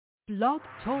Blog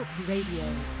Talk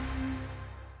Radio.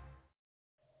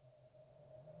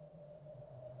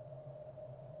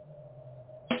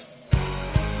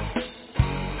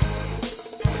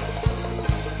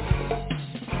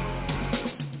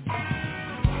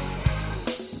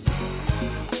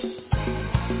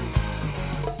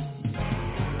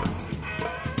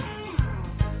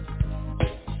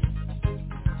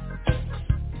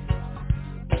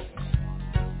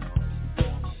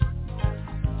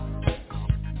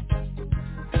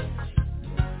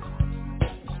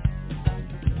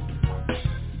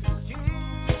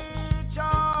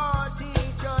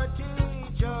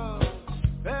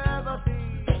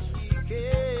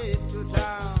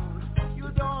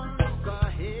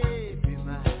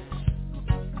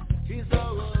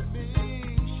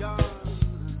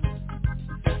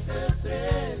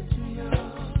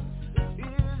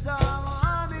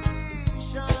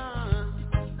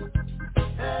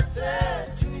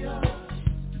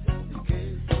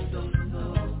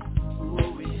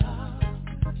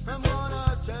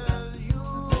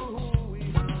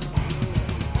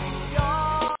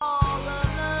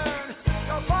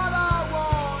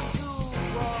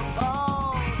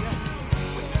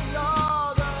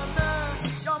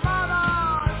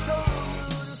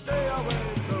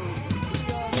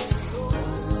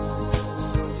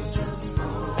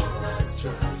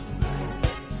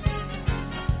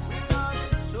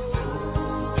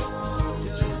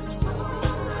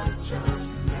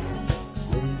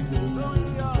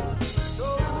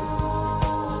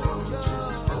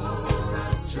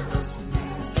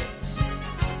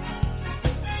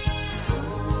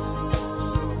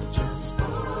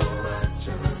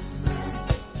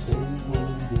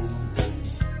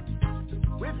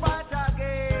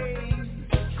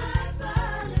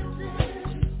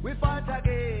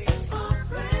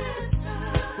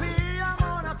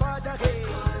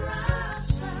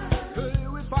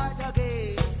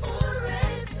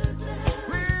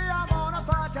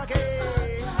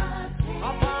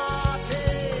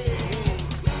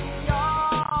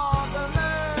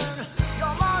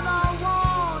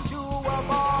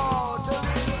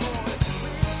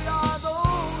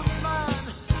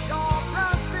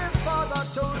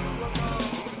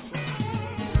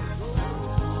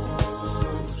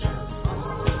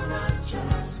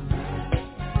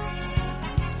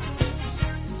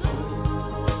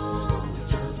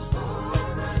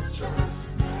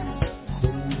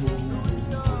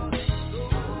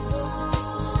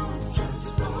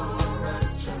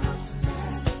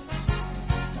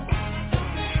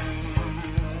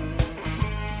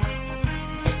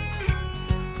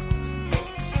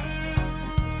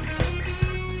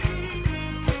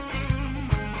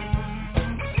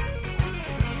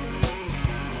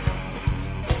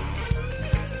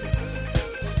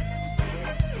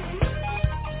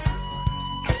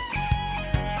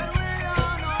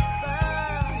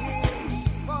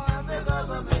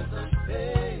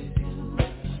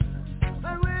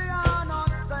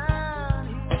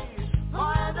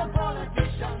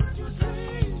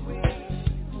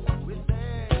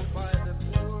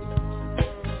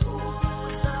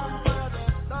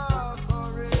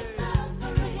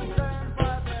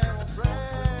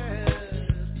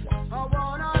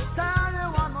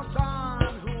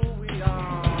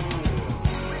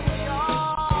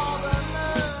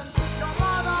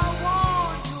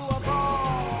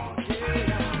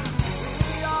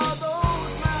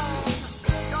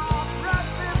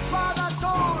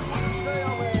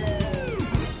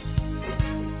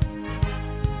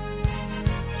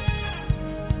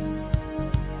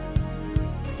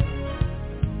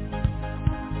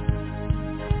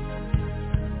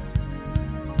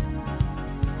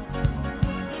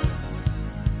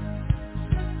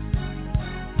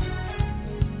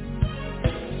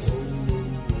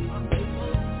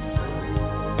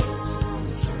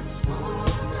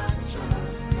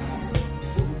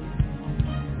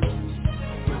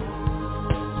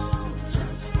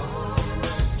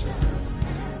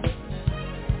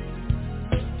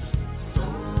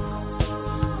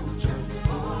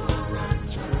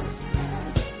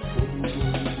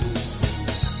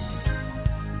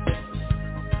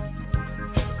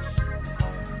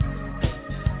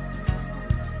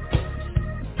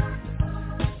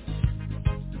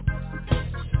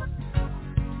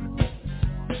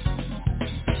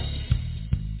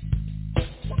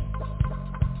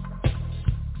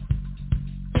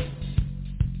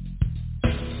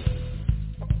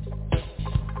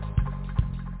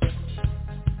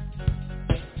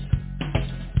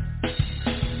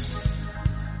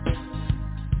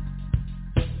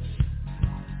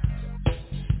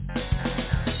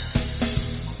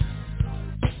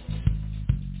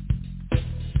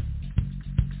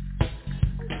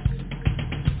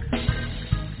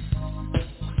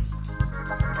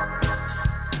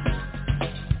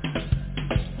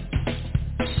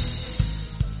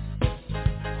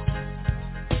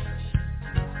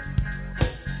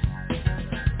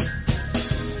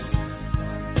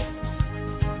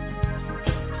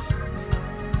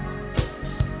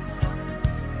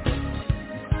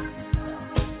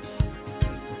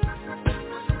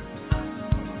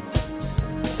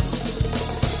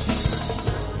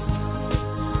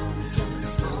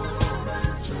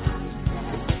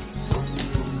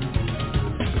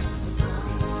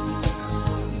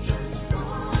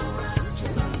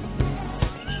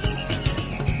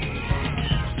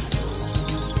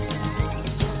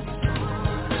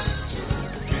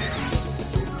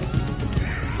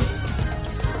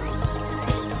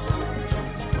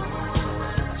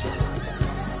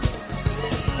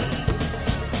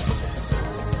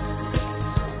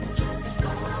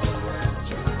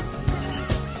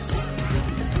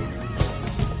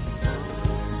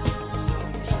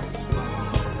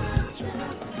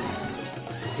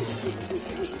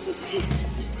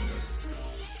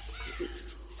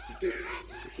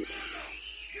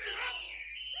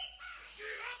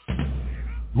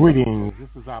 Greetings, this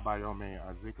is Abayomi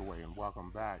Azikiwe, and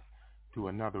welcome back to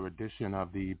another edition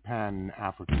of the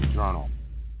Pan-African Journal.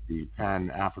 The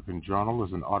Pan-African Journal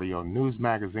is an audio news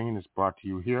magazine. It's brought to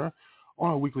you here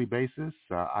on a weekly basis.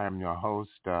 I am your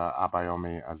host,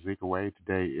 Abayomi Azikiwe.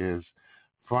 Today is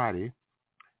Friday,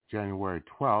 January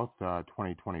 12th,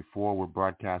 2024. We're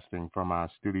broadcasting from our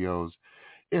studios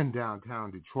in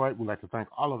downtown Detroit. We'd like to thank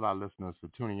all of our listeners for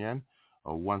tuning in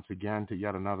once again to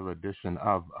yet another edition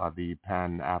of the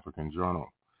Pan-African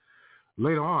Journal.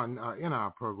 Later on in our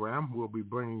program, we'll be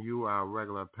bringing you our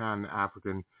regular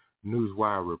Pan-African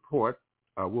Newswire report.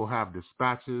 We'll have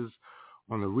dispatches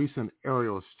on the recent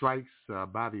aerial strikes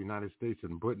by the United States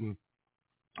and Britain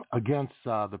against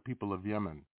the people of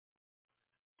Yemen.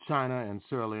 China and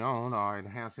Sierra Leone are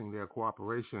enhancing their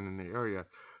cooperation in the area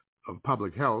of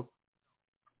public health.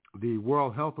 The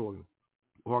World Health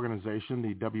Organization,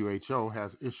 the WHO,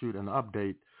 has issued an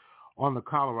update on the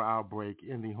cholera outbreak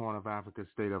in the Horn of Africa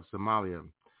state of Somalia.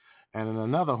 And in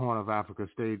another Horn of Africa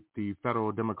state, the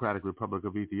Federal Democratic Republic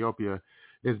of Ethiopia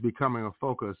is becoming a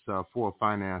focus for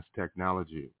finance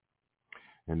technology.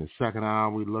 In the second hour,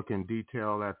 we look in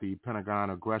detail at the Pentagon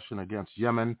aggression against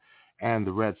Yemen and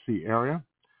the Red Sea area.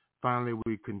 Finally,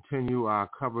 we continue our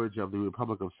coverage of the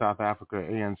Republic of South Africa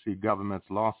ANC government's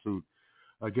lawsuit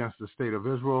against the state of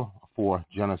Israel for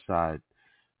genocide.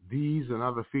 These and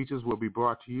other features will be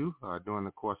brought to you during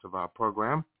the course of our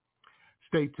program.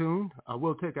 Stay tuned.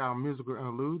 We'll take our musical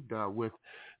interlude with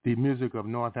the music of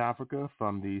North Africa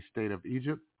from the state of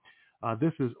Egypt.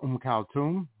 This is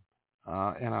Kulthum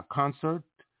and a concert.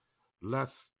 Let's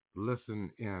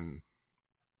listen in.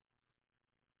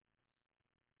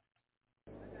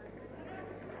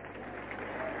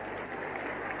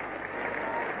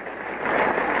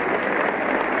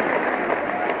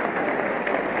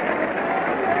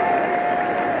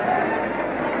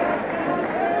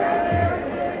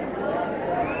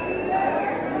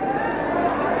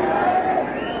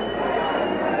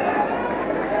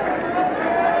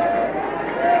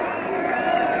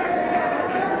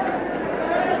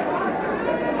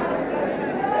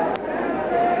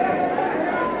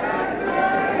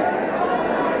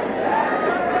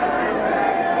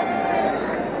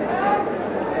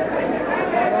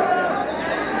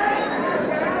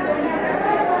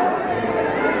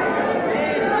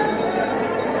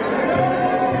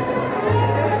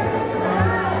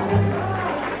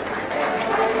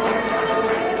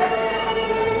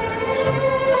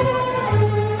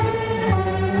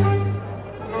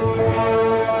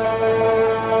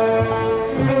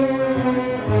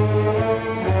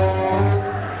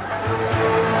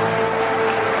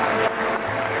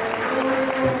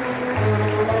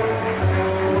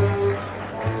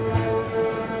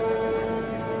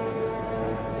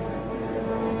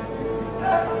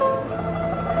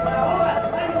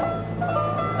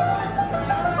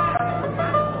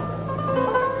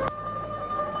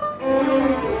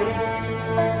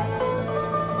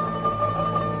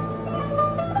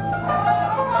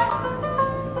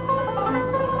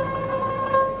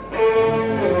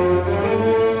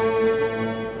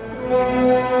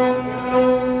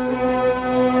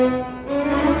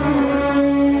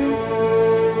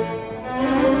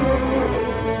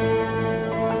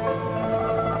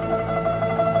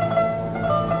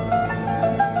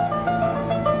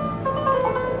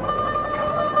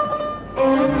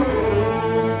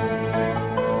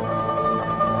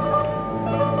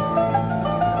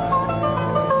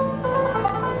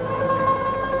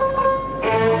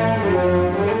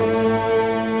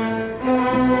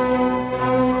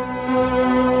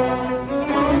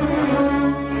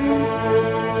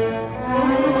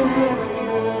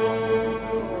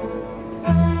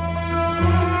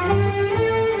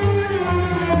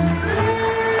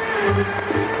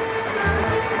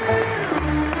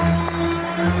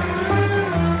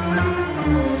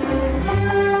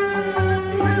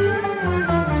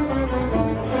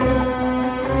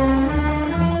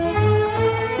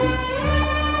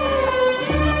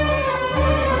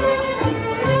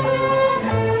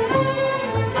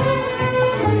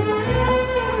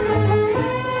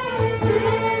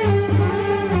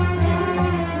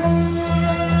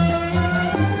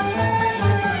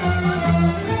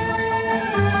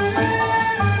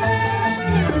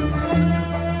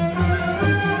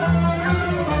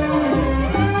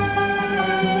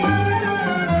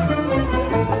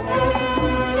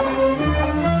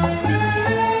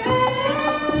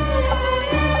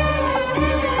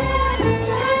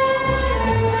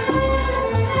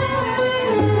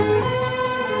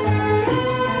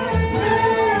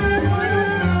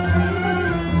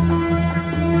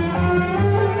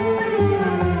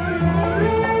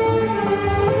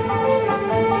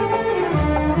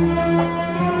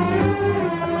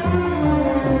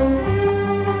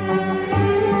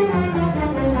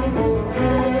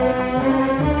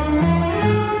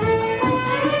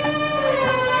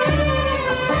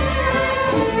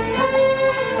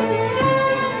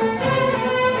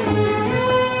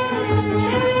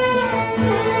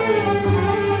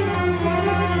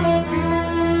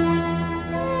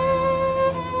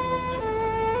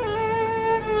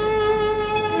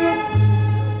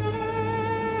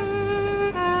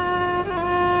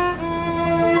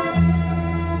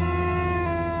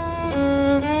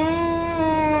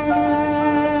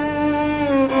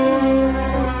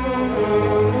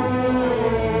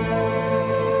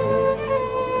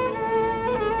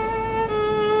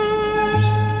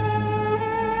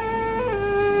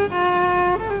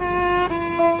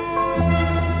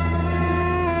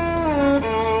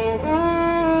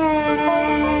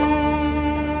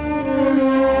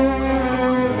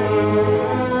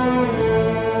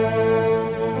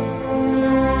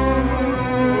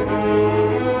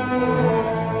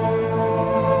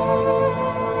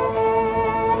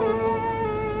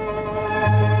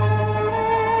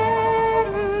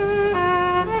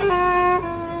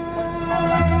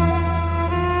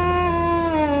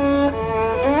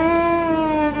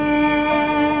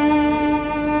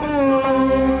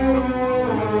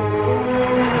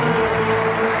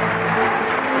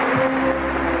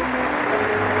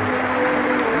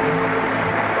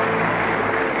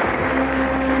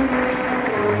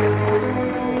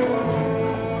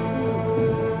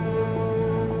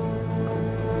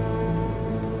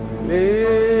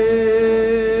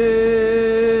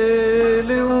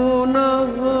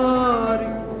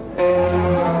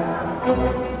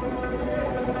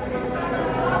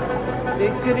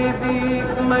 فكري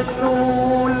بيك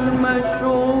مشغول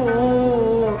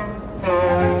مشغول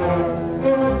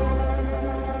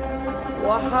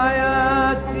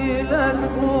وحياتي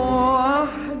لك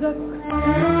وحدك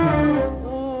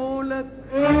ولك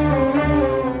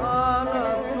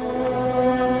على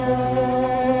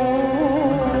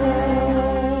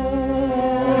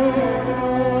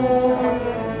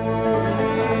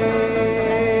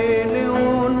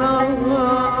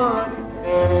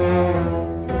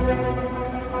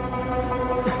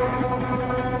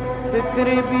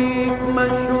فكري بيك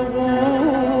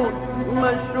مشغول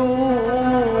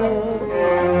مشغول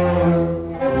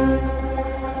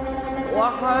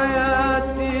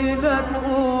وحياتي لك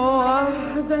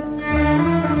وحدك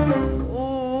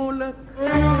ولك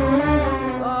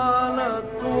على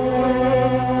طول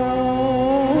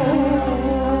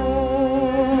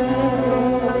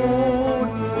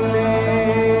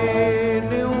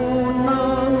ليل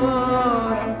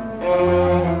ونهار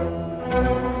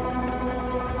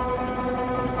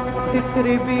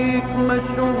فكري بيك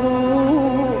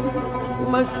مشغول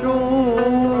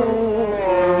مشغول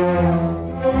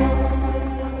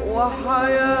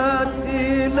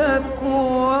وحياتي لك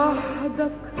وحدك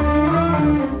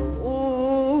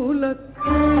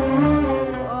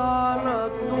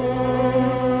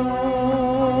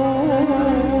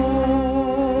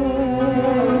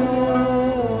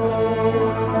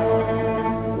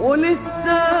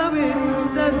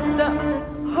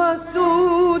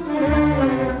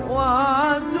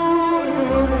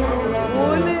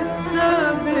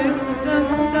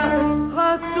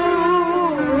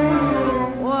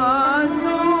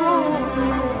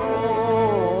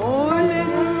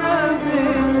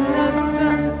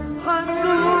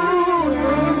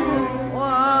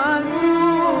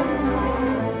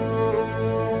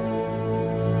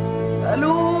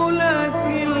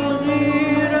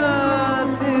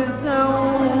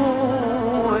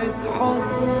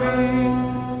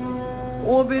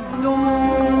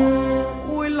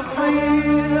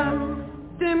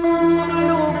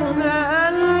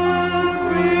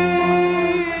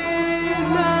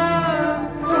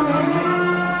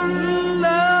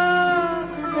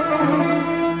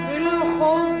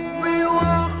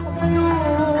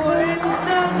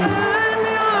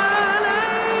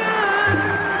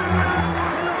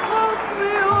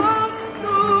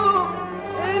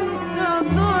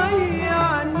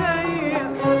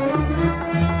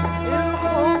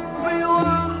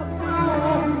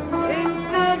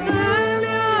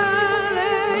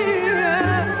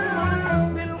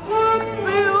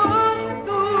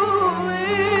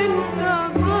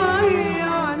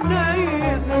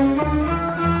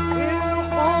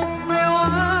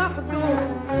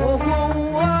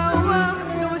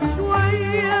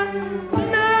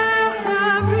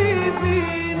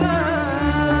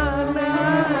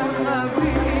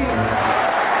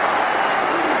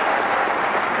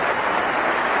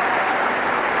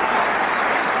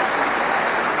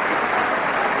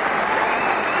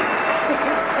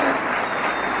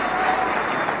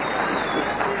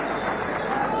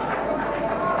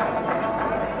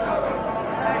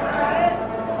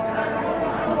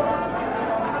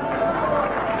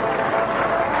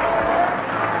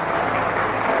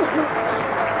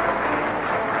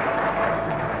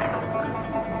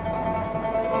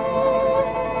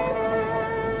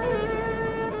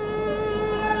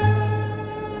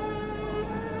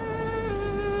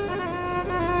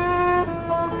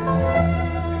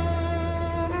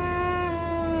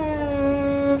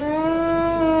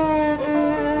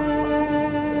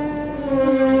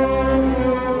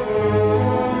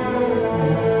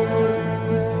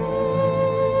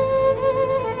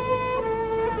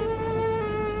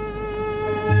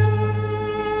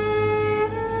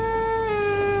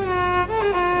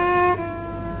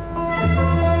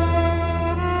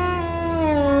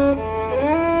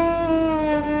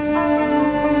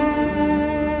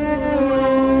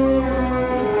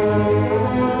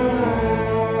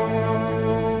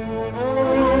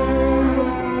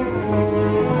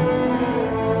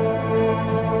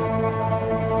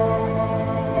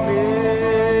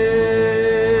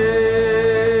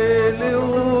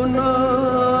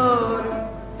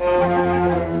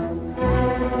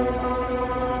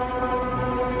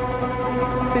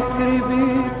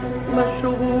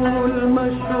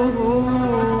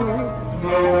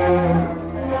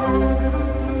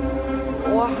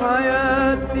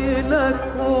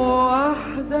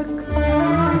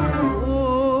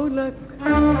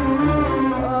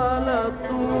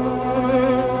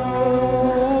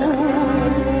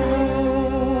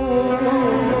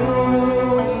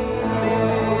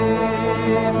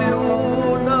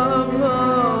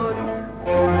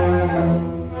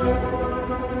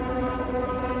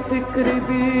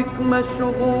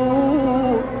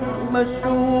مشغول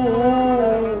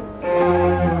مشغول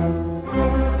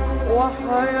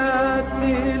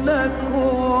وحياتي لك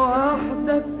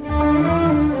وحدك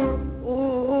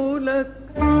ولك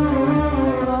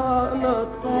على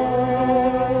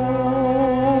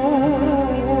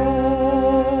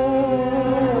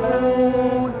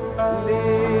طول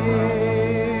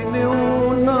ليلي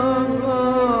ونهاري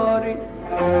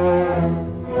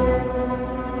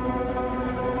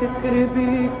فكري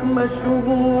بيك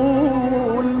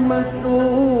مشغول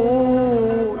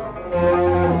مشغول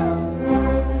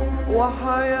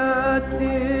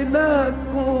وحياتي لك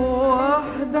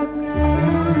وحدك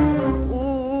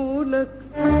ولك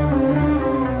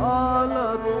على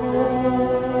طول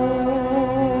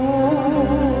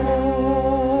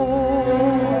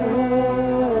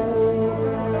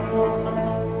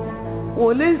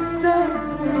ولسه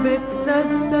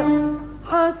بتصدق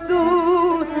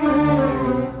حتوت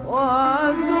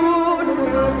وعزول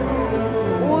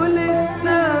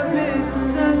ولسه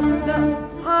بتصدق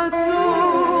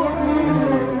حتوت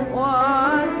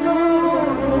وعزول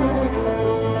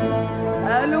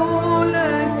قالوا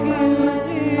لك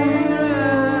الغيرة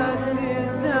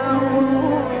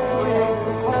تزود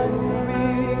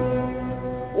حبي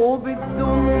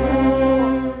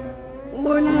وبالدموع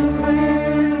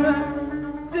والغيرة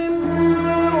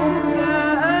تملك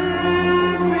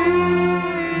قلبي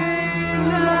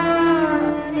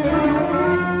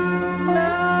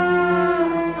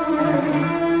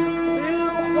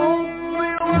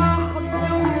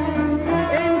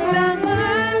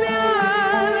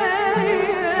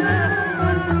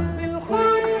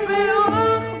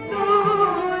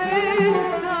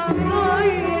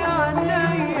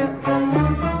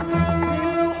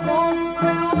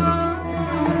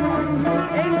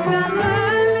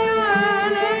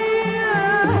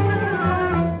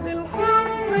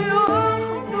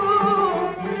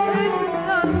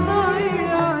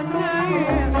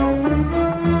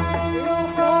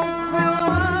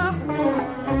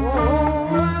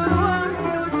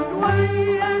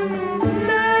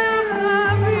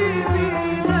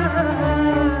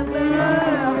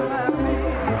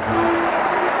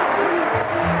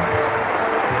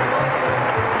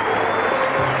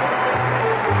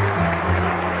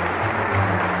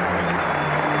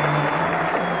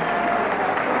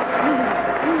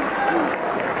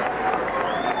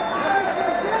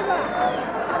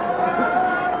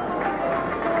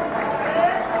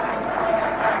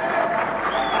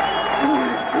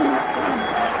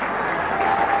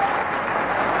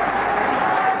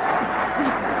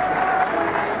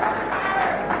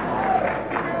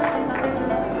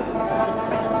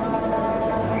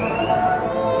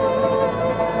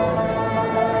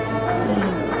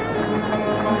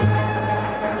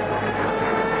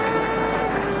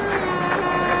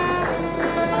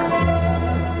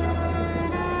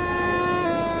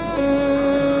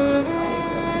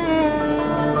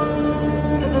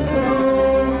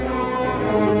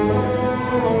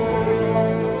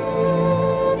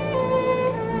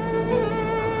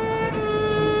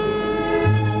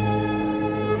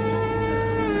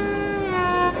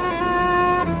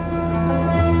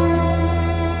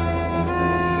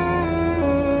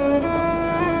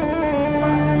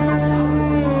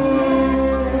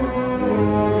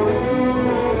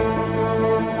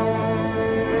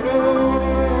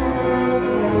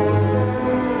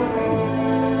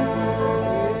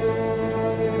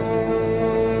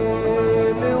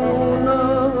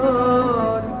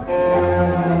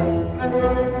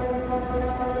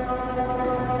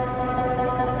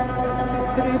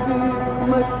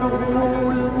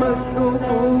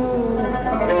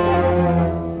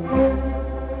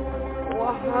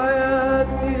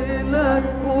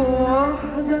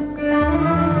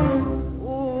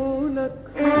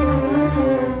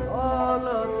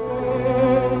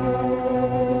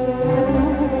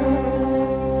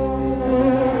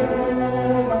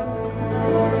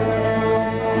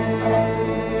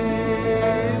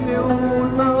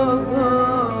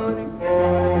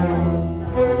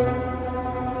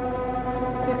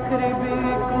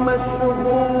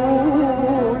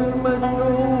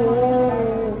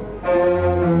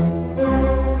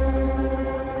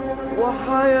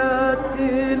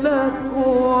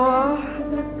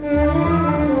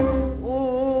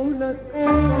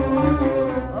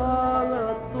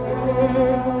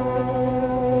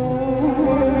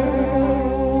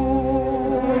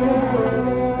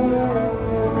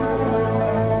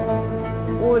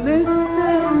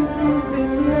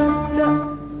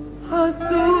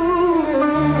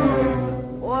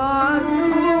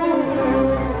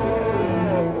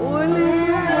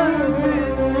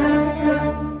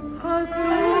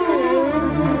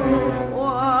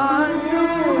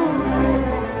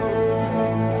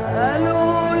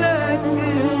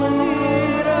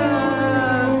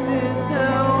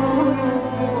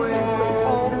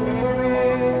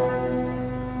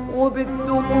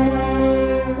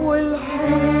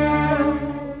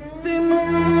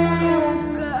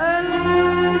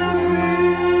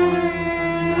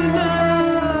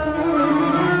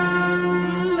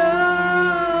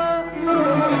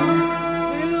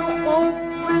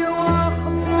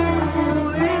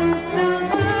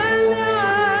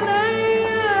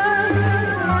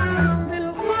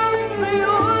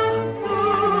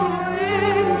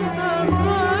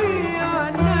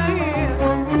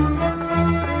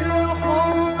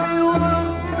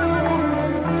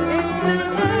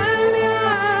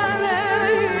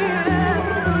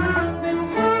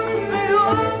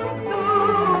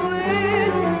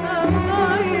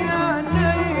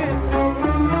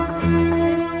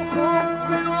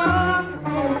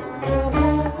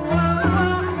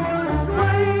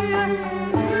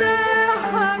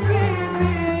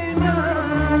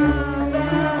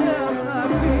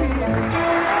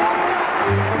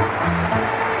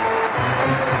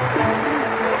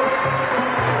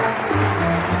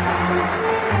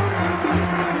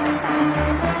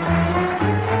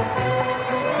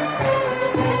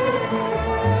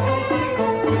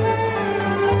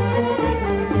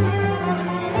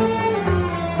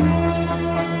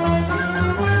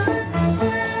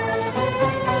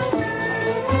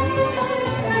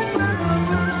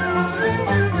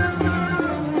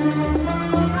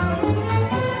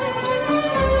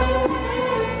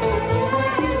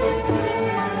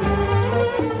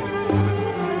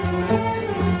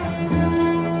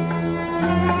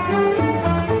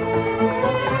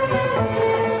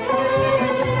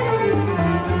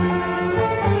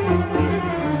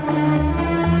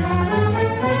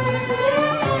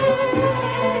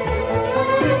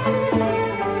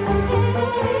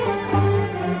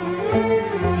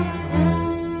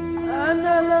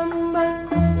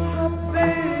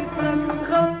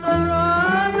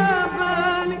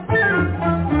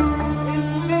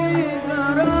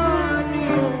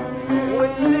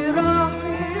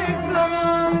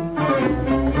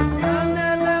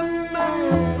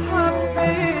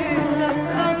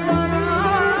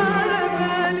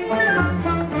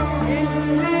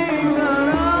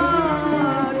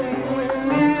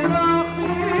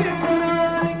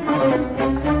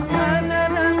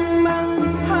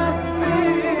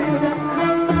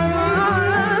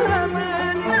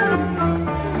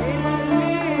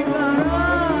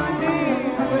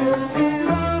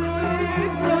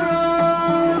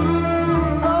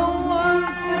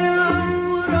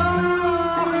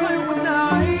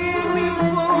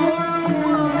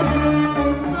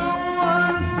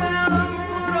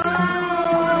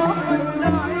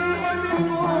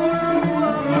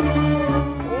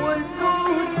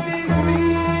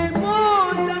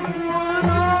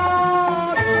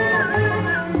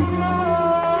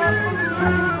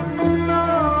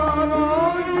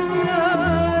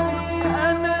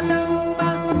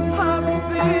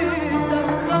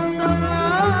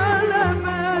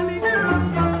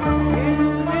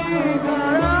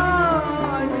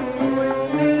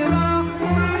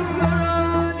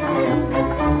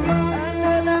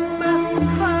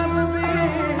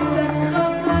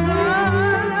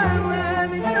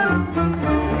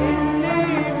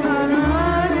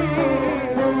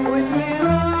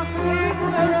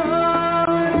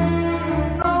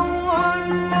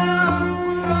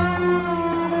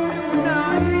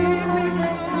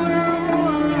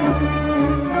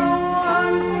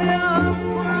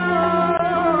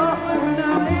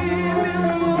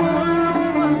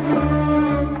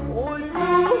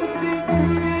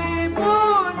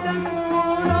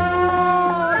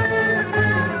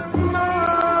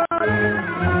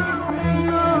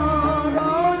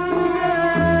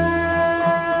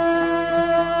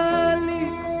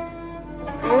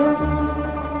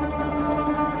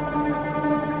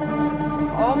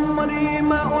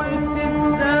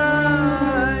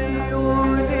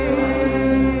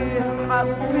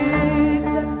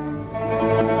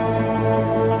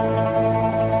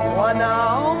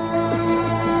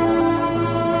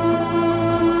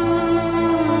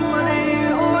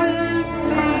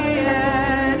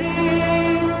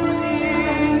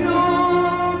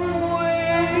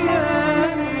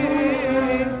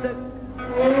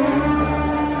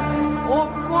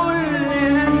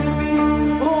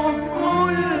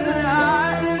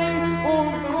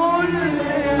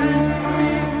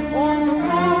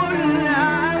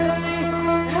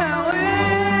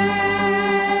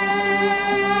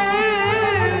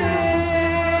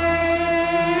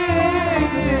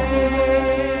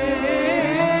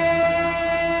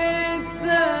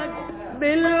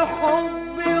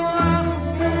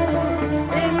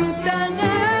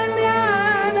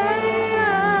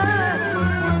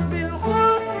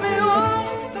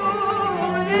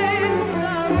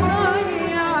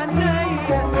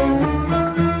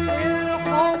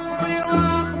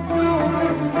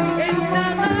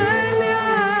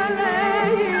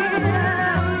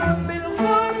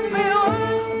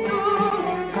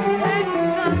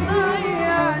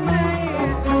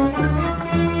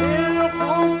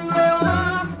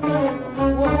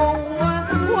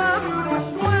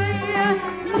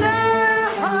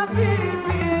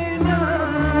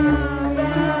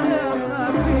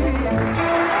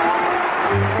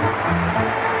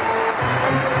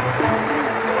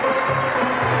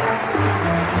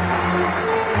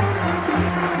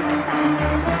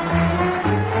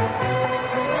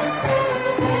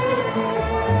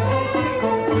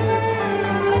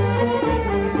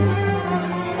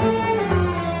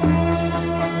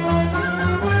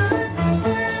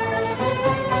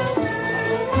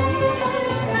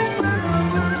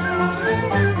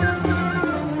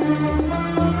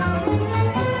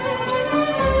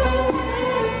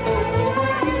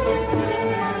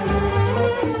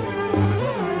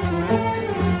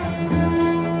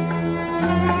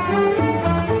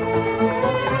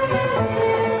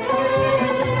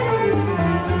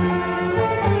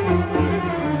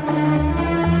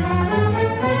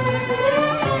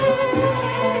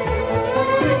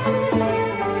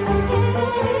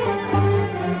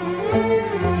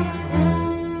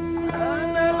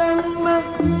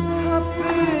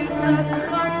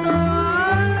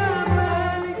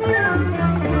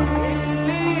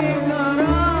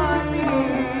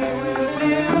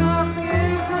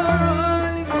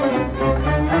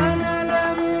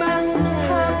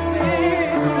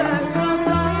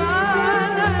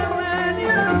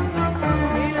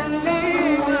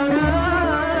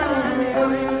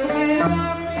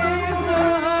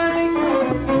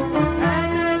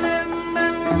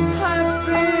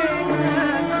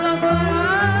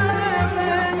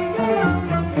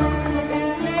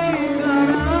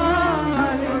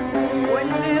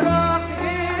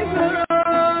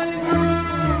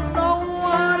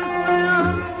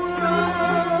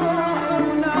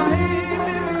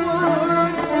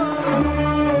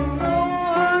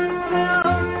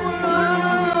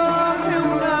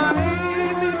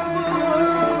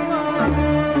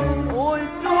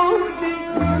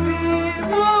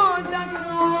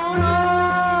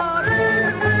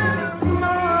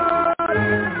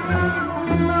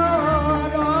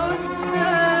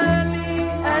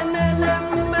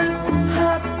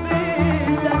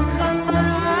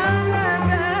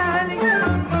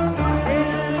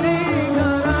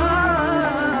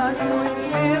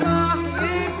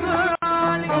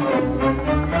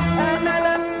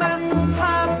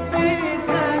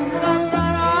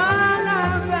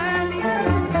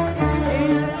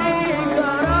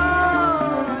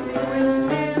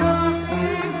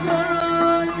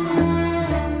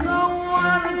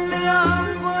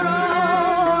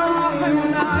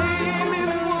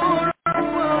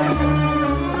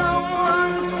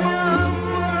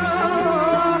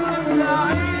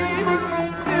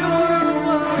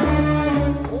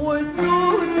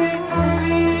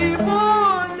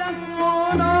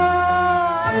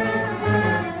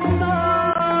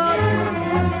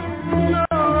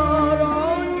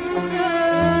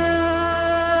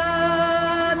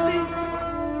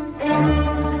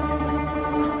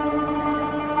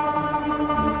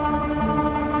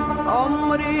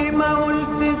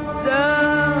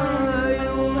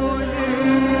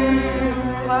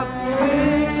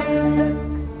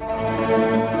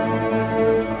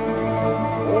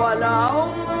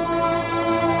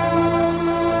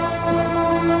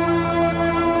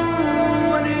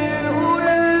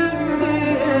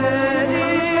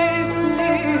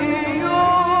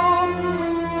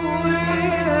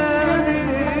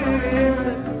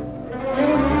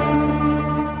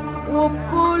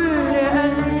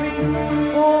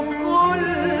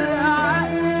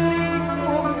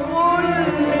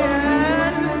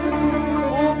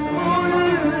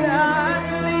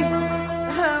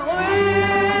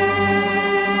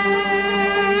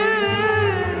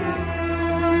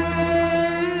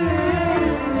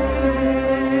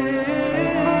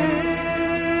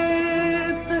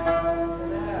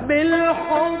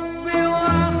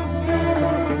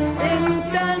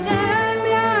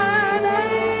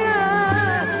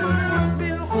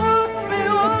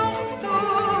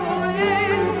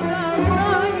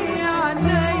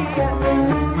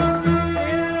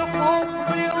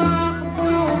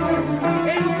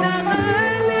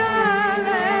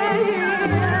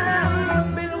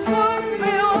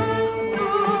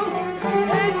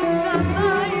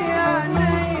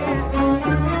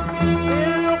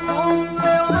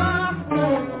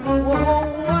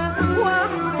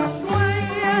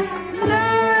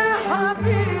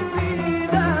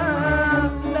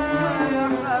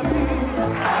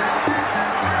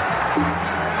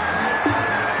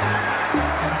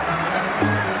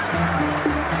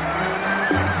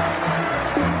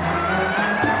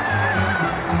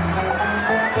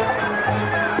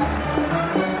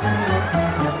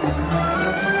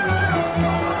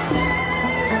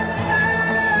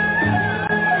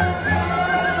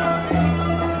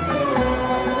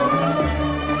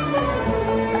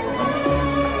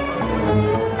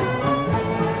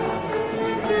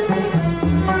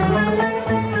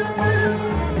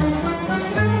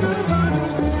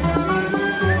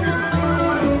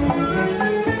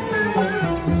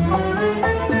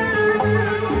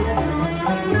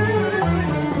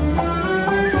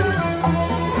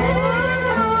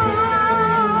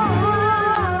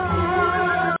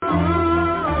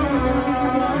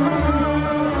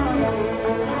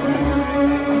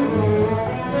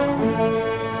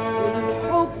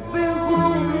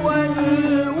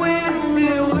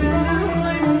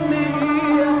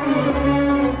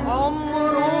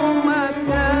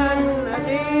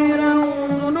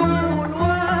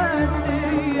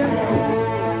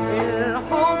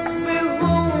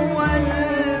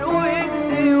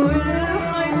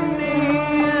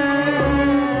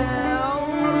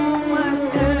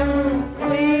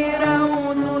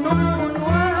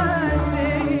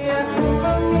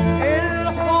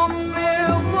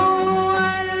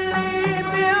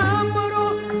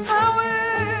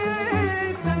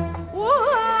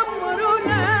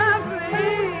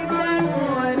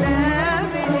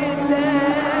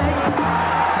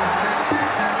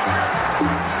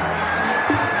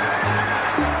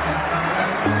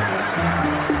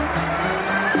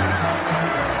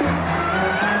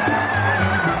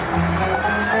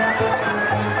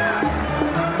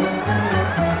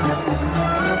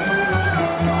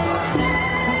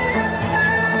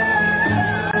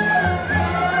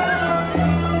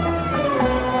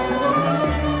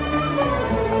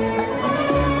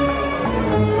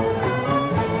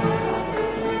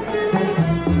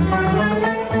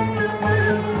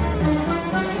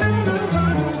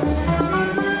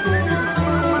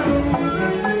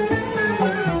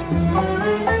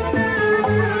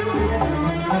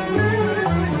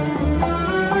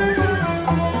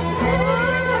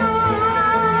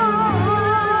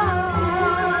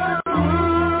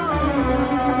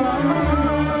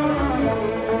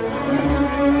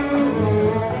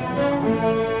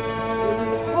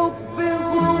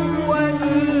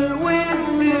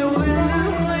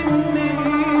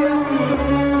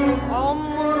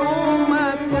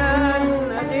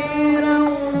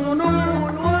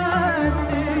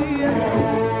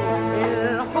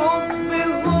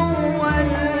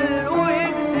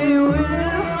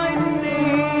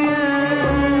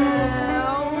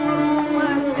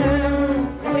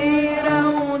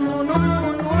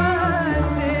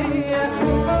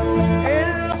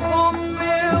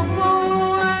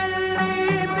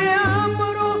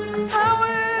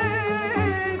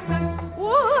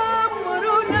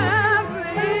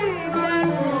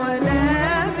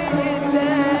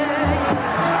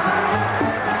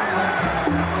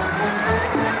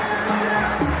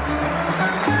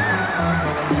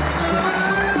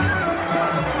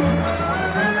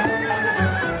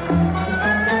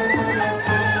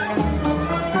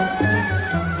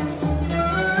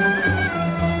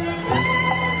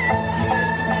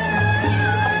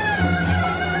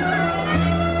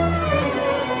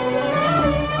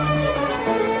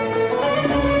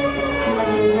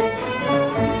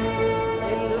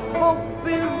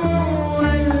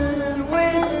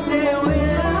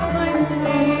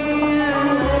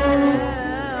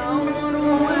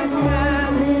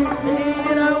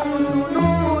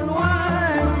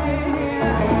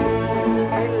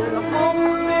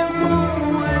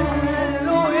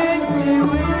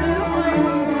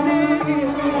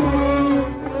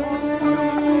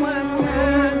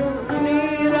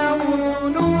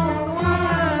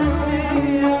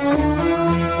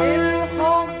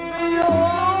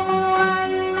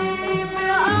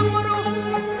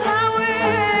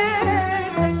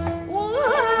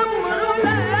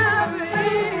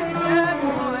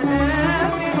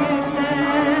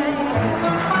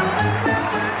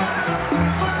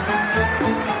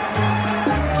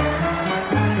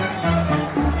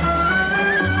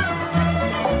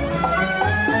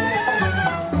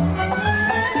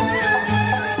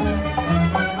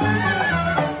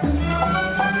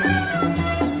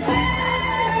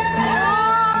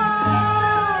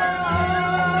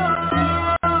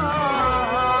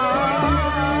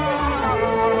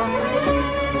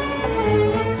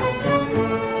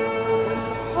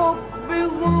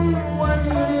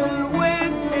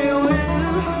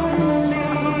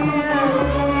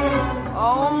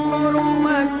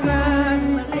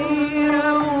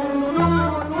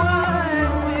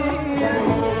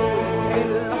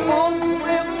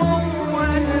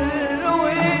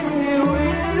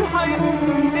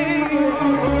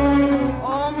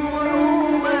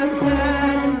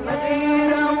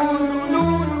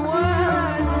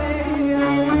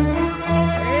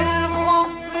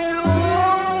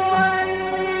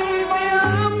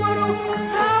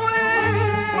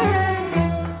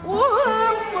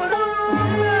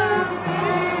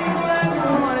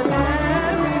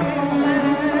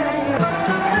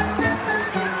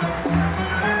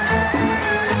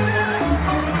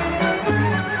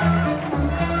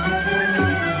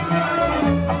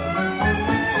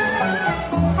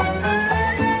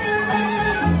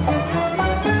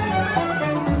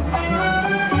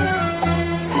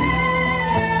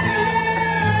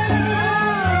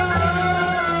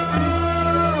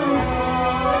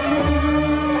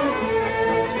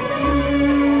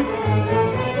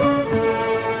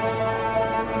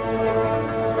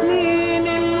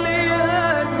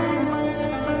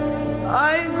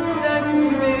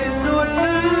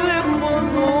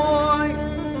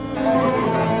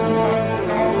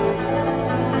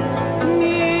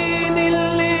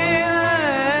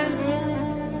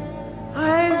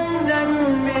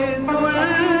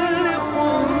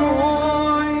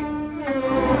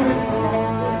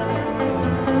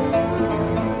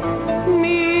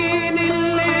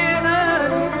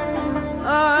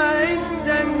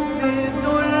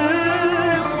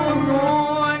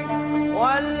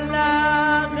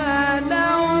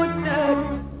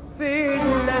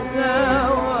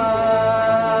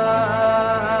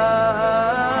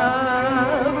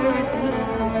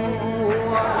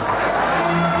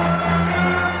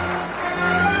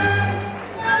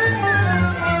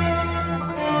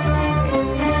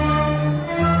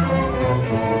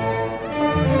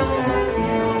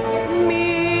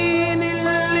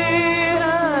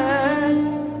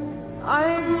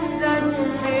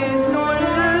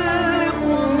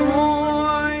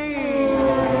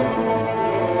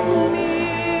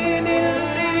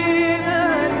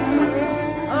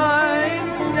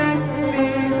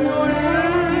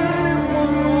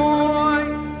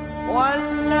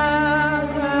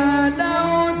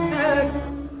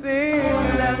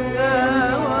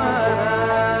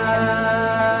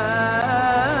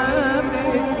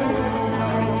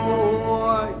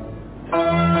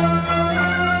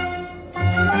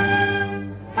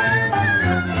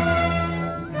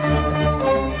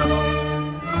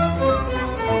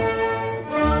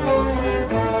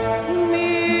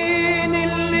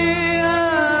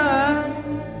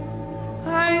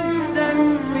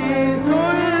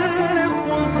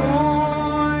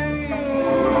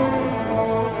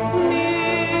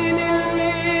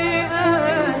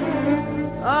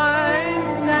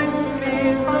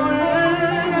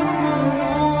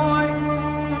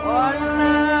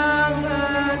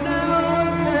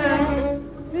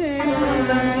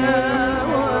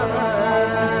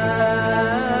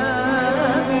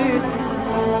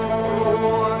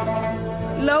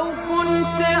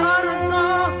كنت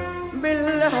أرضى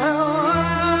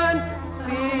بالهوان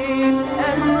في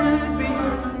قلبي،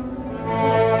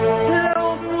 لو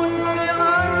كنت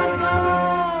أرضى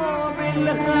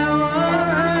بالهوان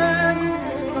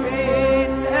في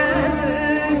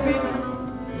قلبي،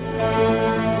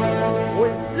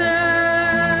 وإزاي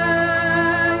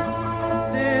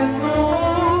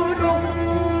تقولوا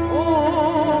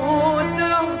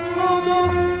وتحكموا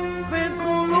في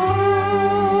ظلومهم،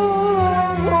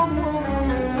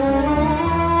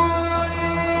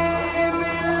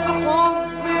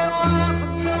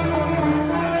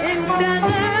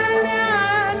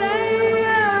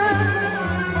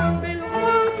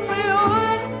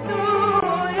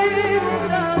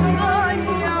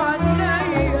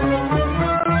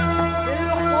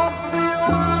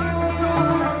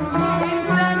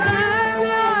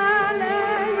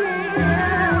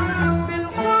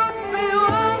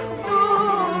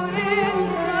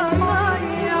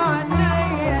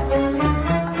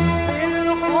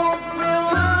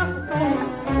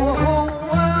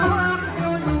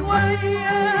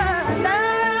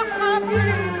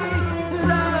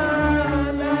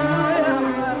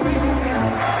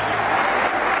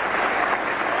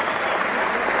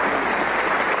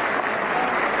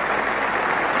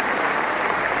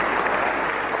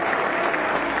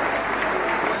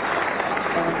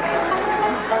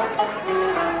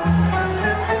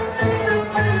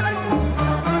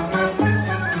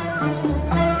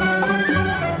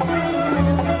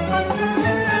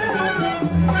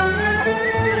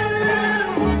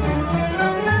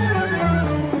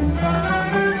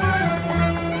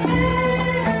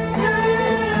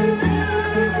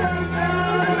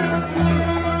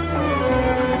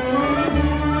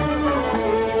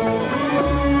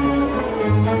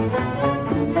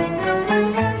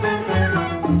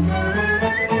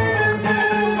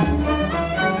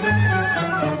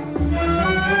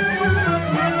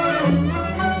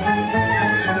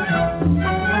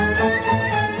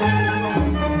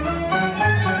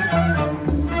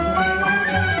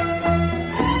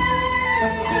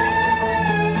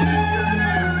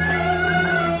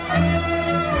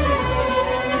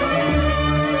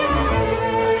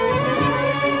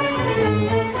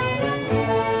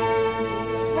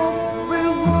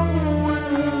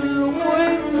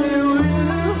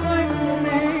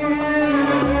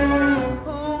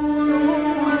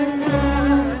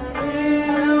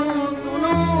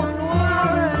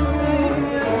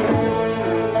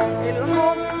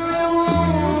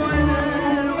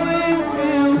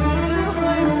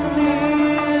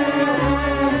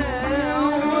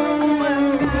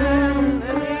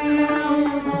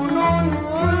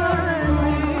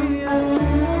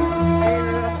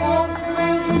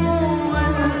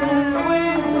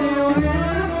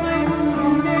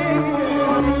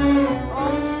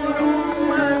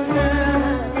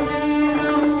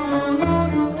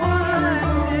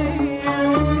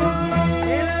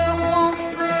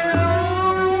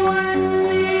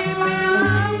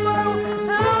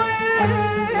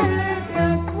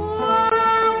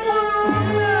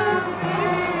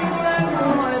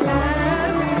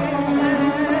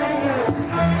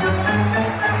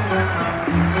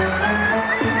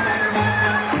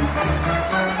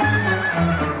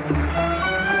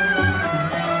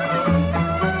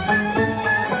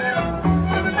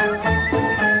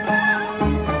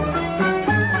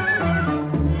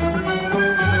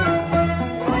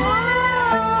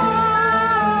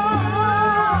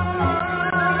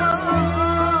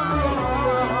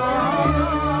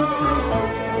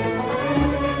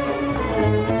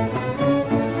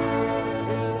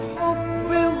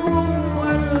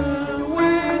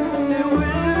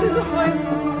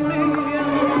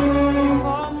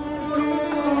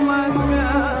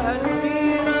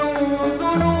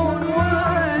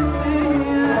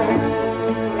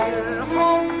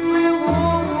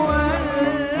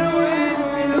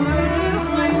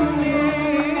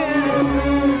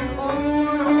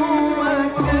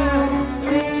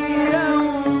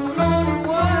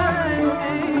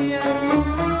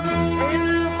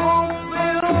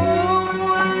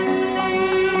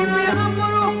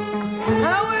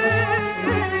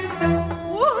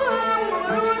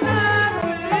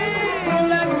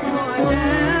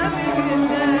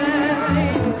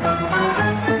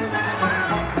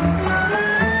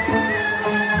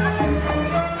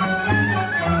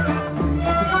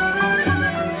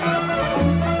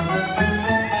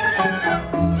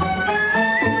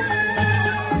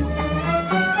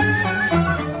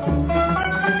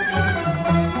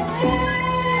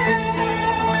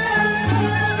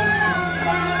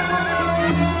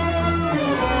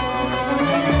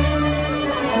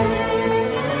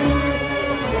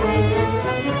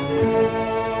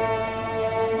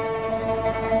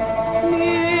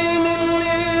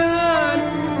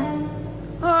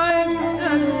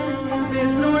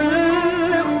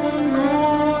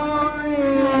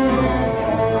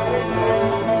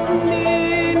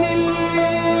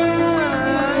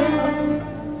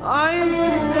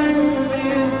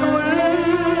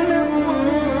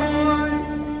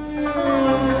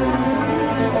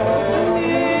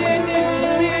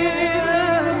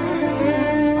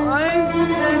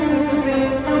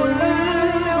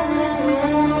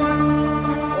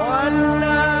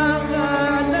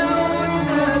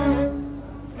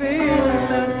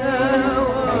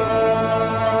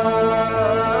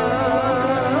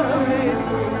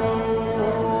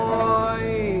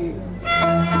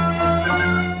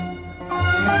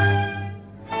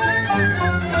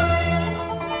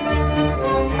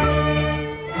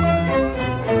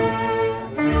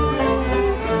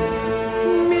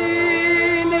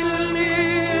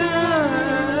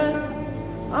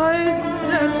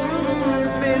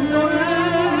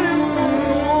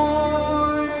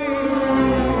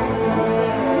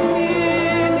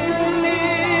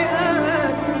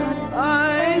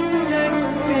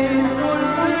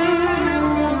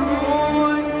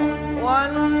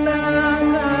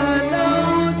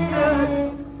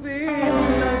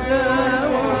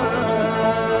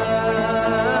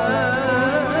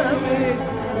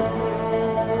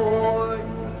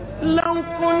 لو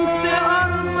كنت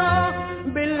أرضى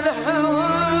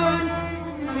بالهوان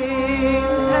في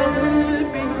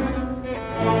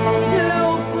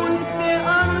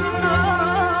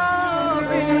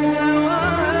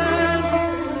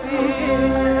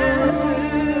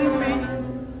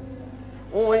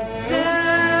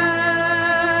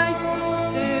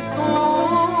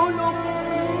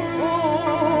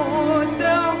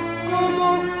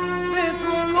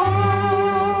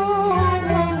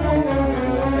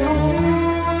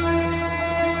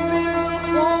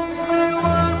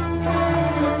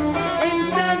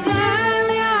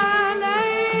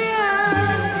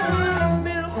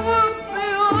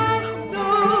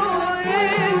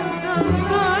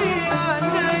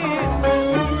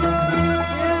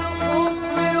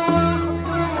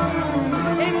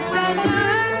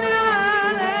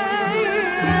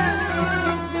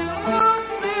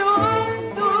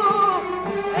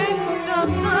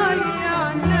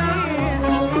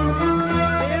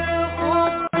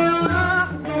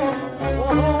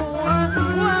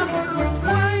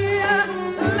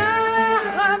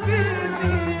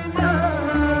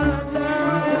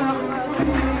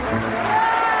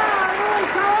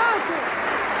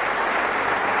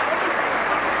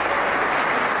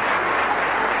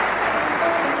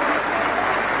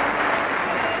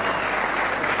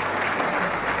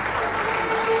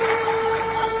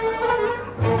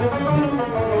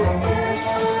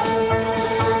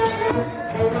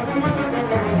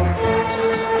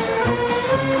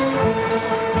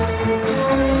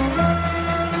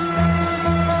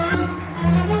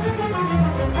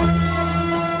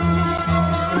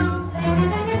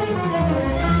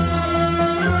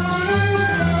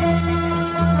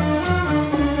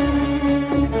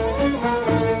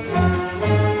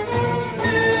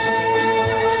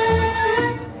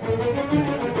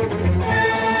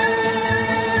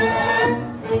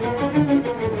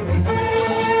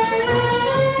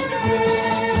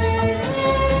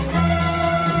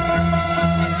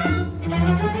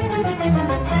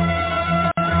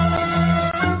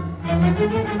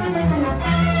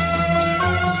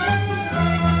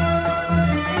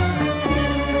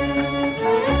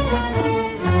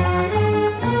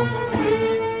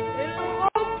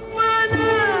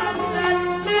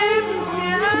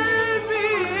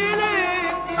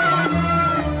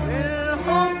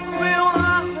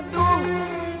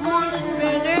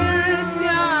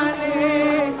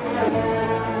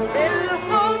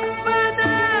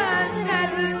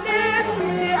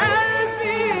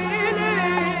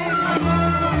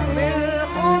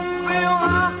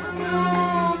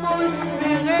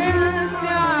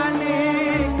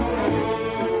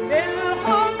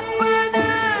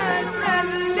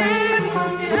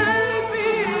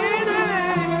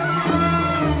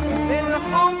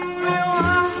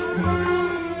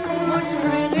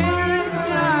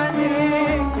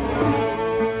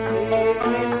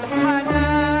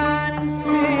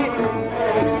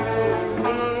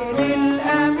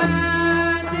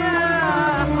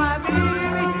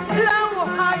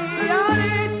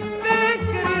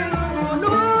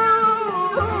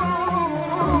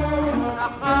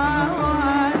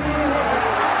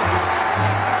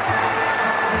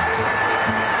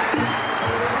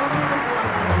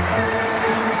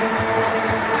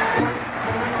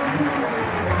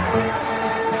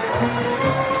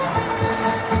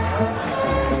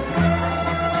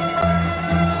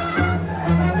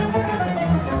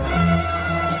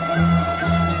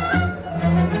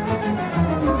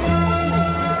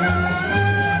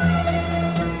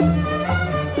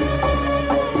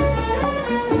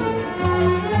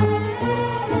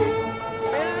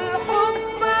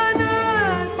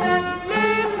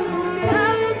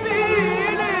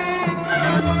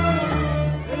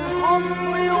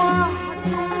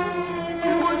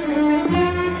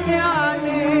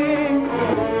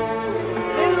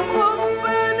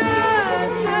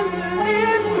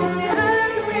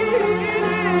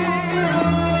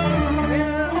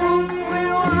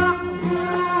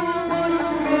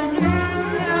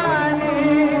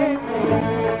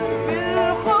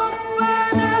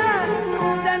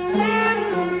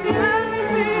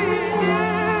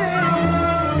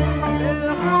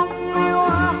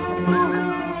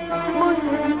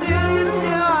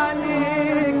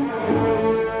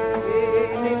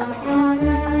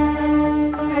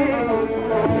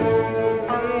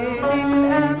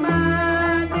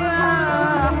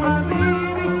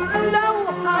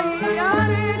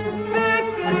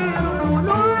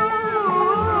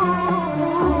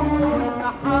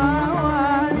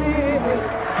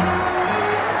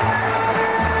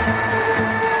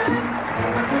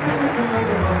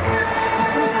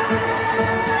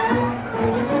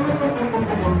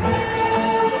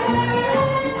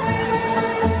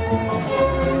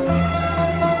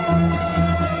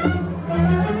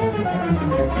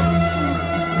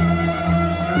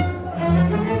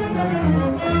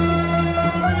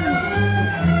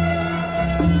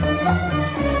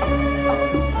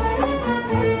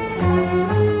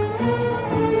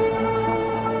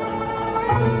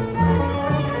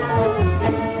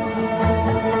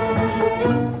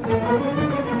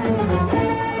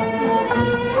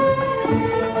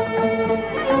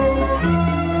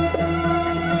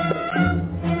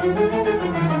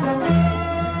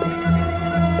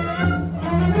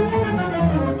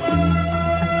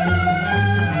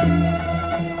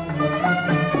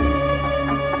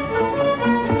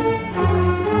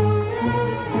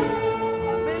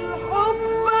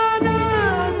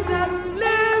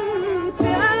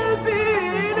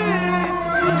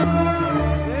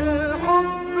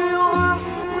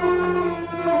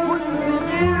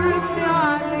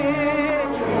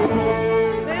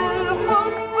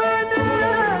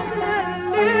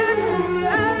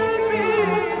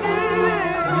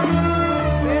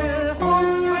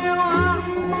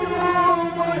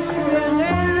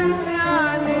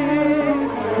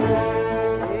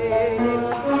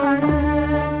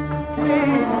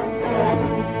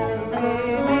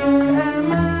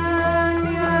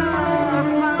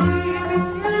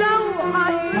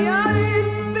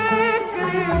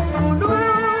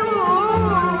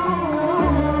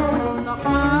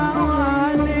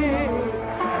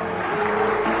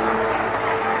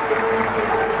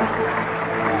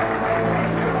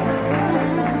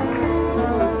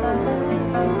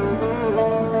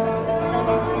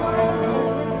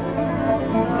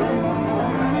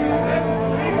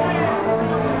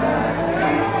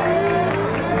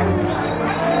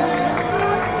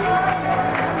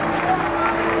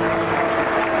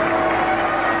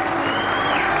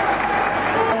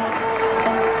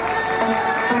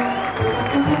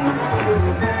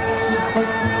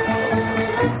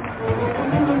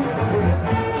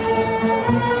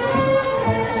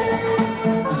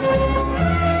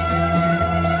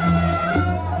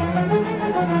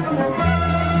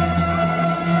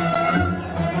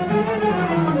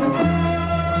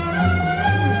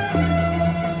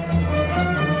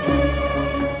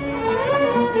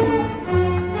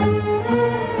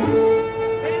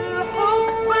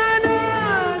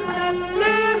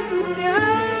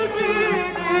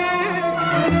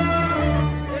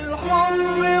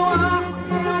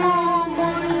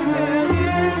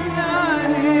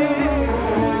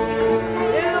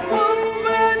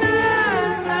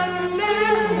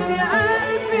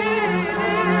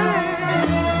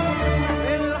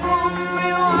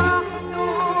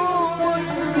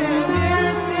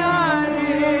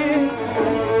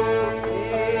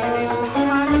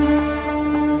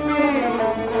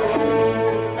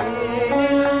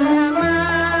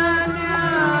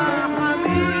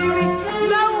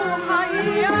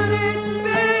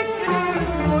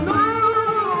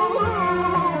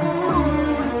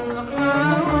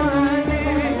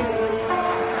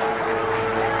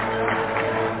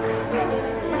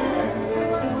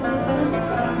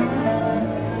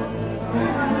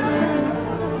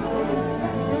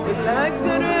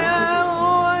الهجر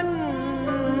أهون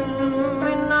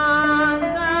من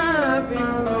عذاب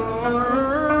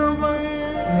الغربة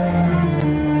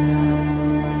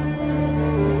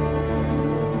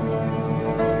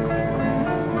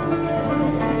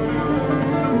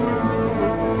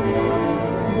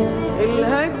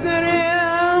الهجر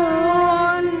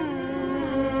أهون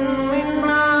من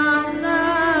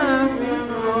عذاب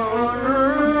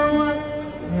الغربة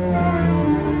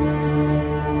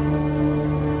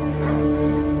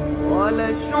ولا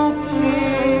شوفش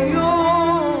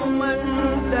يوم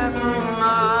اندم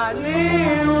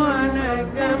عليه وانا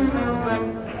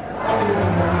جنبك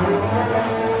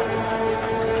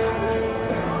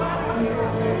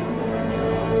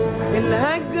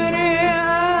الهجر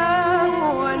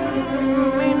أهون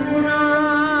من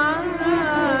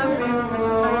عذاب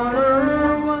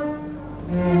الغربة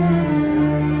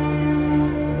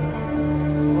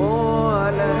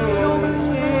ولا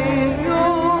يومش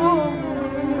يوم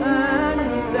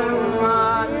أندم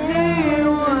عليه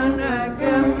وأنا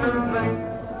جنبك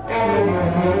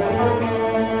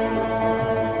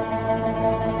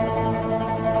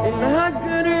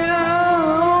الهجر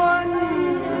أهون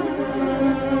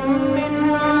من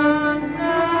عذاب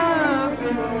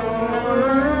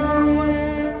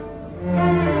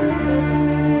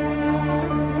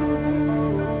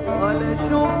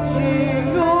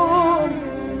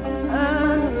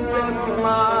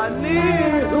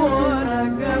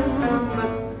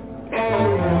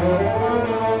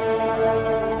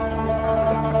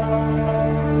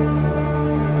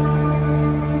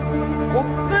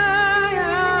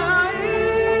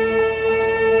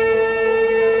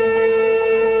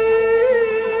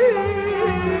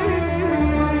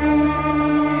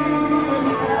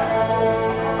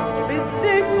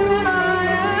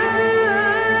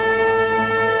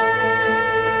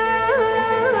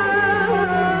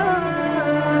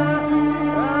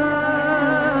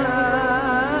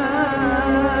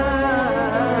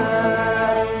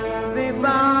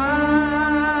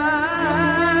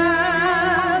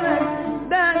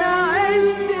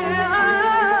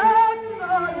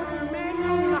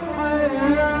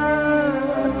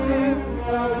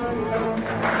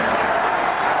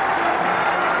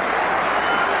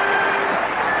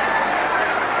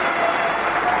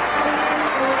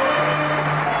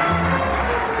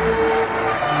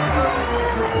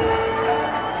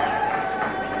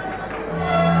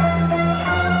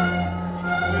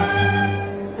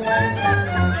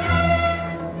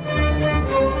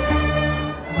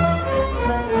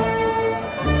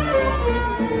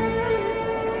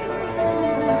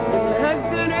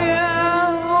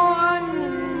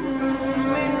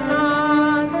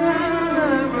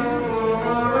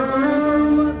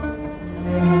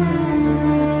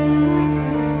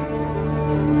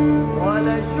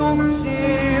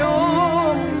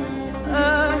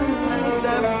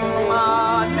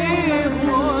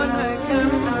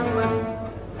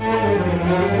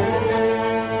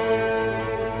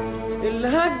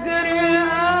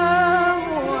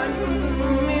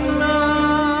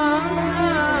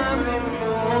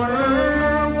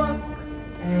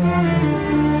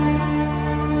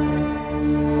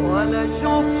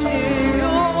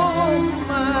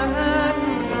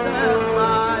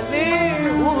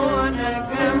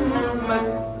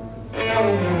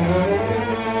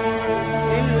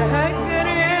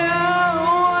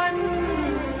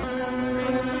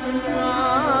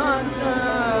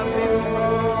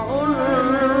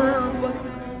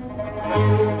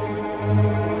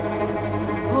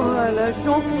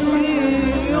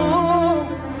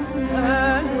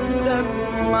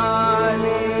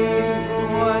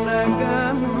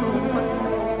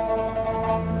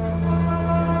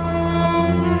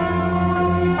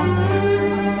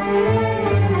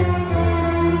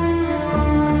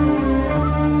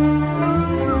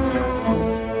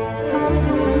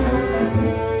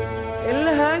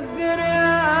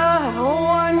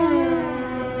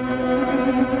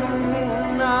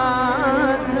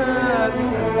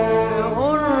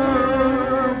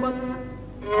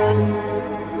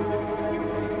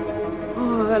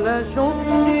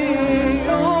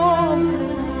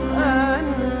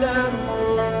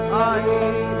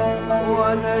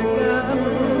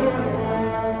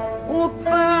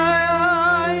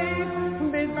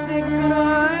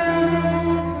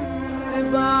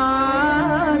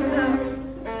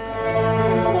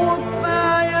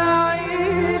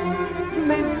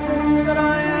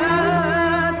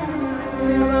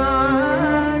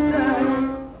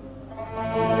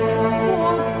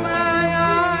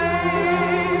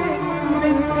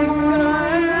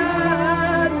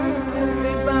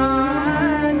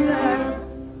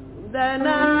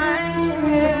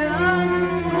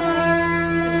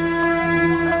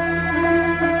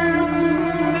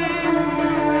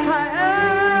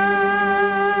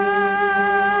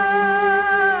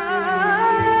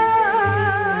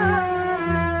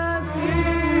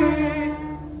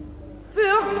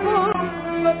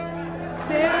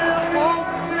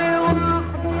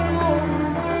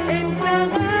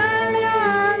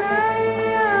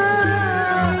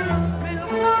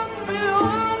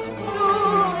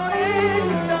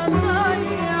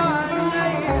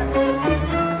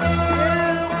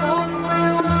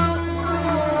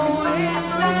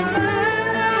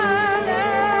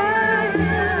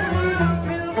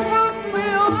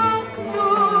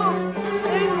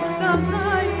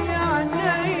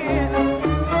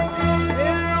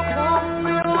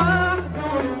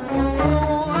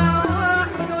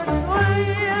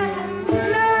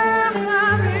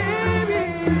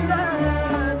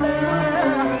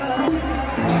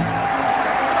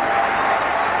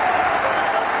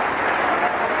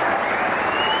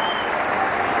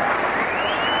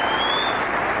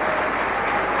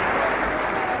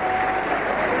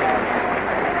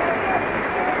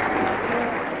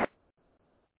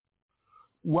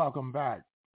Welcome back.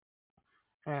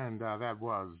 And that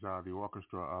was the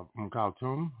orchestra of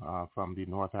Kulthum from the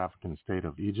North African state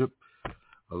of Egypt,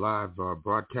 a live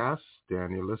broadcast,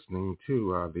 and you're listening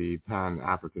to the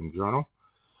Pan-African Journal,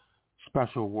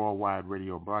 special worldwide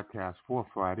radio broadcast for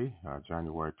Friday,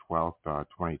 January 12th,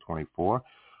 2024.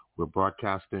 We're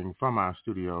broadcasting from our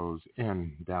studios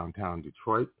in downtown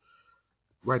Detroit.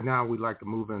 Right now, we'd like to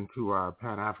move into our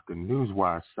Pan-African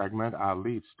Newswire segment, our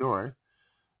lead story.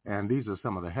 And these are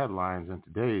some of the headlines in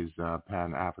today's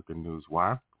Pan-African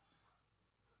Newswire.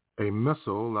 A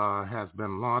missile has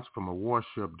been launched from a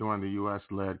warship during the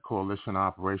U.S.-led coalition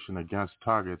operation against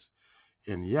targets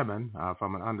in Yemen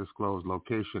from an undisclosed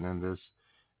location in this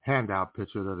handout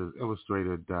picture that is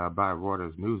illustrated by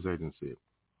Reuters news agency.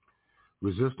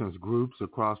 Resistance groups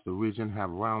across the region have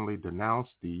roundly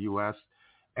denounced the U.S.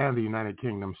 and the United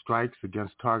Kingdom strikes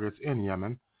against targets in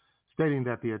Yemen, stating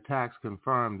that the attacks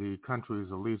confirm the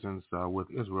country's allegiance with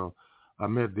Israel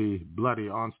amid the bloody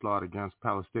onslaught against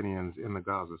Palestinians in the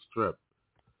Gaza Strip.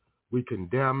 We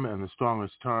condemn in the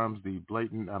strongest terms the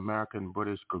blatant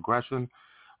American-British aggression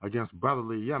against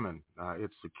brotherly Yemen,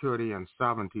 its security and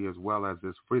sovereignty, as well as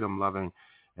its freedom-loving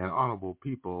and honorable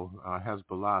people,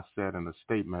 Hezbollah said in a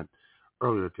statement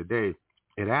earlier today.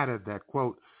 It added that,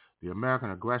 quote, the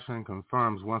American aggression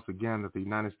confirms once again that the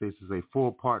United States is a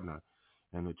full partner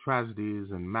in the tragedies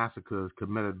and massacres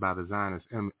committed by the Zionist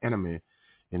enemy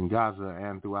in Gaza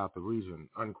and throughout the region,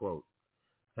 unquote.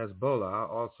 Hezbollah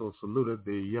also saluted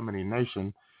the Yemeni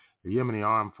nation, the Yemeni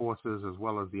armed forces, as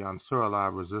well as the Ansarullah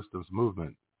resistance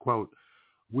movement. Quote,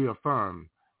 we affirm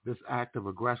this act of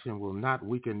aggression will not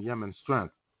weaken Yemen's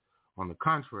strength. On the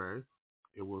contrary,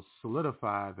 it will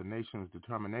solidify the nation's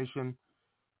determination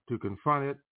to confront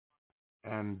it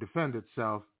and defend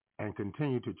itself and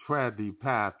continue to tread the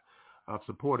path of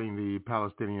supporting the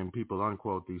Palestinian people,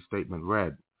 unquote, the statement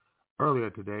read.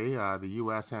 Earlier today, the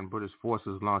U.S. and British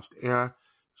forces launched air,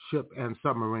 ship, and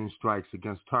submarine strikes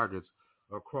against targets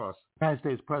across. United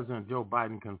States President Joe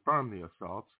Biden confirmed the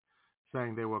assaults,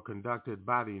 saying they were conducted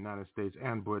by the United States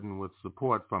and Britain with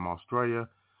support from Australia,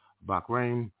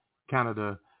 Bahrain,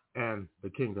 Canada, and the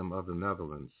Kingdom of the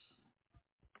Netherlands.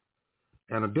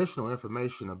 And additional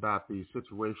information about the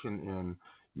situation in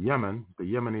Yemen, the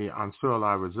Yemeni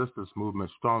Ansarullah resistance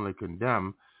movement strongly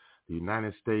condemned the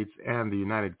United States and the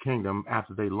United Kingdom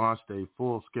after they launched a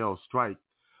full-scale strike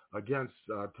against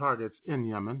targets in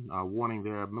Yemen, warning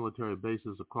their military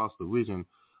bases across the region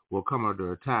will come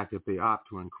under attack if they opt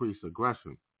to increase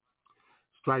aggression.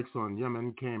 Strikes on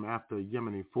Yemen came after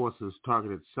Yemeni forces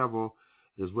targeted several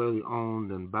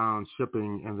Israeli-owned and bound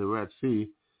shipping in the Red Sea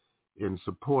in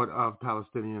support of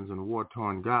Palestinians in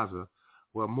war-torn Gaza,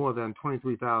 where more than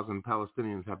 23,000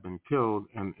 Palestinians have been killed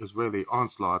in Israeli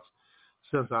onslaughts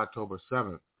since October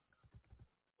 7th.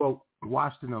 Quote,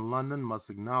 Washington and London must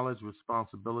acknowledge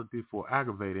responsibility for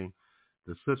aggravating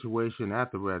the situation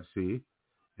at the Red Sea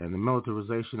and the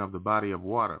militarization of the body of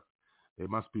water. They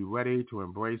must be ready to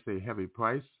embrace a heavy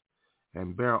price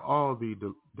and bear all the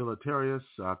deleterious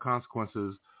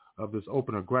consequences of this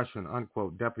open aggression,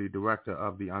 unquote, Deputy Director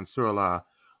of the Ansarullah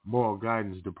Moral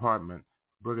Guidance Department,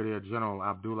 Brigadier General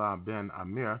Abdullah bin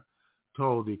Amir,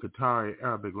 told the Qatari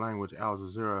Arabic language Al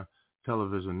Jazeera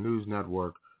television news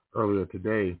network earlier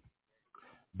today.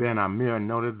 Bin Amir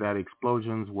noted that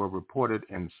explosions were reported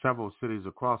in several cities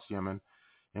across Yemen,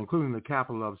 including the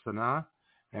capital of Sana'a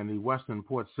and the western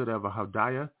port city of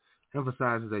Hodeidah,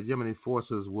 emphasizes that Yemeni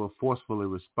forces will forcefully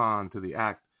respond to the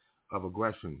act of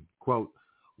aggression. Quote,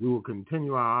 we will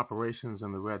continue our operations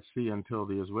in the Red Sea until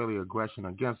the Israeli aggression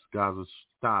against Gaza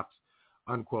stops,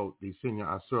 unquote, the senior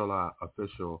Ansarullah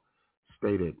official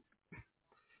stated.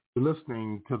 You're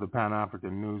listening to the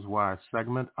Pan-African Newswire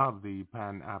segment of the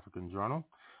Pan-African Journal.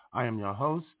 I am your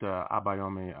host,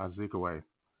 Abayomi Azikiwe.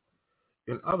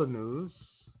 In other news,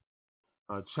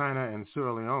 China and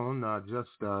Sierra Leone just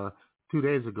 2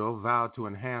 days ago vowed to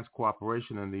enhance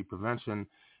cooperation in the prevention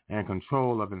and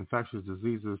control of infectious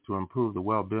diseases to improve the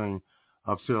well-being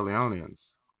of Sierra Leoneans.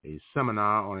 A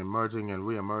seminar on emerging and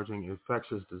re-emerging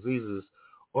infectious diseases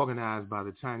organized by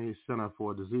the Chinese Center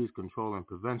for Disease Control and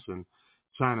Prevention,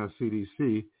 China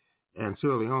CDC, and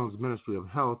Sierra Leone's Ministry of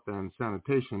Health and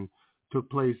Sanitation took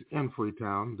place in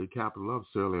Freetown, the capital of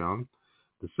Sierra Leone.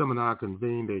 The seminar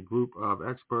convened a group of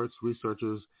experts,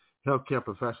 researchers, healthcare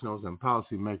professionals, and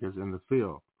policymakers in the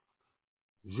field.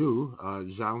 Zhu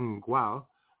Zhangguo,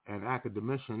 an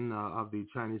academician of the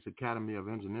Chinese Academy of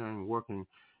Engineering working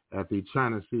at the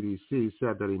China CDC,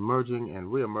 said that emerging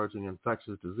and re-emerging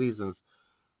infectious diseases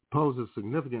poses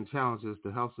significant challenges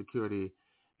to health security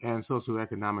and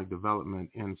socioeconomic development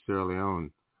in Sierra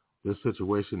Leone. This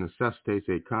situation necessitates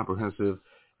a comprehensive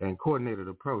and coordinated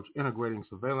approach, integrating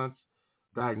surveillance,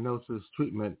 diagnosis,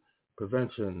 treatment,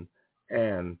 prevention,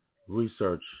 and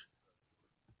research.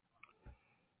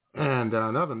 And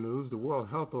in other news, the World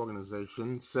Health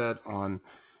Organization said on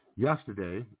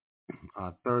yesterday,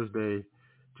 Thursday,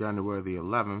 January the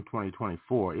 11th,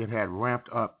 2024, it had ramped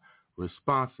up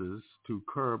responses to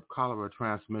curb cholera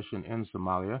transmission in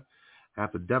Somalia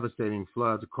after devastating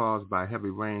floods caused by heavy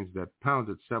rains that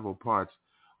pounded several parts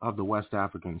of the West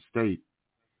African state,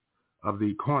 of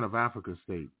the Horn of Africa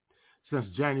state. Since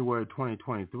January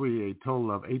 2023, a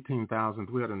total of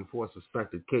 18,304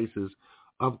 suspected cases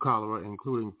of cholera,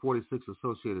 including 46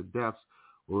 associated deaths,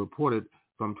 were reported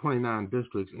from 29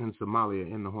 districts in Somalia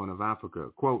in the Horn of Africa.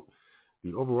 Quote,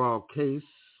 the overall case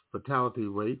fatality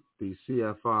rate, the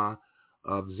CFR,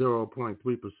 of 0.3%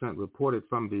 reported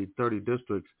from the 30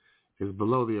 districts is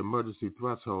below the emergency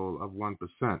threshold of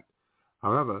 1%.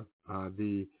 However,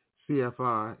 the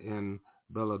CFR in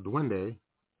Beledweyne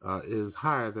is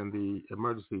higher than the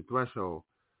emergency threshold,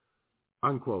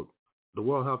 unquote. The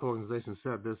World Health Organization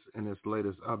said this in its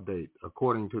latest update.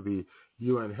 According to the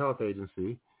UN Health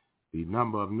Agency, the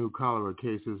number of new cholera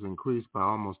cases increased by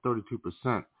almost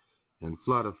 32% in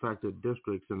flood-affected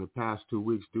districts in the past 2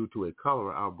 weeks due to a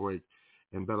cholera outbreak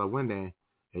in Beledweyne,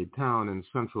 a town in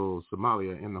central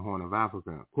Somalia in the Horn of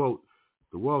Africa. Quote,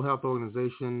 the World Health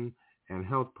Organization and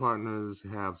health partners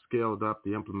have scaled up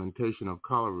the implementation of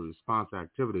cholera response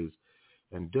activities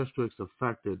in districts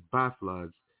affected by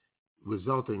floods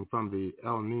resulting from the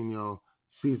El Nino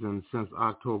season since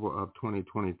October of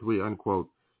 2023, unquote.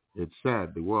 It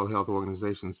said, the World Health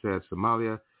Organization said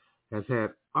Somalia has had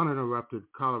uninterrupted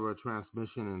cholera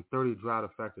transmission in 30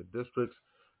 drought-affected districts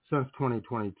since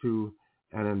 2022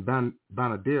 and in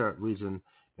Banadir region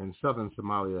in southern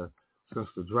Somalia since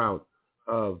the drought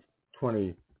of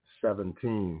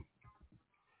 2017.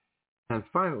 And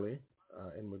finally,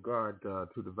 in regard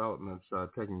to developments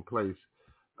taking place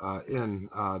in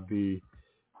the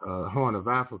Horn of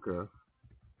Africa,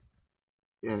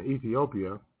 in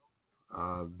Ethiopia,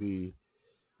 the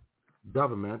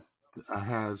government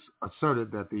has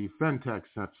asserted that the fintech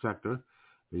sector,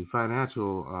 the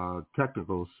financial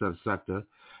technical sector,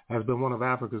 has been one of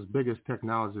Africa's biggest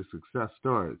technology success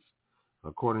stories.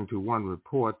 According to one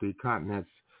report, the continent's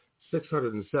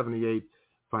 678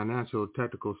 financial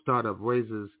technical startup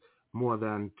raises more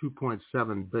than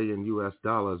 $2.7 billion US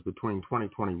between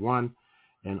 2021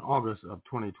 and August of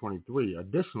 2023.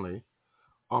 Additionally,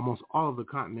 almost all of the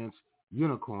continent's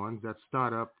unicorns that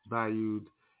startup valued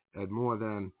at more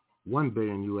than $1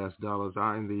 billion US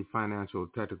are in the financial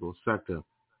technical sector.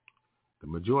 The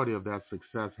majority of that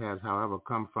success has, however,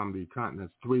 come from the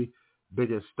continent's three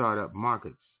biggest startup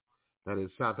markets, that is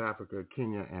South Africa,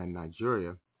 Kenya, and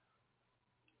Nigeria.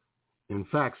 In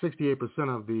fact,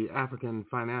 68% of the African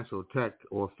financial tech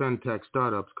or fintech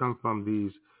startups come from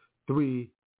these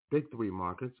big three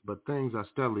markets, but things are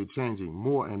steadily changing.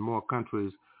 More and more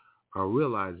countries are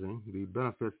realizing the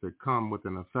benefits that come with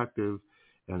an effective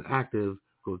and active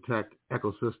tech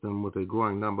ecosystem, with a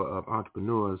growing number of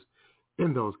entrepreneurs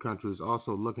in those countries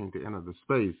also looking to enter the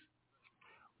space.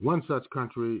 One such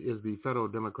country is the Federal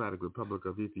Democratic Republic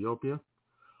of Ethiopia,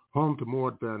 home to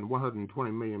more than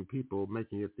 120 million people,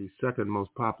 making it the second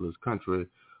most populous country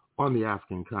on the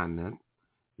African continent.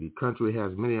 The country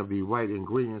has many of the right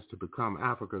ingredients to become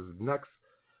Africa's next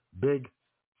big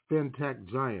fintech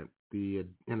giant.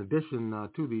 In addition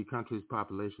to the country's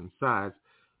population size,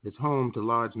 it's home to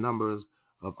large numbers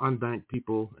of unbanked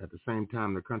people. At the same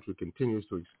time, the country continues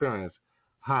to experience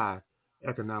high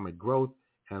economic growth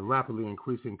and rapidly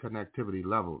increasing connectivity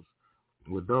levels.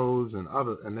 With those and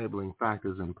other enabling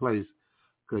factors in place,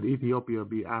 could Ethiopia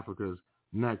be Africa's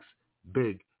next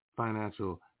big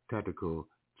financial technical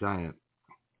giant?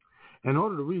 In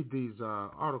order to read these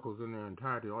articles in their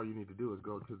entirety, all you need to do is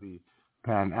go to the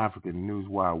Pan-African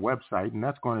Newswire website, and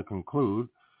that's going to conclude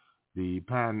the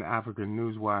Pan-African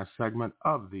Newswire segment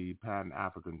of the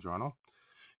Pan-African Journal.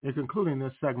 In concluding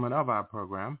this segment of our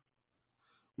program,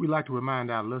 we'd like to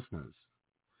remind our listeners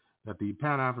that the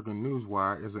Pan-African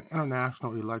Newswire is an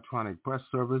international electronic press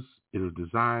service. It is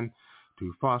designed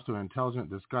to foster intelligent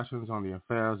discussions on the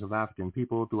affairs of African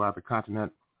people throughout the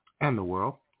continent and the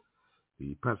world.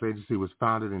 The press agency was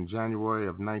founded in January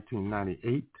of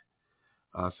 1998,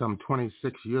 some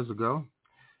 26 years ago,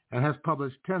 and has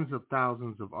published tens of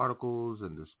thousands of articles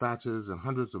and dispatches and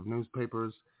hundreds of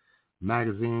newspapers,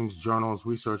 magazines, journals,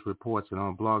 research reports, and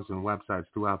on blogs and websites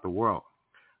throughout the world.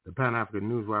 The Pan-African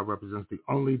Newswire represents the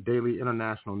only daily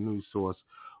international news source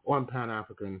on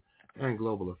Pan-African and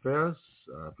global affairs.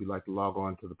 If you'd like to log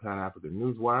on to the Pan-African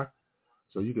Newswire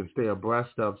so you can stay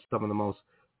abreast of some of the most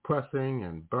pressing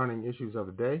and burning issues of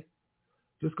the day,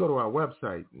 just go to our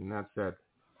website, and that's at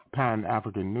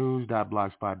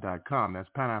panafricannews.blogspot.com. That's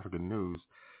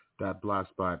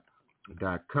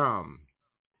panafricannews.blogspot.com.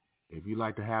 If you'd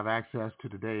like to have access to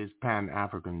today's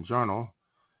Pan-African Journal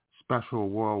special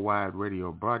worldwide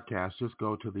radio broadcast, just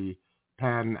go to the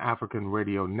Pan-African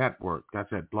Radio Network.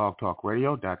 That's at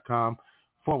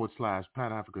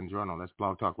blogtalkradio.com/Pan-African Journal. That's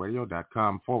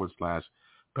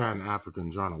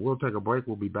blogtalkradio.com/Pan-African Journal. We'll take a break.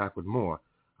 We'll be back with more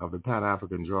of the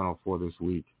Pan-African Journal for this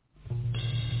week.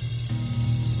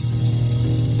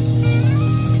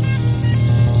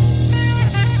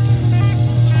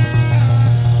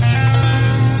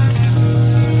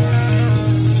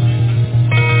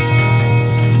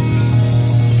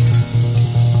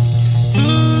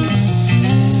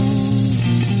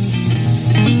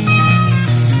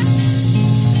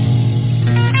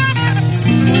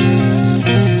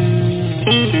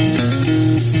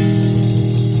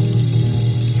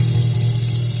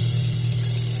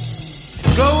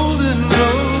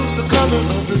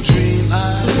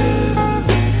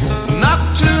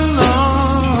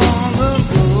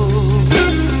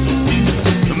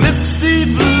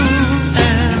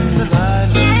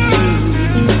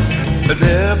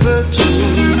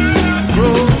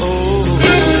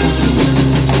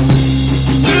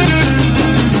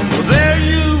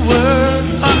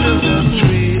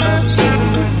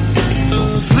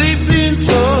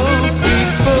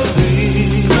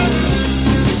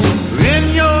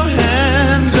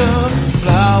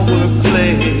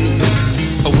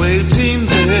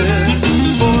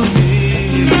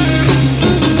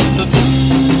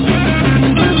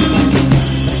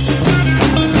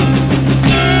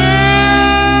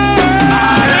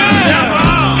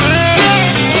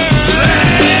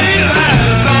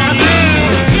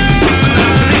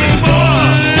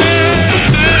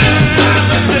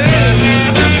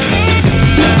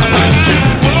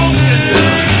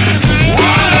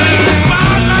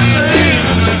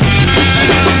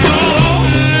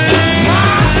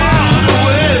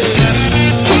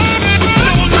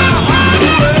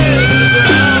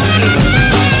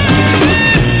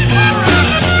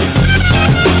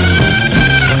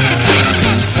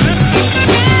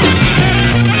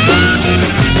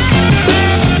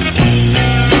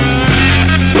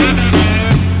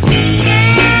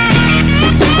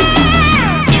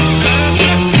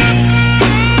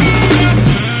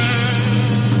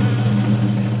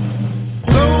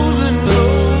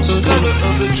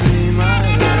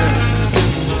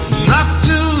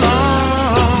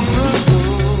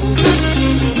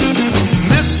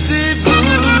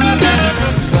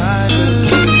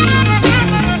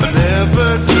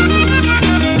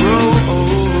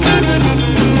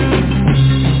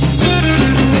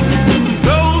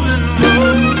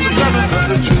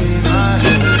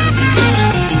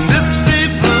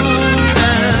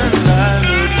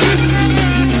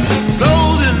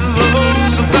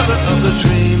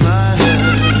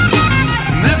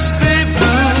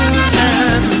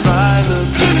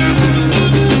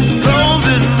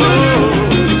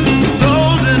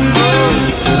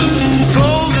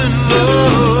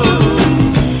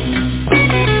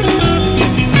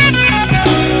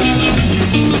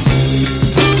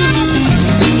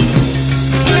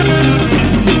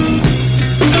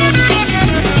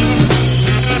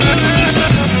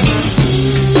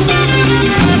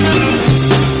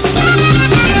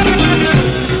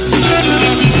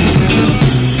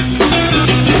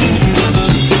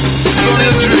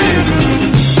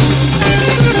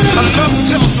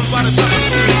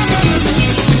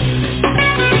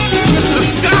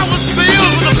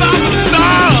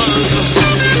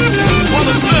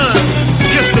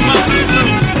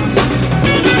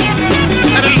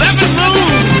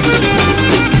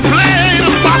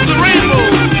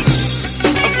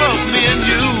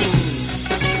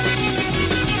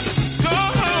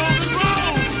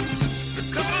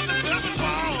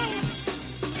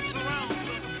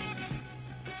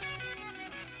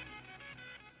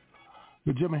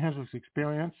 Jimi Hendrix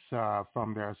Experience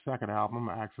from their second album,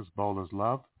 Axis Bowler's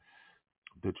Love.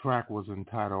 The track was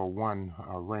entitled One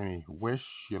Rainy Wish.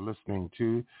 You're listening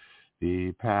to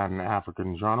the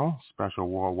Pan-African Journal, special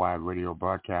worldwide radio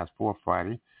broadcast for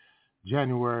Friday,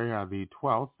 January the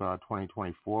 12th,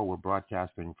 2024. We're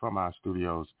broadcasting from our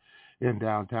studios in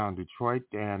downtown Detroit,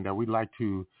 and we'd like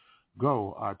to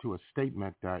go to a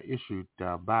statement issued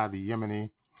by the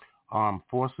Yemeni Armed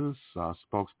Forces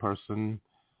spokesperson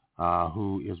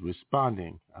who is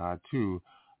responding to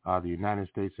the United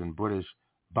States and British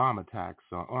bomb attacks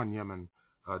on Yemen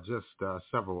just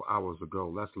several hours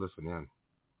ago. Let's listen in.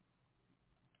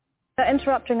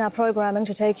 Interrupting our programming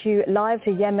to take you live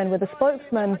to Yemen, where the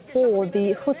spokesman for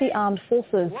the Houthi armed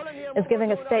forces is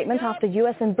giving a statement after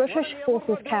U.S. and British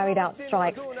forces carried out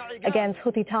strikes against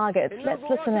Houthi targets. Let's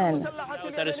listen in.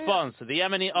 The response, the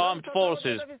Yemeni armed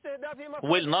forces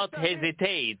will not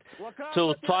hesitate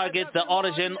to target the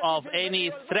origin of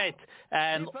any threat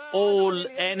and all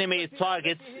enemy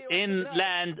targets in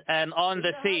land and on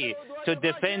the sea to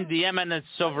defend Yemen's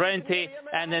sovereignty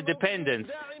and independence.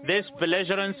 This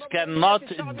belligerence cannot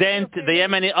dent the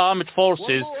Yemeni armed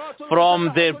forces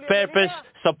from their purpose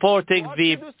supporting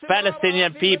the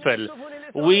Palestinian people.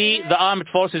 We, the armed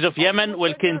forces of Yemen,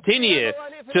 will continue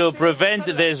to prevent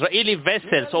the Israeli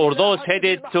vessels or those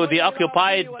headed to the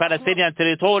occupied Palestinian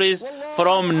territories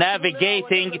from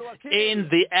navigating in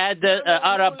the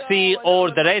Arab Sea or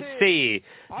the Red Sea.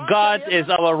 God is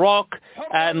our rock,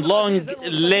 and long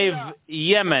live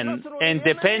Yemen,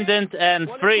 independent and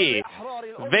free.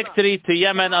 Victory to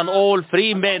Yemen and all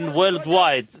free men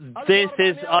worldwide. This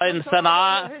is in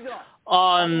Sana'a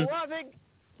on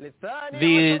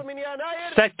the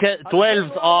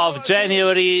 12th of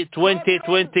January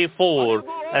 2024,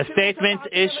 a statement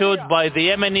issued by the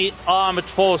Yemeni armed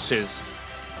forces.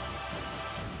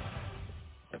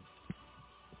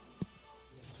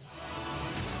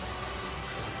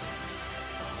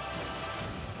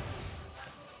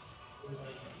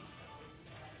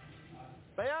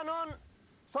 بيان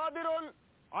صادر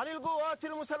عن القوات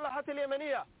المسلحة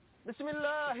اليمنية بسم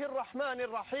الله الرحمن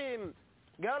الرحيم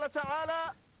قال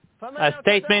تعالى A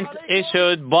statement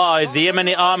issued by the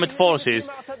Yemeni armed forces.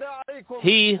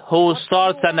 He who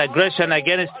starts an aggression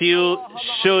against you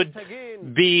should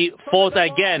be fought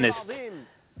against.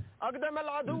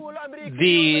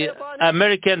 The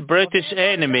American British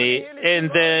enemy, in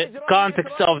the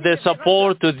context of their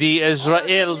support to the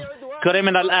Israel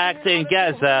criminal act in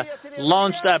Gaza,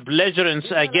 launched a belligerence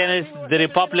against the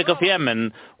Republic of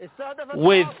Yemen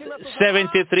with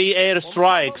 73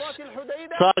 airstrikes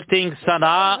targeting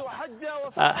Sana'a,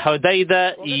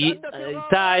 Hudaydah,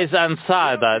 Taiz and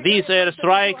Saada. These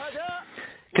airstrikes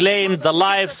claimed the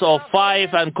lives of 5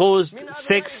 and caused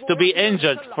 6 to be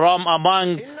injured from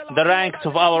among the ranks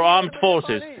of our armed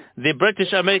forces. The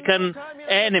British-American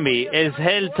enemy is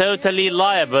held totally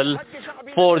liable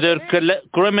for their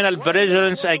criminal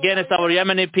belligerence against our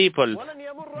Yemeni people.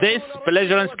 This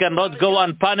belligerence cannot go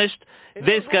unpunished.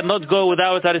 This cannot go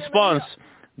without a response.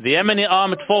 The Yemeni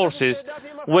armed forces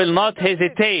will not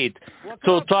hesitate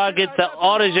to target the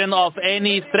origin of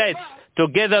any threats,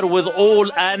 together with all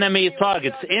enemy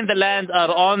targets in the land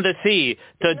or on the sea,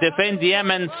 to defend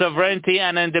Yemen's sovereignty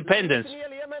and independence.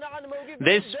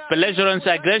 This belligerent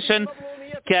aggression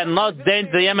cannot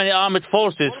dent the Yemeni armed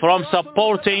forces from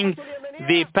supporting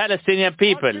the Palestinian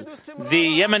people.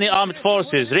 The Yemeni armed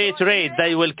forces reiterate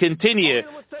they will continue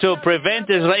to prevent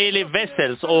Israeli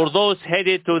vessels or those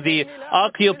headed to the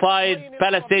occupied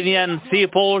Palestinian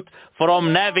seaport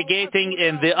from navigating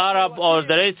in the Arab or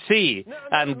the Red Sea.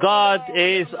 And God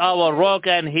is our rock,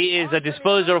 and He is the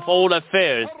disposer of all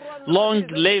affairs. Long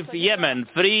live Yemen,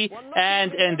 free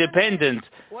and independent.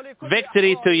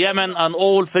 Victory to Yemen and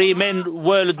all free men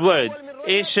worldwide.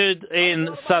 Issued in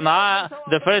Sana'a,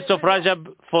 the 1st of Rajab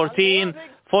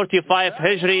 1445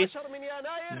 Hijri,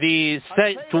 the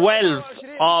 12th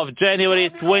of January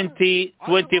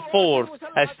 2024,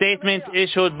 a statement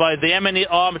issued by the Yemeni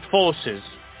armed forces.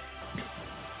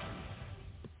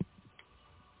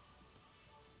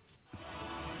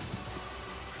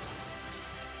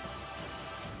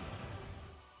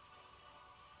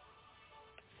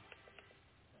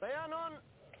 بيان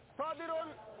صادر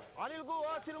عن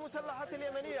القوات المسلحة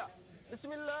اليمنية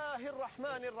بسم الله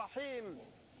الرحمن الرحيم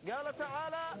قال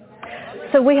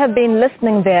تعالى. So we have been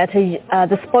listening there to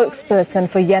the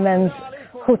spokesperson for Yemen's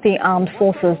Houthi armed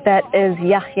forces, that is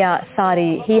Yahya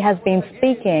Sari. He has been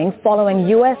speaking following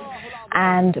U.S.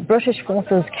 and British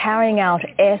forces carrying out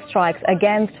airstrikes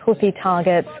against Houthi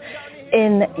targets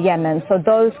in Yemen. So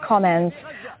those comments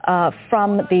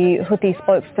from the Houthi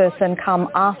spokesperson come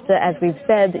after, as we've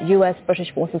said, U.S.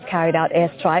 British forces carried out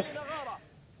airstrikes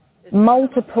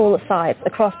multiple sites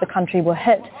across the country were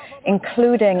hit,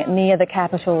 including near the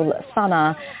capital,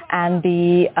 Sana'a, and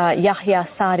the Yahya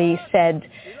Sari said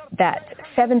that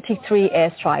 73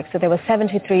 airstrikes, so there were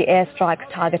 73 airstrikes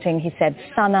targeting, he said,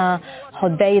 Sana'a,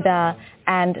 Hodeidah,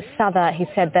 and Sadr. He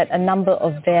said that a number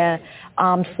of their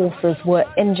armed forces were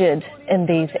injured in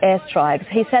these airstrikes.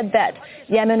 He said that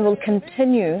Yemen will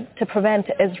continue to prevent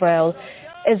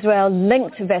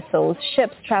Israel-linked vessels,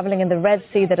 ships traveling in the Red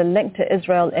Sea that are linked to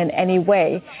Israel in any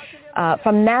way,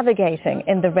 from navigating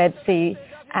in the Red Sea,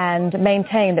 and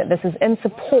maintain that this is in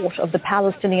support of the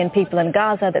Palestinian people in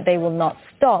Gaza, that they will not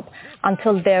stop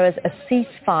until there is a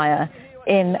ceasefire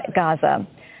in Gaza.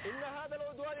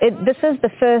 This is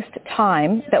the first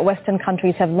time that Western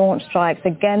countries have launched strikes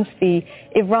against the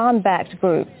Iran-backed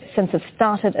group since it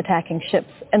started attacking ships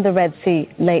in the Red Sea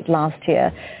late last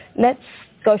year. Let's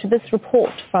go to this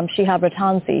report from Shihab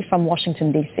Ratanzi from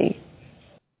Washington, D.C.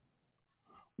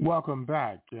 Welcome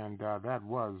back, and that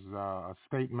was a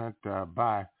statement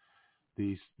by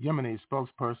the Yemeni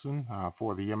spokesperson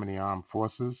for the Yemeni Armed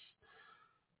Forces,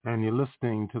 and you're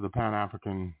listening to the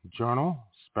Pan-African Journal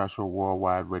special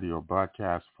worldwide radio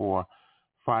broadcast for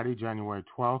Friday, January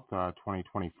 12th,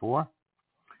 2024.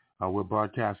 We're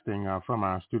broadcasting from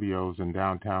our studios in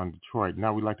downtown Detroit.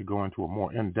 Now we'd like to go into a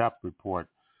more in-depth report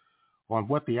on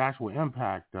what the actual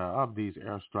impact of these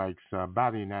airstrikes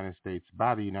by the United States,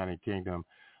 by the United Kingdom,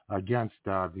 against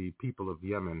the people of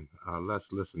Yemen. Let's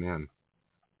listen in.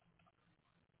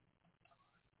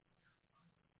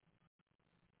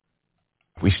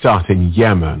 We start in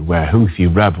Yemen, where Houthi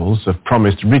rebels have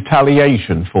promised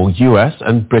retaliation for US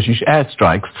and British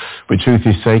airstrikes, which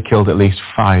Houthis say killed at least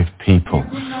 5 people.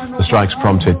 The strikes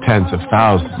prompted tens of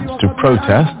thousands to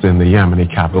protest in the Yemeni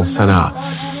capital,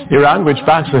 Sana'a. Iran, which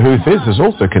backs the Houthis, has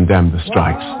also condemned the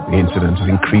strikes. The incident is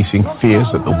increasing fears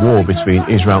that the war between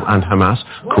Israel and Hamas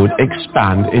could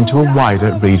expand into a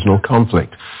wider regional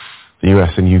conflict. The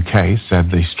US and UK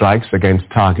said the strikes against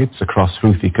targets across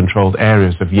Houthi-controlled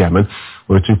areas of Yemen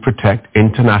were to protect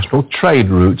international trade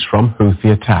routes from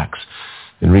Houthi attacks.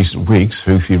 In recent weeks,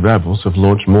 Houthi rebels have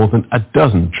launched more than a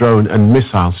dozen drone and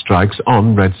missile strikes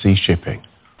on Red Sea shipping.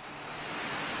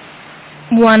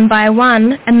 One by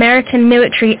one, American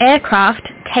military aircraft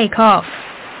take off.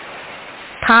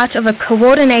 Part of a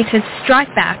coordinated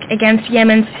strikeback against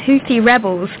Yemen's Houthi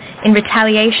rebels in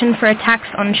retaliation for attacks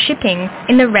on shipping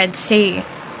in the Red Sea.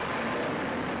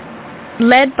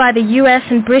 Led by the US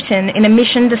and Britain in a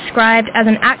mission described as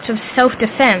an act of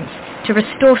self-defense to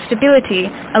restore stability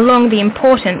along the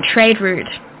important trade route.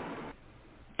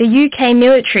 The UK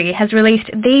military has released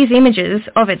these images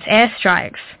of its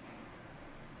airstrikes.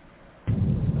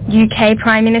 UK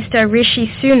Prime Minister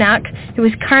Rishi Sunak, who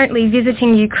is currently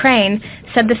visiting Ukraine,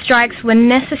 said the strikes were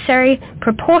necessary,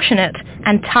 proportionate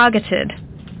and targeted.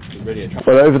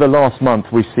 Well, over the last month,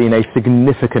 we've seen a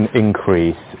significant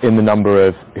increase in the number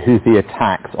of Houthi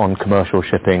attacks on commercial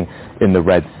shipping in the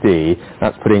Red Sea.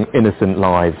 That's putting innocent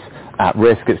lives at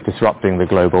risk. It's disrupting the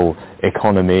global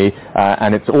economy,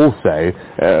 and it's also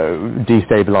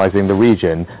destabilizing the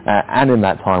region. And in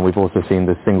that time, we've also seen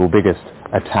the single biggest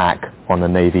attack on a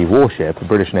Navy warship, a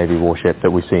British Navy warship, that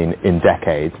we've seen in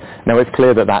decades. Now, it's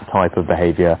clear that that type of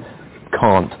behavior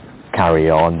can't carry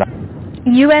on.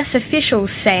 US officials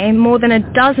say more than a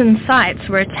dozen sites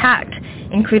were attacked,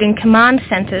 including command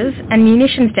centers and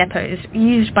munitions depots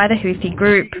used by the Houthi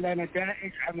group,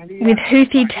 with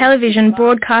Houthi television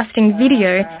broadcasting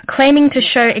video claiming to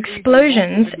show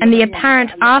explosions and the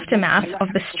apparent aftermath of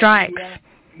the strikes.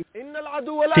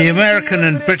 The American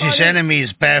and British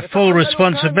enemies bear full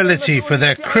responsibility for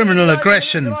their criminal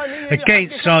aggression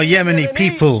against our Yemeni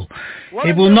people.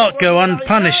 It will not go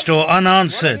unpunished or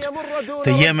unanswered.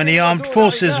 The Yemeni armed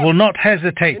forces will not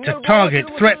hesitate to target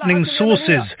threatening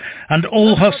sources and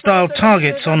all hostile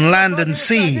targets on land and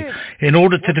sea in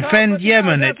order to defend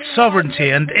Yemen, its sovereignty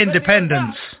and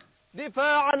independence.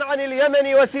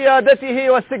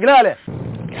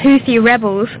 Houthi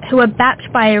rebels, who are backed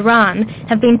by Iran,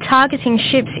 have been targeting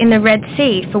ships in the Red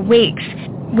Sea for weeks,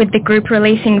 with the group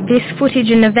releasing this footage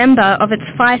in November of its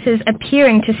fighters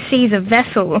appearing to seize a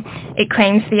vessel. It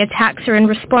claims the attacks are in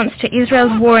response to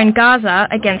Israel's war in Gaza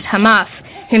against Hamas,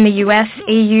 whom the US,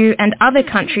 EU and other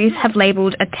countries have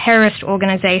labelled a terrorist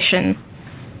organisation.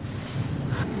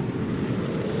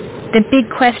 The big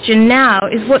question now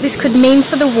is what this could mean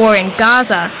for the war in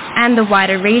Gaza and the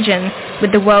wider region,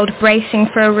 with the world bracing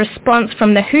for a response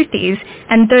from the Houthis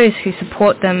and those who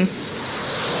support them.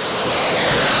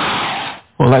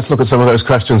 Well, let's look at some of those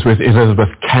questions with Elizabeth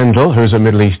Kendall, who's a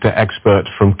Middle East expert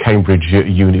from Cambridge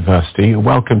University.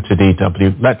 Welcome to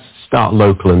DW. Let's start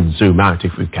local and zoom out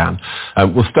if we can.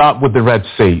 We'll start with the Red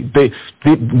Sea.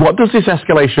 What does this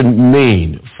escalation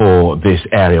mean for this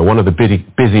area, one of the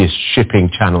busiest shipping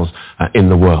channels in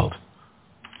the world?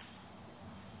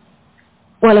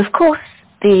 Well, of course,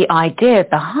 the idea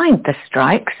behind the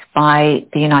strikes by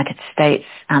the United States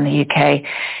and the UK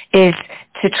is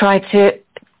to try to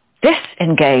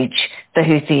disengage the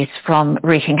Houthis from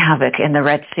wreaking havoc in the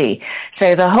Red Sea.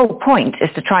 So the whole point is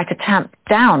to try to tamp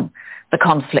down the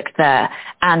conflict there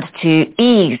and to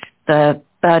ease the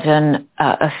burden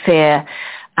of fear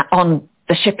on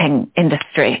the shipping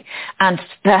industry and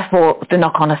therefore the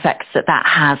knock-on effects that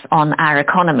has on our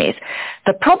economies.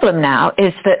 The problem now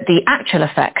is that the actual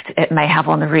effect it may have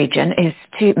on the region is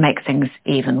to make things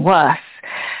even worse.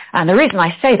 And the reason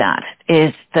I say that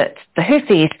is that the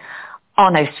Houthis are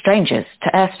no strangers to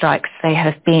airstrikes. They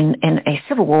have been in a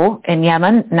civil war in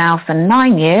Yemen now for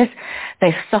 9 years.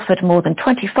 They've suffered more than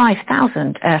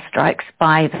 25,000 airstrikes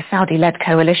by the Saudi-led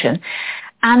coalition,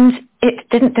 and it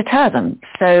didn't deter them.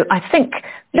 So I think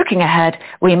looking ahead,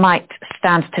 we might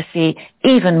stand to see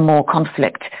even more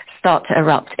conflict start to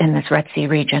erupt in this Red Sea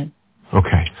region.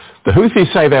 Okay. The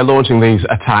Houthis say they're launching these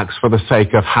attacks for the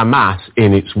sake of Hamas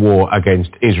in its war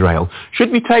against Israel.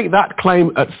 Should we take that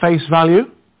claim at face value?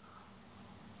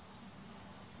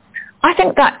 I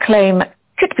think that claim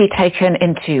could be taken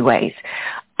in two ways.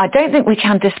 I don't think we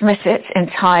can dismiss it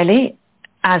entirely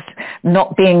as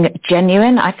not being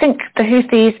genuine. I think the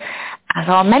Houthis, as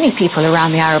are many people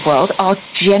around the Arab world, are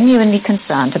genuinely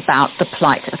concerned about the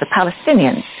plight of the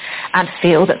Palestinians and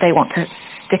feel that they want to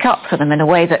stick up for them in a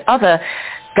way that other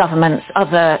governments,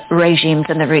 other regimes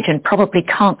in the region probably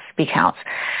can't speak out.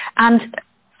 And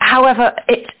however,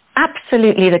 it's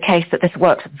absolutely the case that this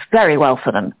works very well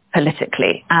for them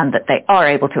politically and that they are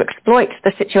able to exploit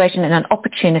the situation in an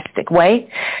opportunistic way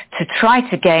to try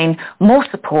to gain more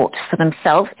support for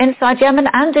themselves inside Yemen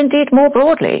and indeed more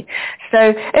broadly.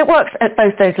 So it works at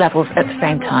both those levels at the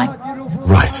same time.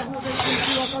 Right.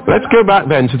 Let's go back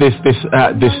then to this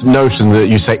notion that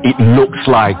you say it looks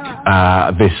like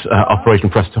this Operation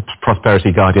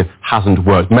Prosperity Guardian hasn't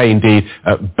worked, may indeed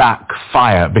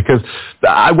backfire, because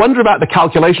I wonder about the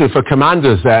calculation for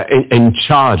commanders in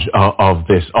charge of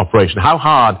this operation. How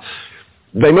hard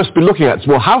they must be looking at,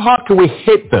 well, how hard can we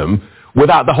hit them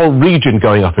without the whole region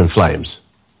going up in flames?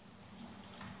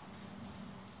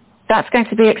 That's going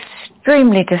to be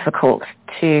extremely difficult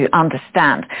to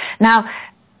understand. Now,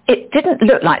 it didn't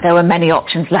look like there were many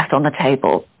options left on the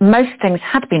table. Most things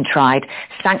had been tried.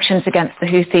 Sanctions against the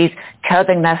Houthis,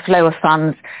 curbing their flow of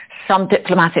funds, some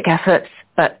diplomatic efforts,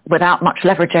 but without much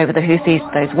leverage over the Houthis,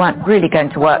 those weren't really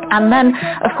going to work. And then,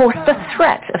 of course, the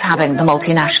threat of having the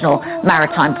multinational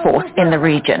maritime force in the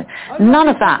region. None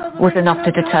of that was enough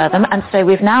to deter them, and so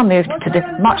we've now moved to this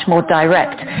much more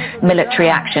direct military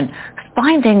action.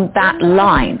 Finding that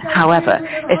line, however,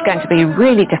 is going to be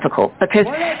really difficult because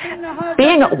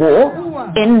being at war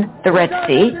in the Red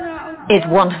Sea is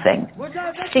one thing.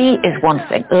 Sea is one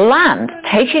thing. Land,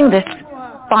 taking this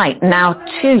fight now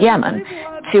to Yemen,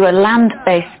 to a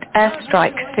land-based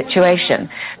airstrike situation,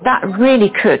 that really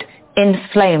could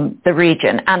inflame the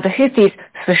region. And the Houthis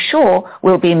for sure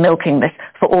will be milking this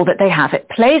for all that they have. It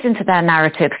plays into their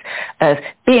narratives of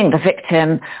being the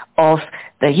victim of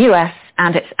the US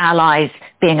and its allies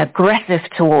being aggressive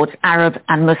towards Arab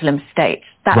and Muslim states.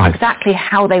 That's right. Exactly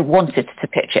how they wanted to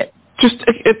pitch it. Just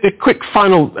a quick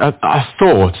final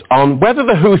thought on whether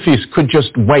the Houthis could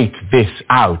just wait this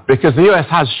out, because the US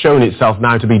has shown itself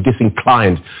now to be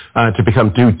disinclined to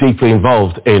become too deeply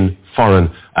involved in foreign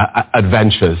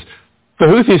adventures. The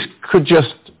Houthis could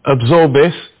just absorb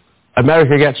this.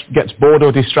 America gets bored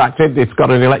or distracted. It's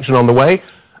got an election on the way.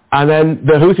 And then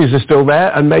the Houthis are still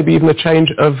there, and maybe even a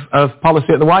change of policy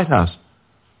at the White House.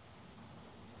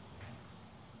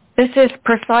 This is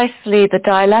precisely the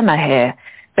dilemma here,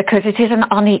 because it is an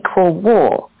unequal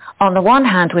war. On the one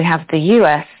hand, we have the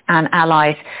US and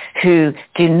allies who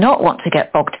do not want to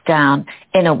get bogged down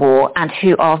in a war and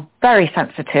who are very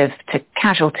sensitive to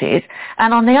casualties.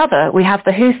 And on the other, we have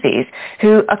the Houthis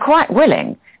who are quite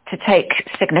willing to take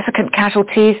significant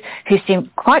casualties, who seem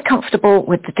quite comfortable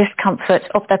with the discomfort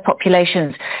of their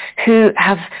populations, who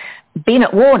have been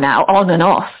at war now on and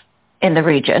off in the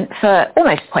region for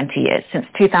almost 20 years, since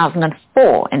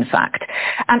 2004, in fact.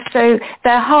 And so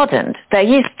they're hardened, they're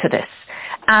used to this.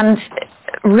 And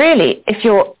really, if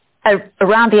you're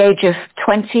around the age of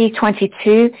 20,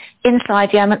 22,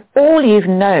 inside Yemen, all you've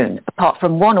known, apart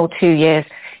from 1 or 2 years,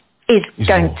 is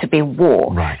going to be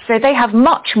war. Right. So they have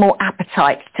much more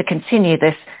appetite to continue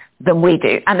this than we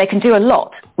do, and they can do a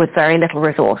lot with very little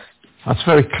resource. That's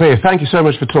very clear. Thank you so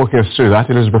much for talking us through that.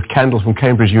 Elizabeth Kendall from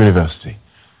Cambridge University.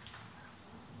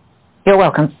 You're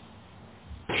welcome.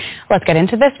 Let's get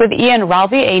into this with Ian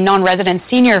Ralby, a non-resident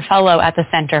senior fellow at the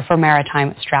Center for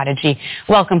Maritime Strategy.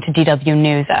 Welcome to DW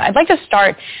News. I'd like to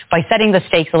start by setting the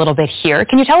stakes a little bit here.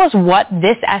 Can you tell us what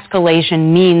this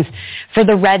escalation means for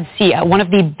the Red Sea, one of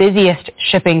the busiest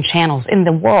shipping channels in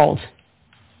the world?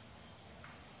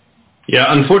 Yeah,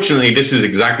 unfortunately, this is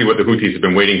exactly what the Houthis have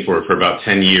been waiting for about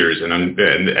 10 years. And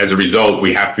as a result,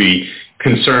 we have to be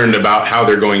concerned about how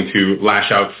they're going to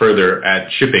lash out further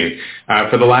at shipping.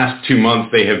 For the last 2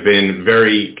 months, they have been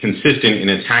very consistent in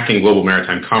attacking global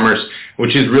maritime commerce,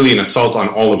 which is really an assault on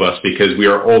all of us because we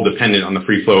are all dependent on the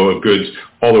free flow of goods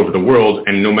all over the world,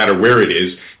 and no matter where it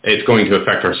is, it's going to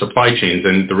affect our supply chains.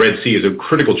 And the Red Sea is a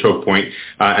critical choke point,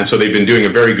 and so they've been doing a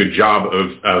very good job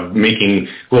of making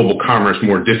global commerce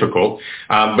more difficult.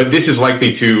 But this is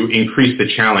likely to increase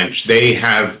the challenge. They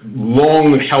have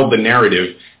long held the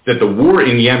narrative that the war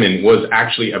in Yemen was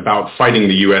actually about fighting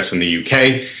the U.S. and the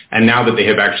U.K., and now that they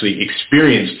have actually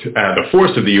experienced the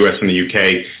force of the U.S. and the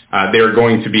U.K., they are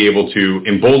going to be able to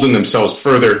embolden themselves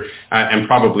further and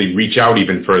probably reach out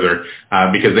even further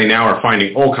because they now are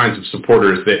finding all kinds of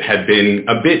supporters that had been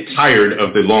a bit tired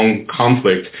of the long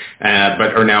conflict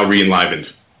but are now re-enlivened.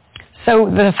 So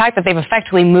the fact that they've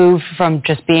effectively moved from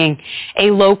just being a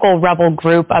local rebel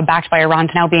group backed by Iran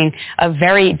to now being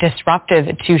very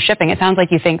disruptive to shipping, it sounds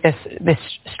like you think this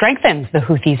strengthens the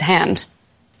Houthis' hand.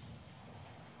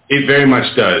 It very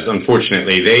much does,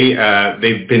 unfortunately.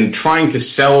 They've been trying to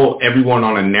sell everyone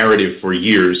on a narrative for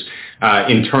years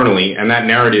internally, and that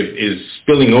narrative is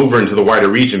spilling over into the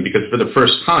wider region because for the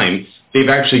first time, they've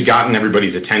actually gotten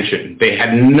everybody's attention. They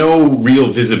had no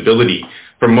real visibility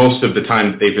for most of the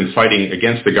time that they've been fighting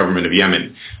against the government of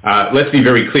Yemen. Let's be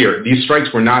very clear. These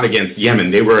strikes were not against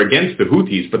Yemen. They were against the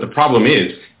Houthis, but the problem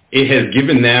is it has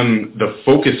given them the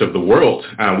focus of the world.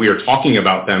 We are talking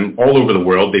about them all over the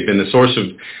world. They've been the source of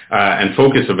and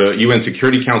focus of a UN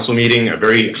Security Council meeting, a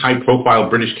very high-profile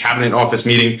British Cabinet Office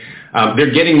meeting.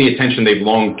 They're getting the attention they've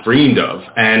long dreamed of,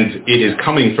 and it is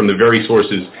coming from the very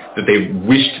sources that they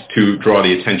wished to draw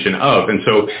the attention of. And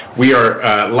so we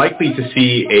are likely to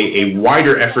see a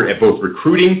wider effort at both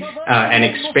recruiting and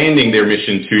expanding their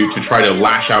mission to try to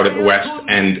lash out at the West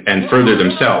and further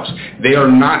themselves. They are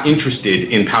not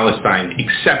interested in Palestine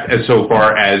except as so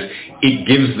far as it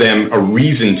gives them a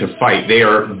reason to fight. They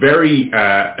are very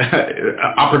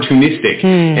opportunistic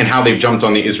in how they've jumped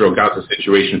on the Israel-Gaza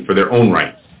situation for their own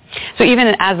right. So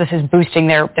even as this is boosting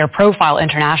their profile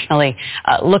internationally,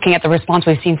 looking at the response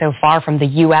we've seen so far from the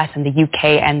U.S. and the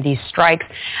U.K. and these strikes,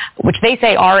 which they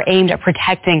say are aimed at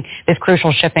protecting this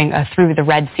crucial shipping through the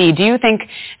Red Sea, do you think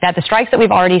that the strikes that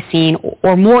we've already seen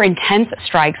or more intense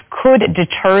strikes could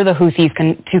deter the Houthis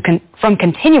from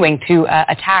continuing to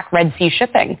attack Red Sea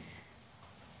shipping?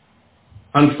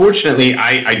 Unfortunately,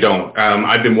 I don't.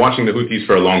 I've been watching the Houthis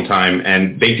for a long time,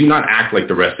 and they do not act like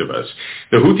the rest of us.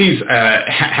 The Houthis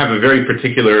have a very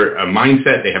particular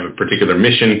mindset. They have a particular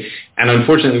mission, and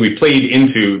unfortunately, we played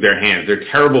into their hands. They're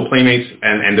terrible playmates,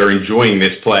 and they're enjoying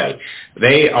this play.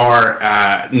 They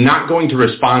are not going to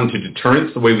respond to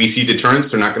deterrence the way we see deterrence.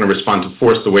 They're not going to respond to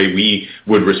force the way we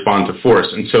would respond to force.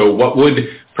 And so what would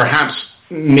perhaps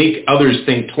make others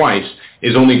think twice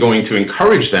is only going to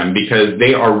encourage them because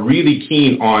they are really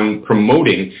keen on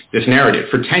promoting this narrative.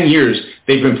 For 10 years,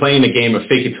 they've been playing the game of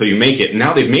fake it till you make it, and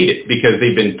now they've made it because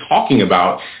they've been talking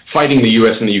about fighting the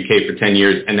U.S. and the U.K. for 10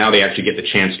 years, and now they actually get the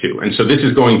chance to. And so this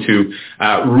is going to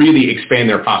really expand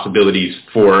their possibilities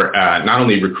for not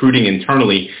only recruiting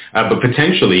internally, but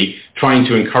potentially trying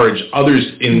to encourage others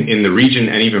in the region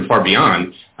and even far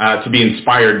beyond to be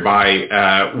inspired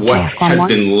by what has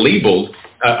been labeled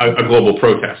a global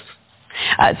protest.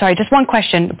 Sorry, just one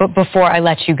question before I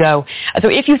let you go. So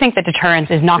if you think that deterrence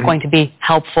is not going to be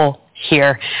helpful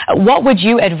here, what would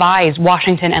you advise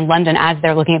Washington and London as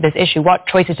they're looking at this issue? What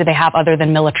choices do they have other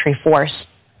than military force?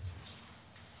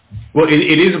 Well,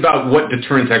 it is about what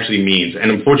deterrence actually means.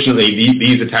 And unfortunately,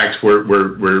 these attacks were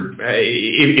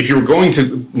if you were going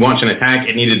to launch an attack,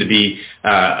 it needed to be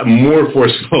more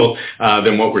forceful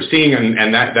than what we're seeing.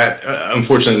 And that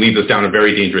unfortunately leads us down a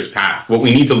very dangerous path. What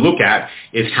we need to look at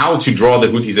is how to draw the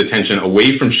Houthis' attention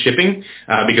away from shipping,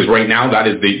 because right now that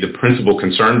is the principal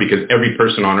concern because every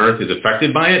person on earth is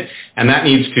affected by it. And that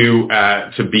needs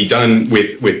to be done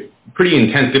with pretty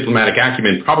intense diplomatic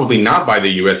acumen, probably not by the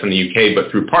U.S. and the U.K., but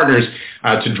through partners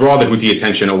to draw the Houthi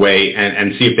attention away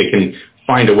and see if they can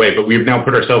find a way. But we've now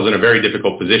put ourselves in a very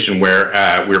difficult position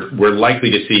where we're likely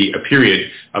to see a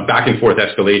period of back and forth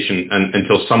escalation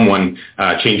until someone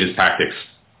changes tactics.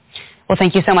 Well,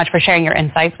 thank you so much for sharing your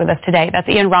insights with us today. That's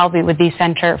Ian Ralby with the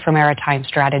Center for Maritime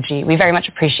Strategy. We very much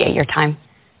appreciate your time.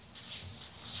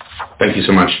 Thank you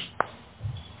so much.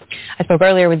 I spoke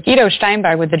earlier with Guido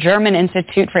Steinberg with the German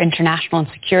Institute for International and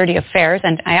Security Affairs,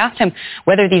 and I asked him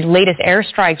whether these latest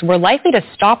airstrikes were likely to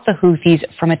stop the Houthis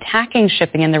from attacking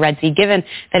shipping in the Red Sea, given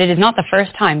that it is not the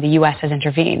first time the U.S. has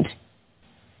intervened.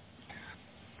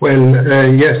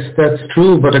 Well, yes, that's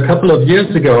true, but a couple of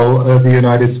years ago, the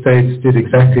United States did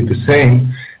exactly the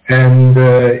same, and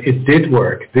it did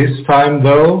work. This time,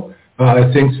 though,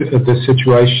 I think the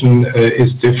situation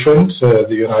is different. The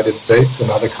United States and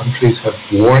other countries have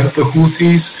warned the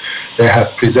Houthis. They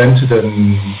have presented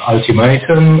an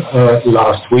ultimatum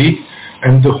last week,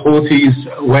 and the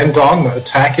Houthis went on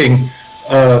attacking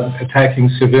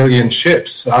civilian ships.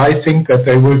 I think that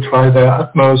they will try their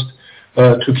utmost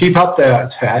to keep up their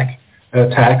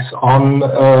attacks on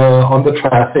the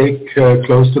traffic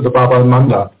close to the Bab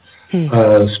al-Mandab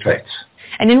Straits.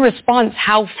 And in response,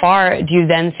 how far do you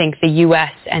then think the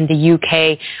U.S. and the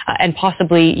UK and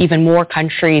possibly even more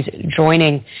countries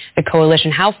joining the coalition,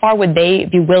 how far would they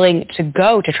be willing to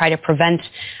go to try to prevent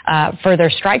further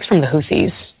strikes from the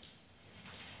Houthis?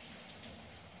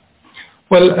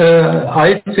 Well,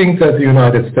 I think that the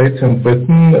United States and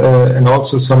Britain and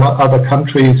also some other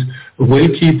countries will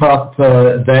keep up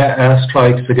their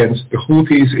airstrikes against the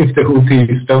Houthis if the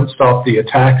Houthis don't stop the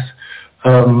attacks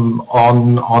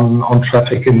on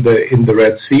traffic in the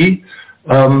Red Sea,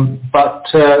 but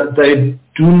they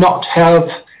do not have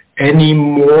any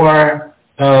more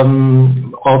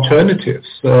alternatives.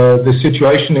 The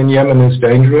situation in Yemen is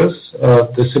dangerous.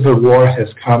 The civil war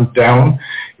has calmed down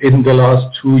in the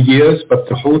last 2 years, but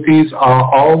the Houthis are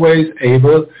always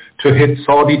able to hit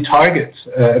Saudi targets,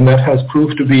 and that has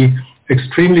proved to be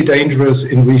extremely dangerous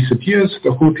in recent years. The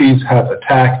Houthis have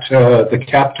attacked the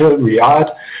capital,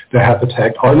 Riyadh. They have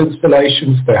attacked oil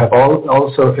installations. They have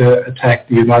also attacked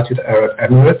the United Arab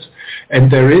Emirates.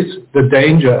 And there is the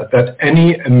danger that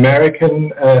any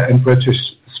American and British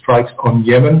strikes on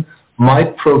Yemen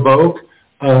might provoke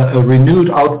a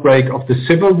renewed outbreak of the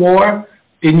civil war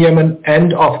in Yemen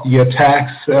and of the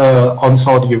attacks on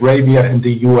Saudi Arabia and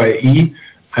the UAE.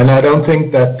 And I don't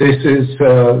think that this is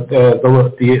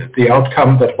the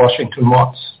outcome that Washington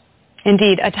wants.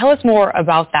 Indeed. Tell us more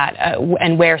about that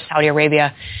and where Saudi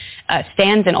Arabia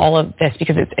stands in all of this,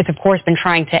 because it's of course been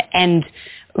trying to end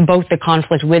both the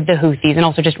conflict with the Houthis and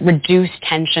also just reduce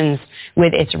tensions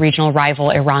with its regional rival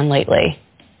Iran lately.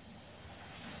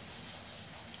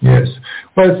 Yes.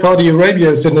 Well, Saudi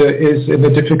Arabia is in a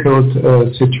difficult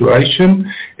situation.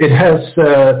 It has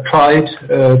tried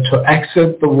to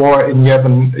exit the war in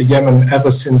Yemen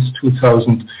ever since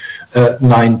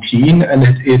 2019, and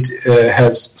it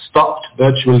has stopped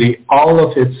virtually all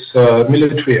of its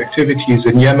military activities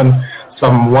in Yemen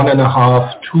some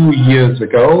 1.5-2 years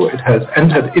ago. It has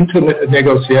entered into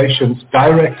negotiations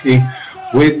directly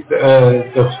with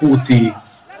the Houthi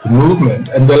movement.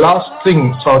 And the last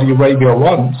thing Saudi Arabia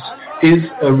wants is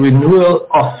a renewal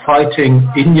of fighting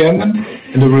in Yemen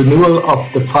and a renewal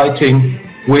of the fighting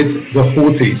with the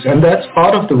Houthis. And that's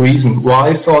part of the reason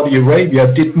why Saudi Arabia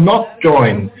did not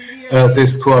join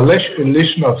this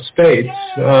coalition of states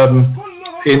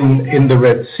in the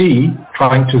Red Sea,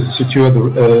 trying to secure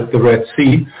the Red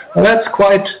Sea. And that's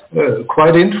quite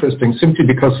interesting, simply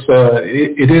because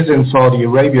it is in Saudi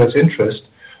Arabia's interest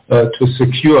to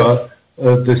secure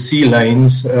the sea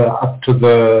lanes up to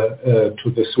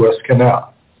the Suez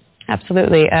Canal.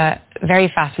 Absolutely. Very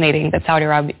fascinating that Saudi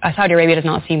Arabia does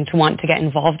not seem to want to get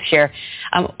involved here.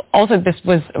 Also, this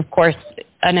was, of course,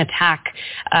 an attack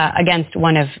against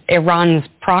one of Iran's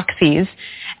proxies,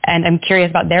 and I'm curious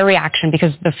about their reaction,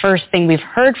 because the first thing we've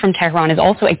heard from Tehran is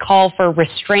also a call for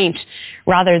restraint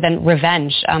rather than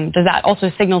revenge. Does that also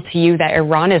signal to you that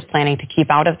Iran is planning to keep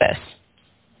out of this?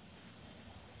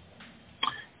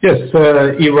 Yes,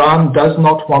 Iran does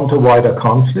not want a wider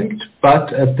conflict,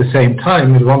 but at the same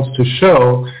time it wants to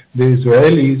show the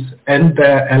Israelis and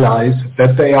their allies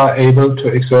that they are able to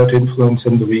exert influence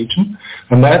in the region.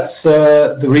 And that's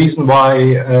the reason why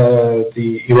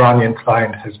the Iranian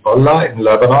client Hezbollah in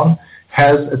Lebanon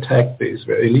has attacked the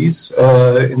Israelis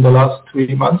in the last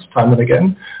 3 months, time and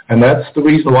again. And that's the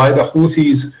reason why the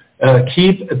Houthis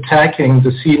keep attacking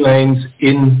the sea lanes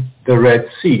in the Red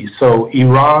Sea. So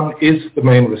Iran is the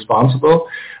main responsible,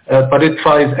 but it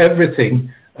tries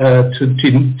everything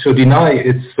to deny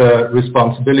its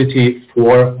responsibility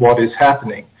for what is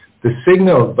happening. The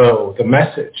signal, though, the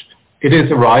message, it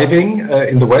is arriving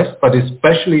in the West, but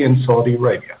especially in Saudi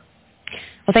Arabia.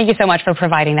 Well, thank you so much for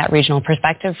providing that regional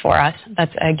perspective for us.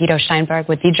 That's Guido Steinberg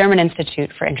with the German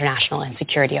Institute for International and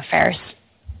Security Affairs.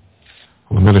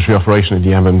 The military operation in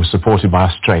Yemen was supported by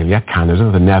Australia, Canada,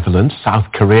 the Netherlands, South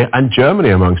Korea and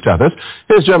Germany, amongst others.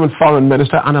 Here's German Foreign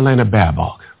Minister Annalena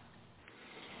Baerbock.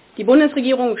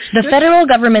 The federal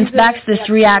government backs this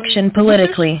reaction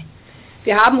politically.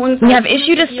 We have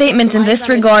issued a statement in this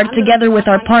regard together with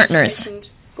our partners.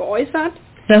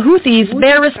 The Houthis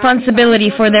bear responsibility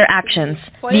for their actions,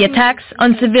 the attacks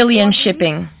on civilian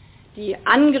shipping. They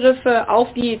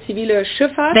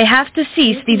have to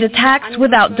cease these attacks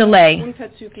without delay.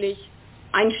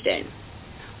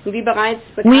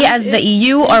 We as the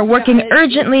EU are working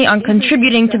urgently on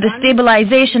contributing to the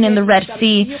stabilization in the Red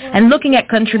Sea and looking at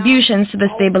contributions to the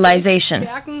stabilization.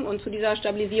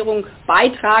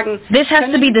 This has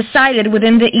to be decided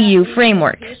within the EU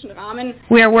framework.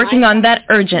 We are working on that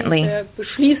urgently.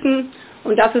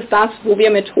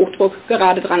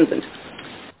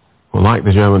 Well, like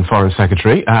the German Foreign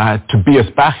Secretary, Tobias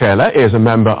Bacheler is a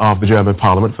member of the German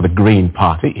Parliament for the Green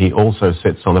Party. He also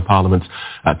sits on the Parliament's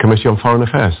Committee on Foreign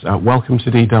Affairs. Welcome to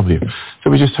DW. So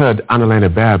we just heard Annalena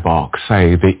Baerbock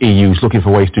say the EU is looking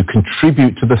for ways to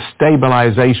contribute to the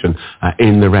stabilization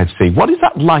in the Red Sea. What is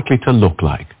that likely to look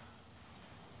like?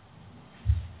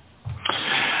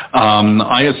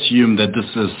 I assume that this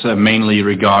is mainly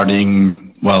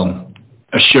regarding,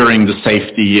 assuring the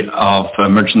safety of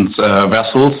merchant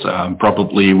vessels.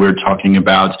 Probably we're talking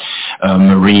about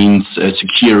Marines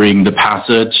securing the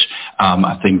passage.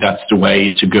 I think that's the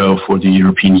way to go for the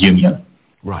European Union.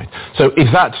 Right. So is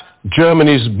that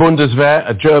Germany's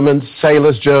Bundeswehr, German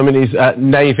sailors, Germany's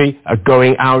Navy are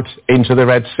going out into the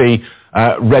Red Sea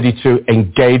ready to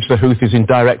engage the Houthis in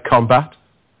direct combat?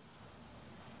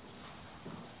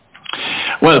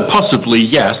 Well, possibly,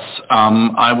 yes.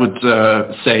 I would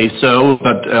say so,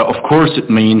 but of course it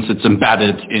means it's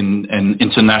embedded in an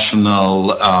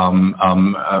international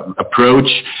approach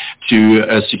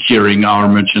to securing our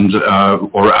merchant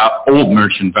or all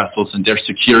merchant vessels and their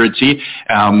security.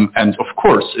 And of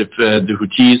course, if the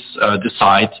Houthis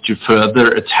decide to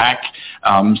further attack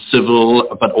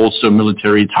civil but also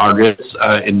military targets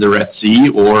in the Red Sea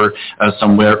or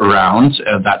somewhere around,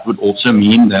 that would also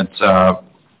mean that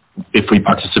if we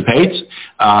participate,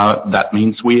 that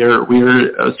means we're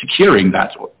securing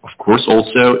that, of course,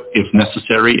 also, if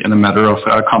necessary, in a matter of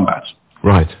combat.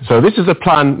 Right. So this is a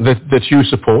plan that you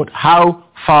support. How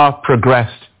far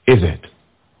progressed is it?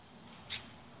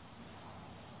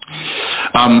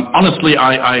 Honestly,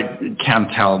 I can't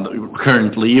tell.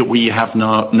 Currently, we have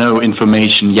no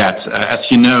information yet. As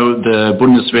you know, the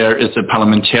Bundeswehr is a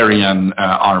parliamentarian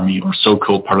army, or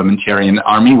so-called parliamentarian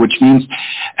army, which means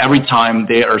every time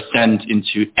they are sent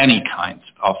into any kind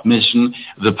of mission,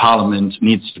 the parliament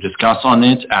needs to discuss on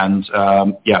it and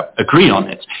agree on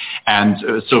it.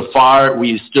 And so far,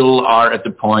 we still are at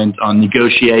the point on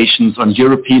negotiations on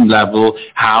European level,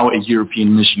 how a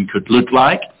European mission could look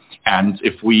like. And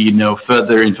if we know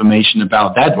further information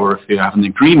about that, or if we have an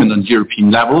agreement on European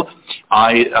level,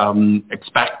 I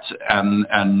expect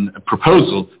a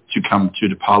proposal to come to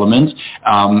the Parliament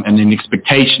and an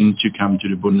expectation to come to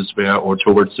the Bundeswehr or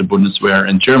towards the Bundeswehr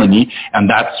in Germany. And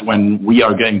that's when we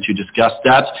are going to discuss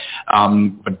that.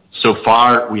 But so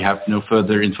far, we have no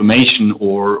further information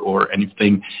or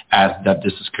anything as that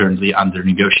this is currently under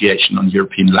negotiation on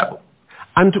European level.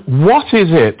 And what is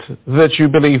it that you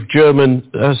believe German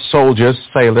soldiers,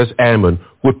 sailors, airmen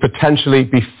would potentially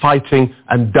be fighting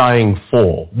and dying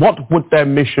for? What would their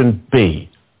mission be?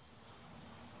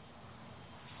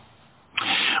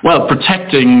 Well,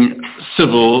 protecting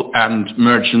civil and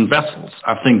merchant vessels.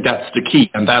 I think that's the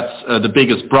key, and that's the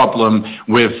biggest problem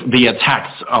with the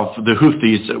attacks of the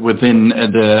Houthis within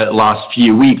the last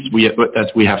few weeks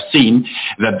that we have seen,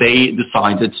 that they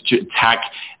decided to attack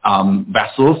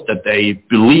vessels that they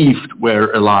believed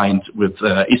were aligned with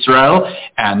Israel.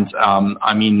 And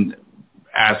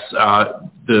as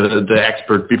the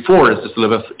expert before, as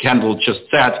Elizabeth Kendall just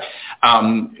said,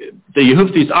 the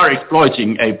Houthis are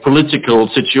exploiting a political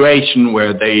situation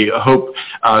where they hope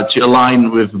to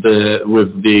align with the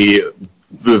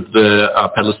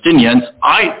Palestinians.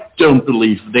 I don't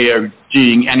believe they are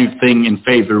doing anything in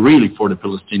favor really for the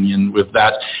Palestinian with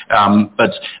that.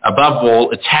 But above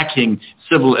all, attacking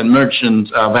civil and merchant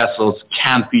vessels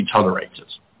can't be tolerated.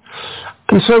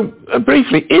 And so,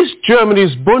 briefly, is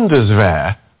Germany's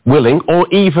Bundeswehr willing or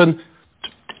even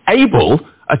able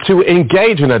to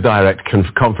engage in a direct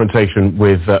confrontation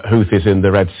with Houthis in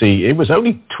the Red Sea? It was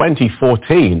only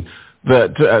 2014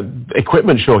 that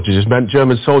equipment shortages meant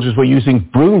German soldiers were using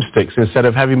broomsticks instead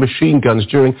of heavy machine guns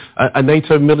during a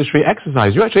NATO military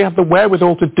exercise. You actually have the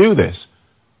wherewithal to do this.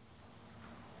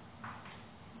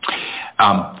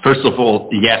 First of all,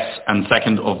 yes, and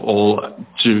second of all,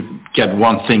 to get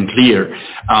one thing clear,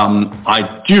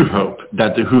 I do hope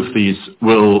that the Houthis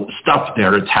will stop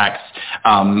their attacks,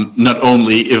 not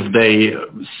only if they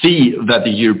see that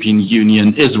the European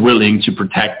Union is willing to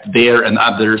protect their and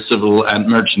other civil and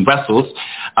merchant vessels,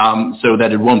 so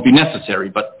that it won't be necessary,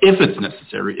 but if it's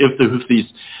necessary, if the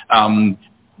Houthis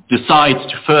decide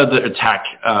to further attack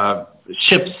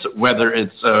ships, whether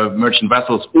it's merchant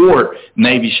vessels or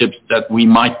Navy ships that we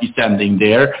might be sending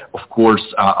there, of course,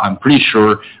 I'm pretty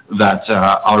sure that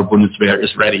our Bundeswehr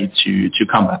is ready to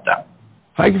combat them.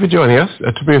 Thank you for joining us.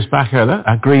 Tobias Bachherler,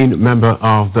 a Green member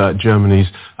of the German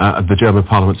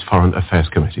Parliament's Foreign Affairs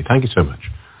Committee. Thank you so much.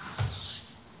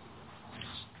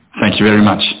 Thank you very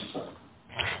much.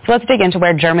 So let's dig into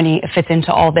where Germany fits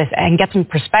into all this and get some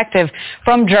perspective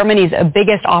from Germany's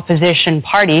biggest opposition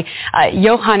party.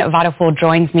 Johann Wadefuhl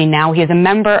joins me now. He is a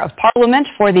member of parliament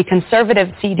for the conservative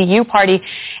CDU party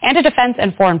and a defense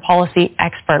and foreign policy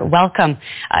expert. Welcome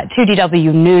to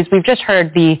DW News. We've just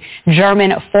heard the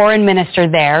German foreign minister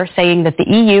there saying that the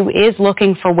EU is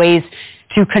looking for ways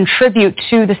to contribute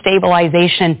to the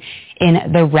stabilization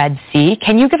in the Red Sea.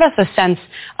 Can you give us a sense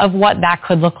of what that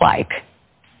could look like?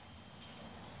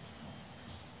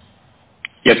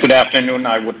 Yes, good afternoon.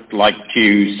 I would like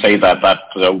to say that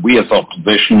we as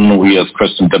opposition, we as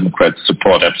Christian Democrats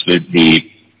support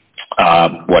absolutely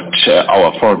what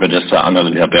our foreign minister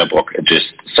Annalena Baerbock just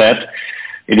said.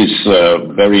 It is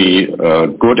very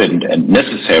good and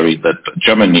necessary that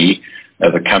Germany,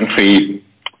 as a country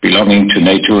belonging to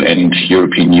NATO and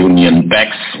European Union,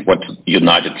 backs what the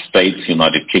United States,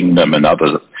 United Kingdom and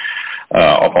other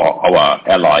of our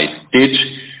allies did.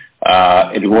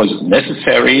 It was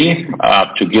necessary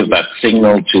to give that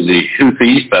signal to the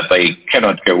Houthis that they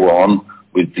cannot go on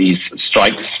with these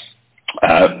strikes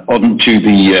onto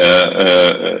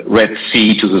the Red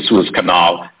Sea, to the Suez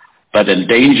Canal, that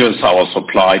endangers our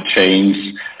supply chains.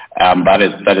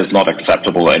 That is not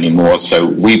acceptable anymore. So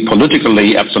we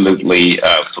politically absolutely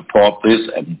support this,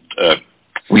 and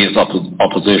we as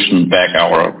opposition back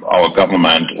our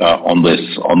government on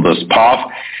this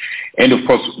path. And of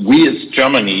course, we as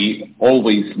Germany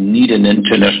always need an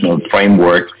international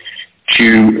framework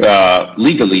to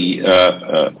legally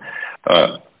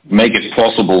make it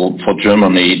possible for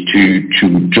Germany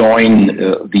to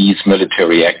join these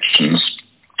military actions.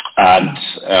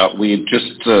 And we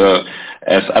just,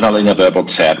 as Annalena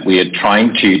Baerbock said, we are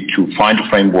trying to find a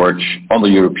framework on the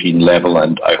European level,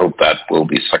 and I hope that will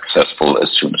be successful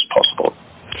as soon as possible.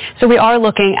 So we are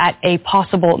looking at a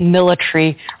possible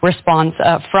military response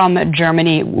from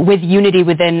Germany with unity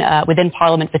within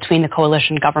Parliament between the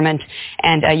coalition government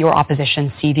and your opposition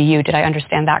CDU. Did I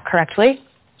understand that correctly?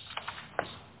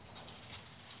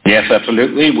 Yes,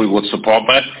 absolutely. We would support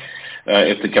that.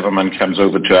 If the government comes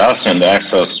over to us and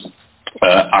asks us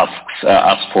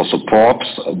for support,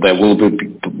 there will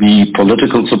be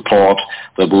political support.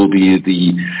 There will be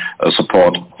the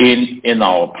support in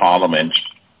our parliament.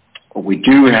 We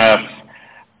do have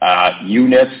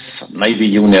Navy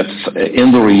units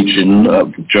in the region.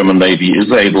 The German Navy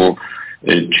is able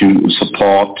to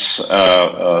support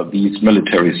these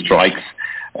military strikes,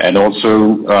 and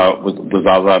also with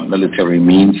other military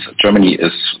means. Germany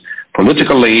is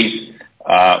politically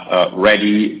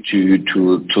ready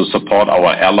to support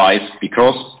our allies,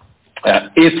 because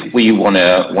if we want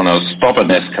to stop an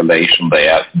escalation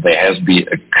there has to be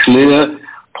a clear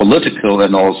political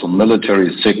and also military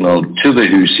signal to the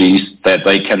Houthis that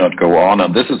they cannot go on,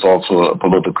 and this is also a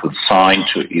political sign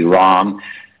to Iran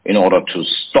in order to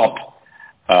stop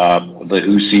the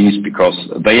Houthis, because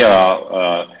they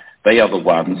are the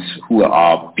ones who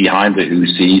are behind the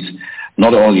Houthis,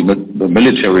 not only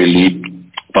militarily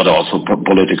but also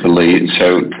politically.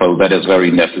 So that is very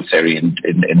necessary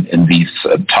in these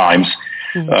times.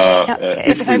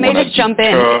 If I may just jump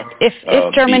in,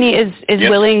 if Germany is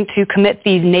willing to commit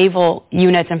these naval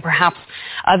units and perhaps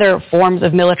other forms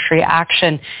of military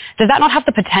action, does that not have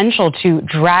the potential to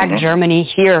drag Germany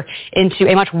here into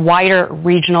a much wider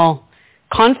regional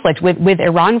conflict with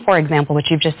Iran, for example, which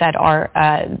you've just said are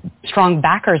strong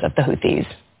backers of the Houthis?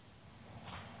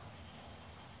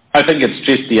 I think it's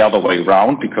just the other way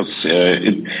around, because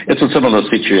it's a similar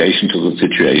situation to the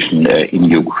situation in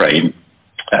Ukraine.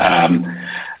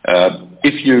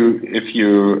 If you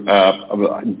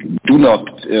do not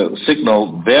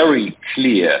signal very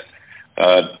clear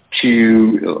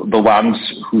to the ones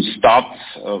who start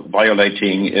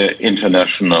violating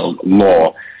international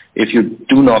law, if you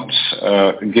do not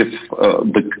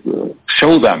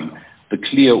show them the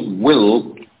clear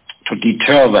will to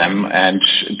deter them and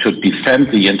to defend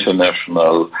the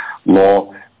international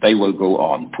law, they will go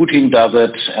on. Putin does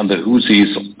it, and the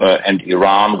Houthis and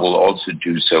Iran will also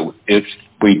do so if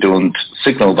we don't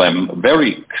signal them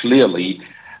very clearly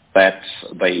that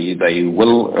they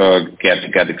will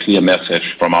get a clear message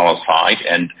from our side.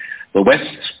 And the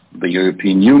West, the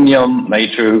European Union,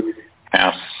 NATO,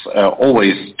 has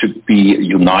always to be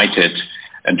united.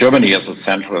 And Germany as a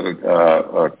central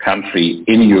country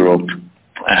in Europe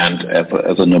and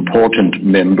as an important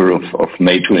member of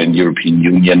NATO and European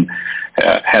Union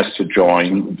has to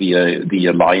join the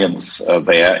alliance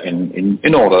there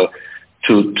in order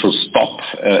to stop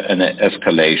an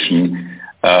escalation.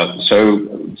 So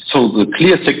the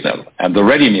clear signal and the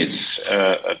readiness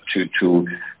to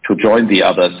join the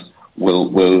others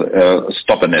will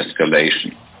stop an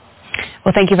escalation.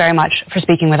 Well, thank you very much for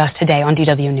speaking with us today on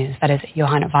DW News. That is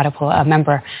Johann Wadepool, a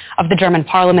member of the German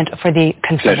Parliament for the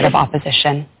Conservative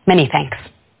Opposition. Many thanks.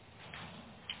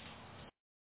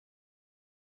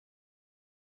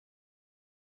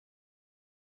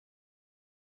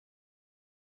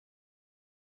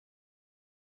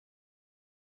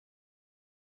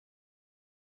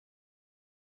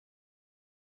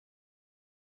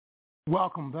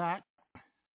 Welcome back.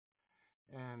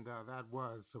 And that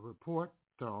was a report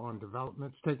on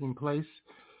developments taking place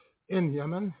in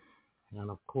Yemen.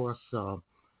 And of course,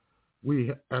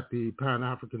 we at the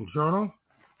Pan-African Journal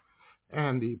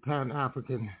and the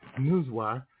Pan-African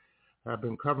Newswire have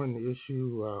been covering the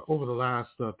issue over the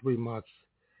last 3 months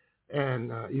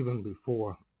and even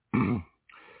before.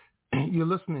 You're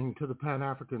listening to the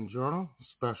Pan-African Journal,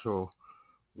 special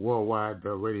worldwide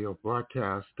radio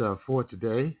broadcast for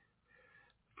today,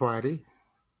 Friday,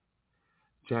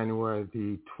 January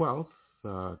the 12th,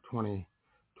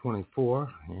 2024,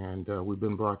 and we've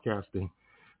been broadcasting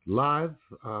live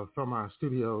from our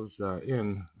studios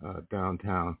in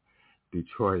downtown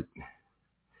Detroit.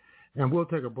 And we'll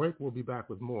take a break. We'll be back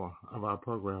with more of our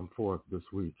program for this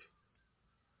week.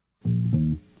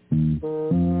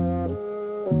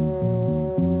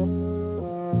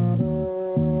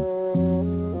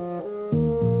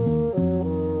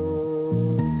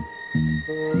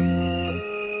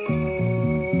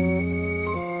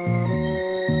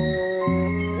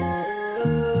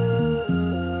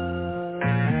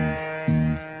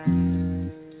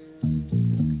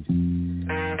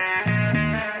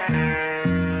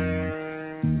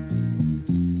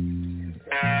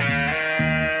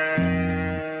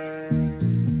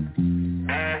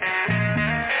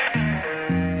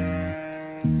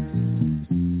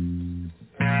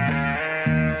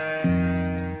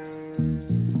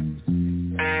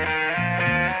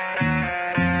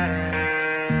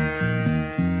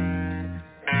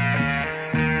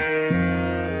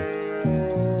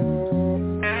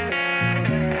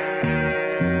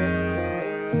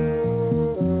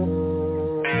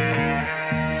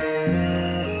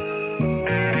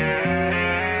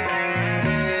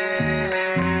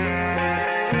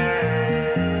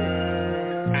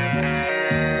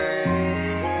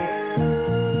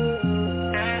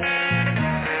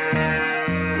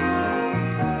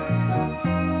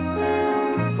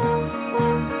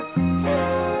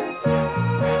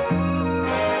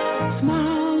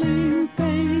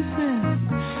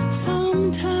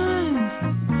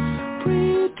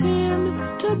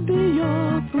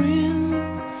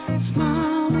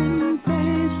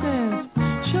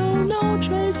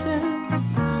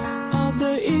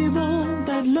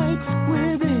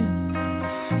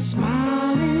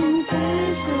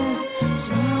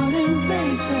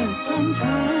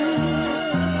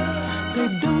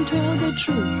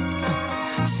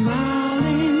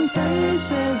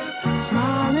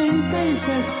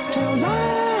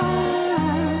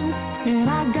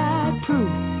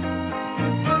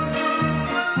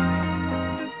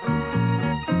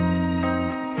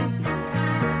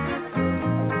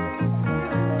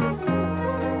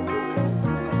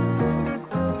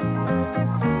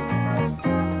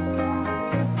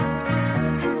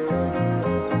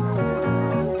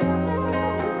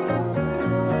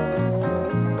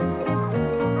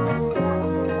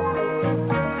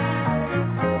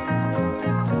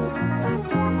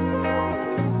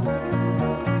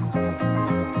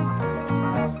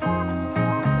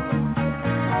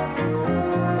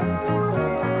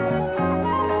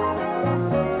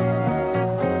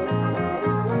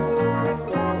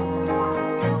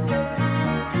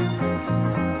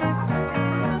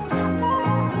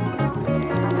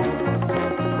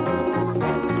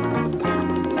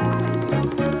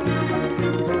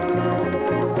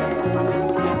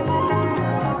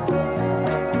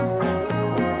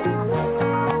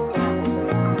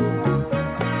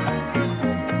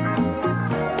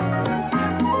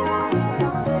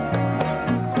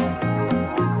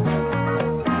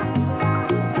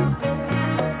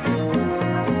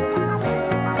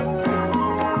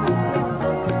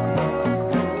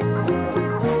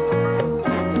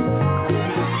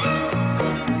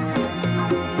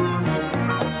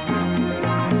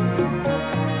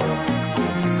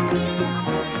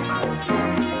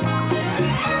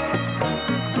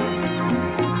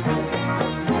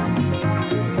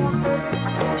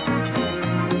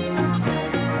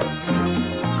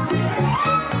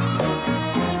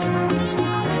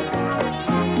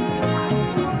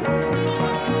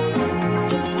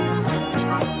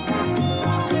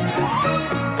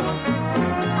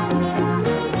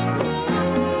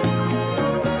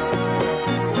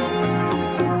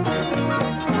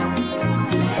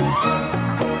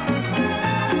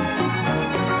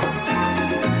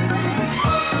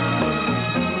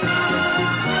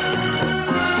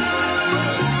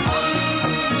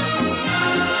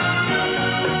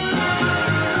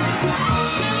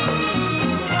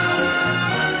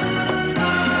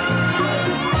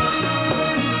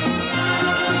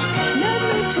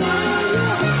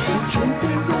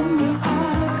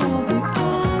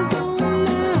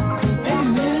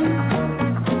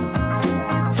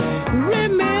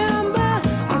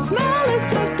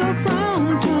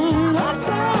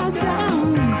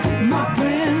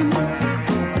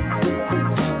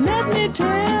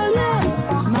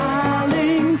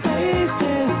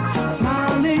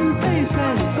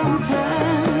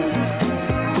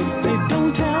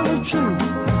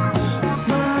 sugar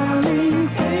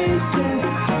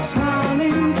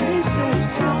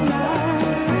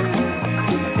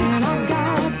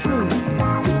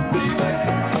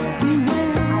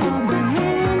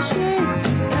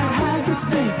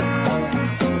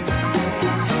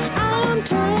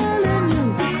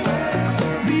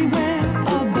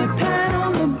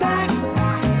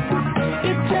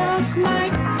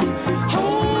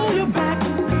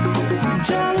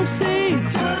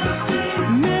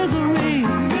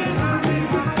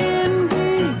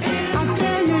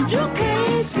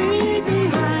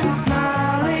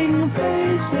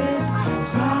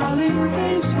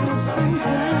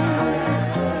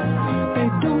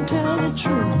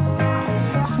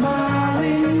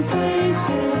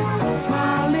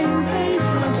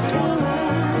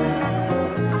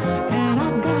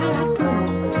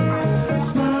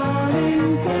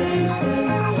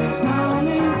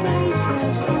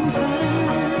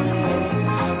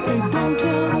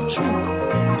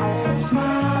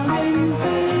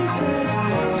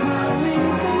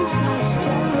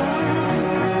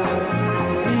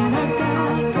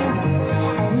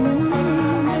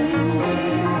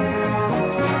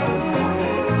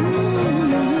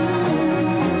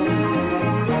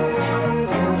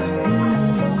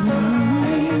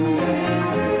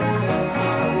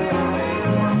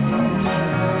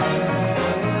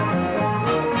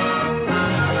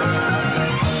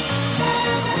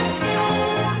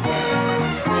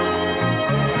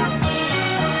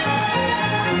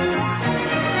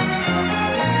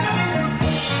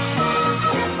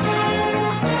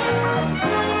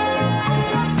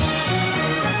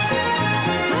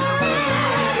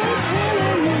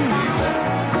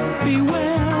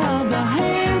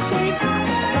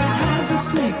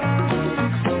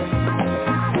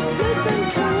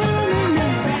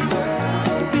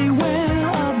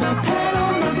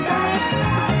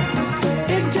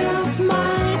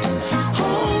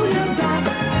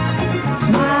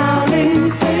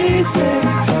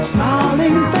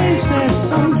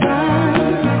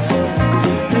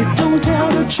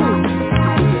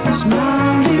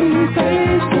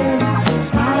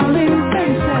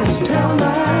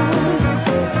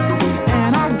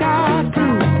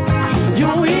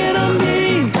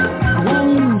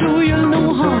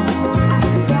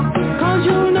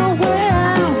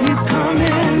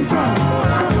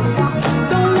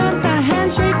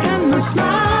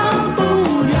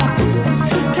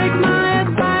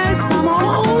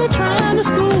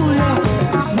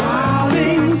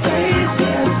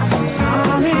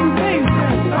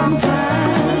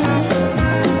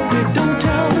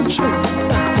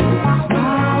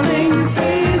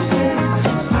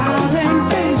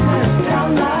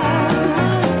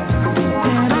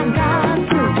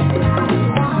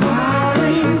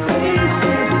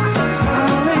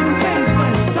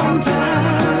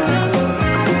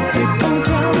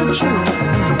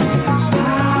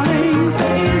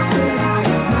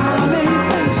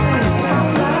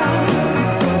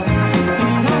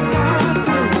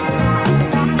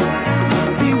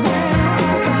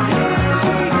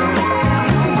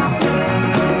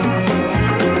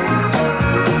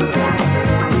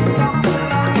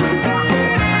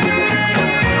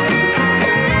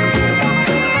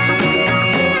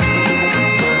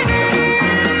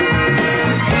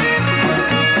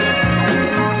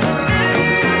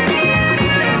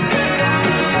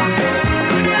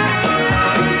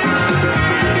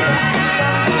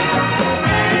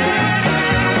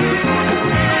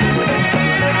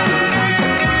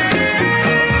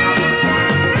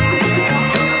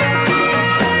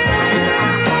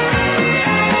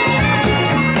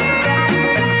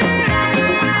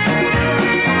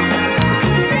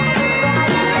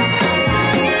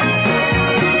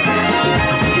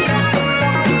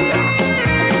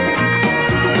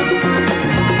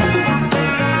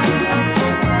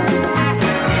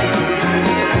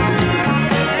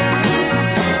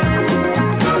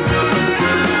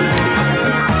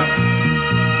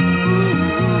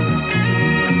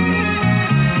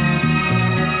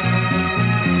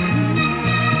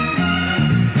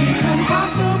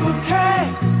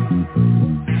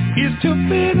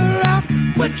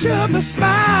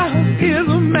smile is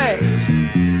a mess.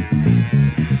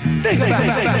 Think about it.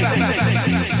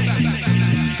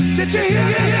 Did you hear?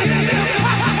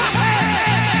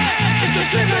 It's a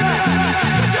cigarette.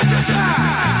 It's a mess.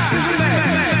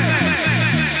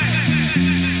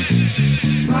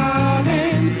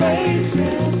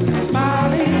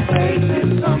 Smiling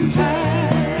faces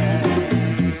sometimes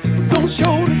don't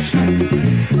show the truth.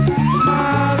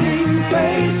 Smiling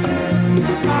faces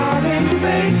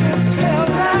tell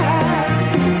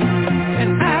lies,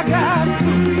 and I got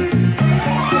proof.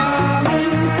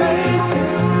 Smiling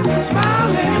faces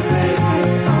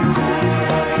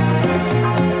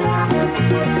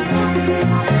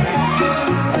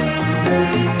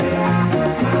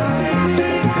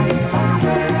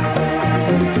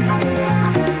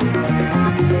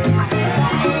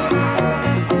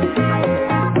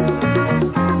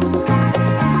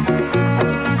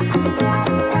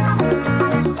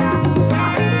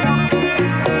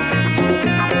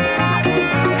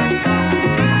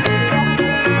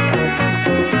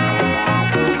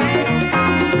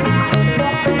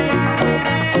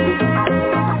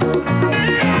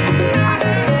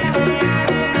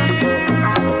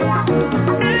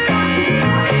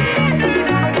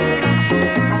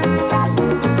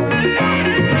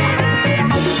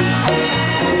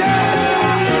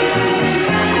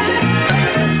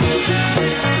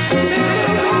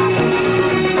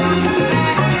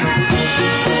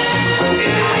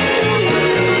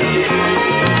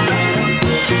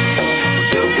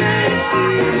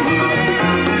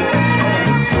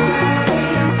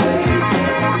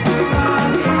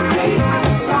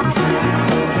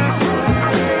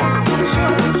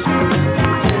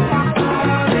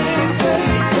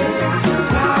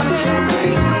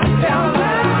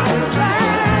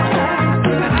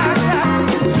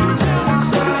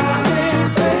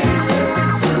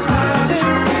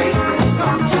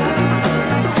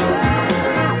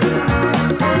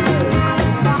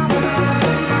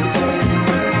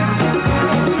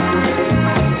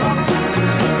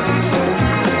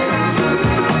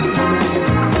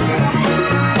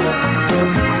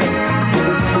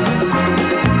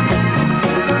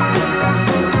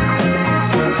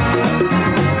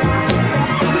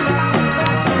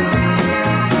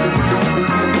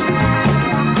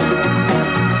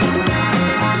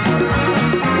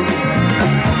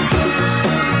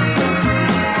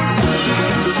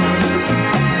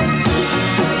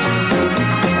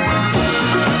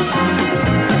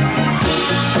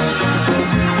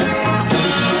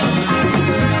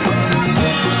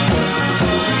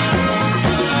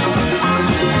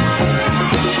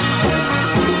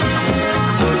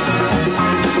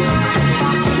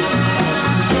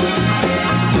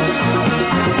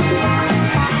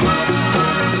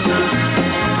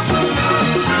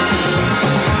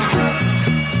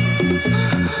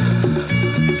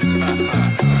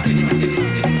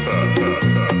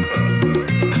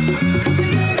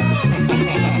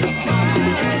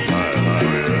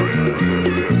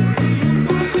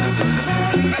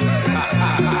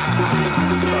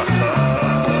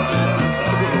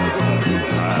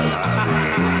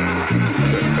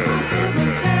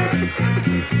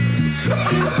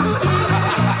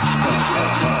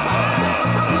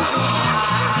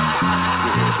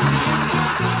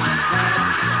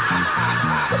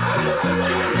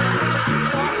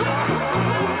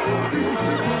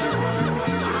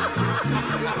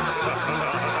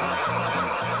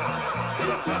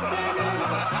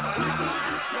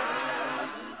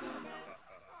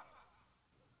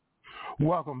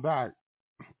Welcome back.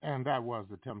 And that was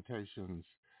the Temptations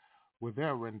with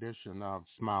their rendition of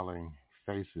Smiling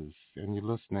Faces. And you're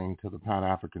listening to the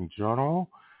Pan-African Journal,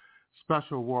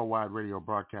 special worldwide radio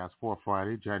broadcast for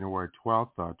Friday, January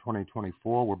 12th,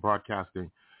 2024. We're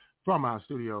broadcasting from our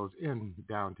studios in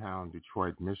downtown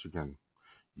Detroit, Michigan,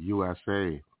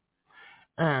 USA.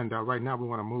 And right now we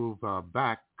want to move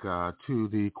back to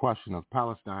the question of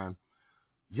Palestine.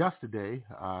 Yesterday,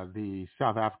 the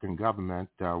South African government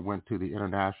went to the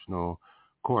International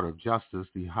Court of Justice,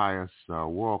 the highest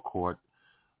world court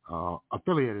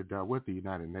affiliated with the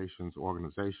United Nations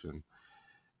organization.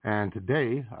 And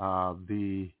today,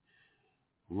 the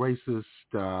racist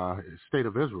state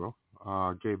of Israel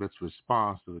gave its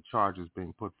response to the charges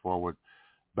being put forward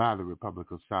by the Republic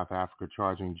of South Africa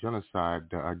charging genocide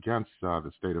against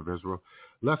the state of Israel.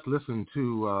 Let's listen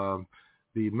to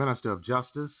the Minister of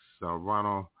Justice,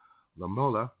 Ronald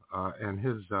Lamola, and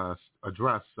his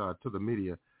address to the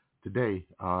media today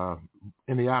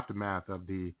in the aftermath of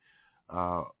the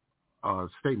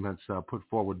statements put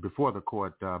forward before the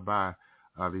court by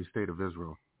the state of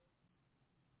Israel.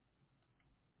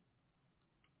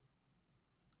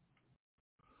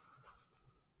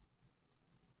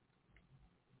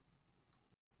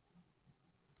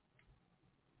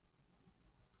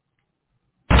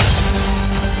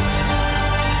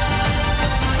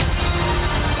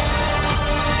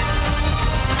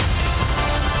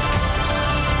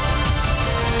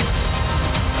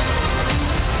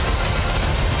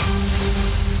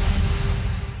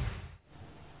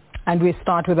 And we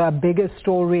start with our biggest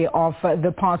story of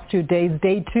the past 2 days.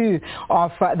 Day 2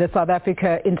 of the South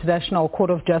Africa International Court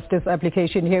of Justice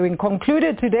application hearing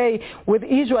concluded today with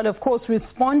Israel, of course,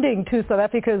 responding to South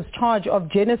Africa's charge of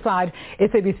genocide.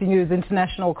 SABC News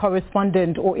international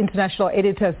correspondent or international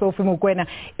editor Sophie Mukwena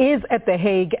is at The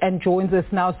Hague and joins us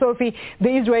now. Sophie,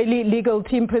 the Israeli legal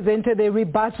team presented a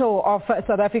rebuttal of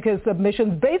South Africa's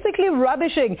submissions, basically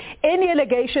rubbishing any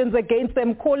allegations against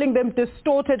them, calling them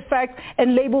distorted facts,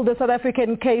 and labeled the South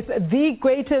African case the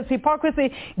greatest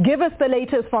hypocrisy. Give us the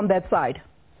latest from that side.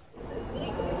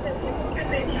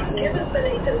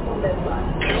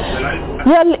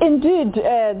 Well, indeed,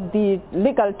 the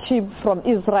legal team from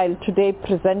Israel today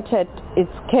presented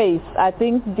its case. I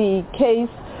think the case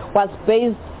was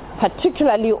based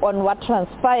particularly on what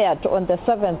transpired on the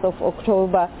 7th of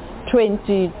October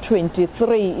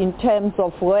 2023 in terms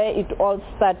of where it all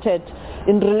started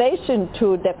in relation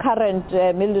to the current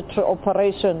military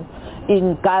operation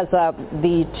in Gaza.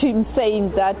 The team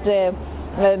saying that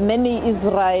many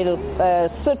Israel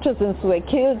citizens were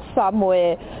killed, some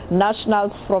were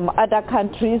nationals from other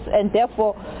countries, and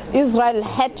therefore Israel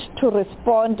had to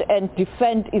respond and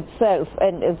defend itself.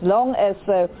 And as long as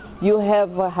you have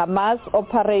Hamas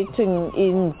operating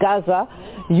in Gaza,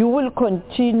 you will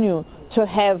continue to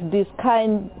have this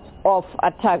kind of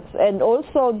attacks. And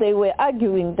also they were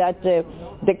arguing that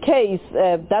the case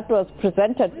that was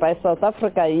presented by South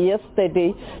Africa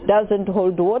yesterday doesn't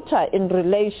hold water in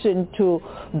relation to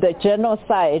the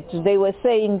genocide. They were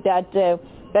saying that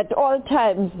at all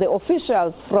times the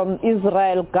officials from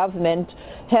Israel government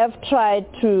have tried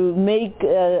to make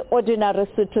ordinary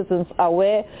citizens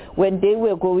aware when they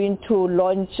were going to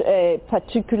launch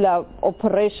particular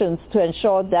operations to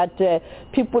ensure that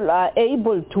people are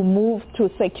able to move to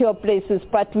secure places.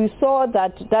 But we saw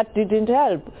that that didn't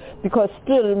help because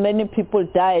still many people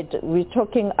died. We're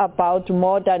talking about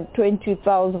more than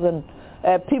 20,000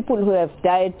 people who have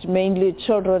died, mainly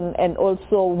children and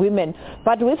also women.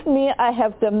 But with me I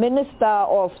have the Minister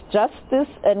of Justice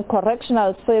and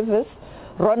Correctional Service,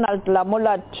 Ronald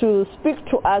Lamola, to speak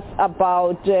to us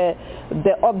about the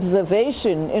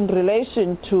observation in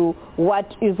relation to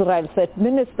what Israel said.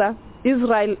 Minister,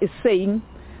 Israel is saying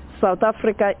South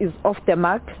Africa is off the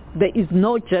mark. There is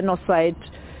no genocide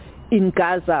in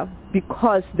Gaza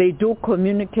because they do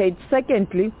communicate.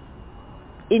 Secondly,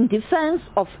 in defense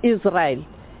of Israel,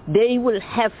 they will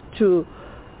have to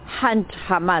hunt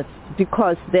Hamas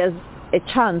because there's a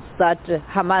chance that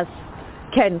Hamas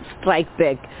can strike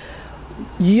back.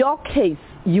 Your case,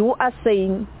 you are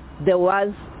saying there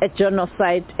was a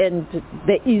genocide and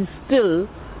there is still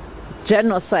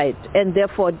genocide, and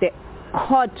therefore the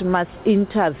court must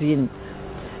intervene.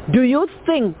 Do you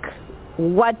think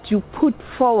what you put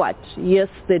forward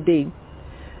yesterday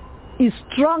is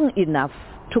strong enough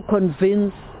to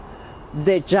convince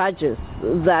the judges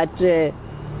that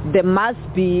there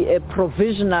must be a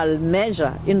provisional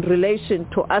measure in relation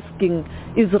to asking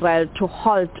Israel to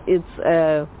halt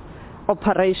its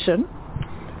operation?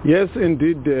 Yes,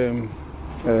 indeed,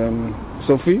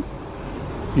 Sophie.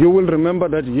 You will remember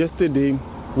that yesterday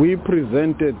we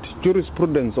presented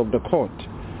jurisprudence of the court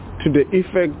to the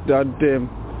effect that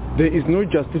there is no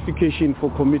justification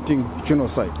for committing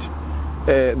genocide.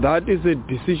 That is a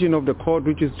decision of the court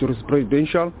which is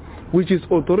jurisprudential, which is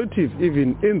authoritative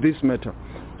even in this matter.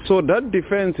 So that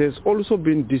defense has also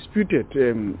been disputed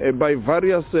by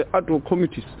various ad hoc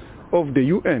committees of the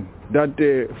UN that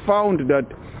found that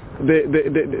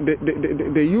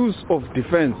the use of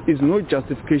defense is no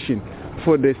justification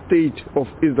for the state of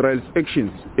Israel's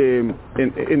actions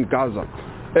in Gaza.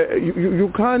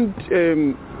 You can't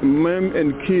maim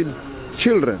and kill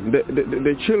children.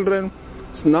 The children's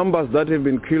numbers that have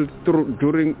been killed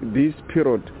during this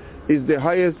period is the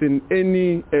highest in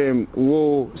any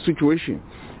war situation.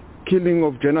 Killing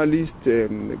of journalists,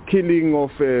 killing of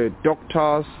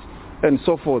doctors, and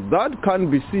so forth. That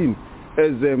can be seen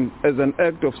as an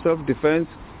act of self-defense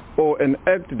or an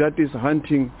act that is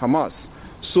hunting Hamas.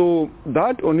 So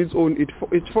that on its own,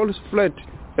 it falls flat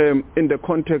in the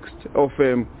context of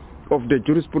the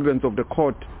jurisprudence of the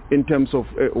court in terms of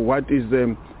what is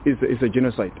a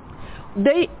genocide.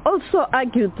 They also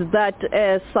argued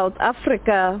that South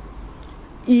Africa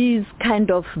is kind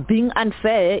of being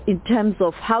unfair in terms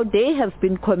of how they have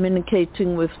been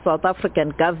communicating with South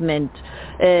African government,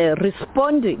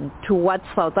 responding to what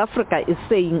South Africa is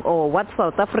saying or what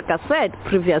South Africa said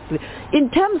previously. In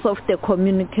terms of the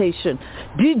communication,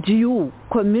 did you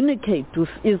communicate with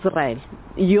Israel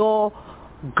your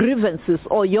grievances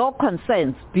or your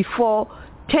concerns before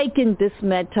taking this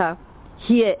matter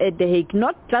here at The Hague?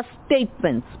 Not just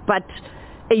statements, but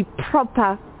a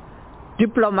proper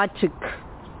diplomatic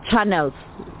channels,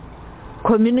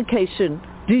 communication.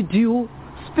 Did you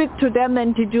speak to them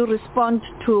and did you respond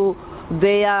to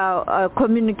their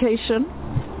communication?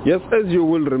 Yes, as you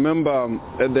will remember,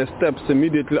 the steps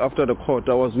immediately after the court,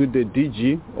 I was with the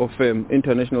DG of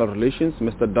International Relations,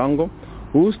 Mr. Dango,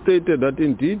 who stated that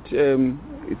indeed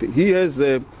he has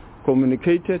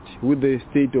communicated with the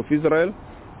state of Israel,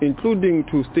 including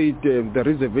to state the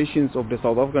reservations of the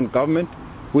South African government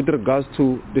with regards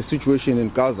to the situation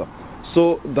in Gaza.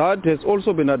 So that has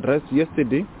also been addressed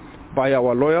yesterday by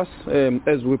our lawyers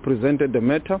as we presented the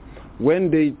matter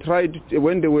when they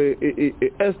were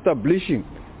establishing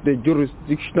the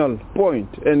jurisdictional point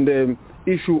and the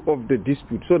issue of the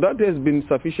dispute. So that has been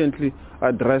sufficiently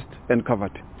addressed and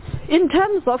covered. In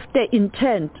terms of the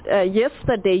intent,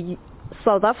 yesterday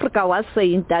South Africa was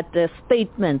saying that the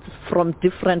statements from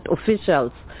different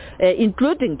officials,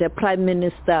 including the Prime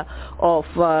Minister of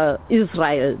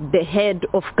Israel, the head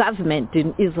of government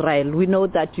in Israel, we know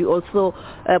that you also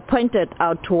pointed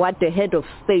out to what the head of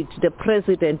state, the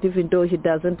president, even though he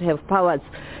doesn't have powers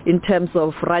in terms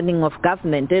of running of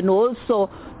government, and also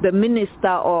the Minister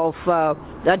of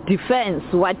Defense,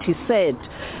 what he said.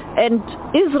 And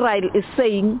Israel is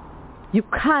saying you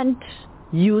can't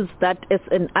use that as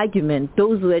an argument.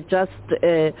 Those were just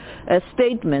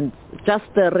statements, just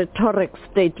rhetoric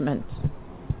statements.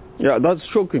 Yeah, that's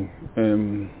shocking.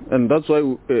 And that's why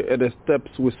at the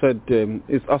steps we said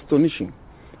it's astonishing.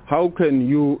 How can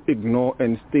you ignore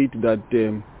and state that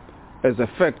as a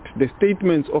fact, the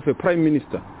statements of a prime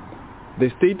minister,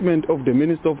 the statement of the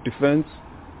Minister of Defense,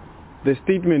 the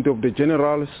statement of the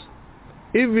generals,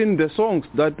 even the songs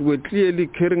that were clearly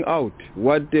carrying out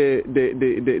what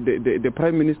the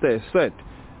Prime Minister has said,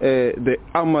 the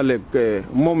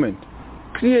Amalek moment,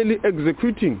 clearly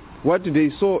executing what they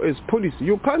saw as policy.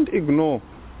 You can't ignore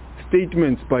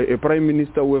statements by a Prime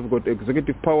Minister who has got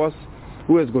executive powers,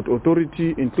 who has got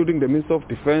authority, including the Minister of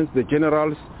Defense, the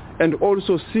generals, and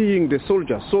also seeing the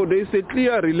soldiers. So there is a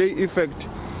clear relay effect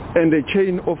and a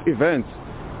chain of events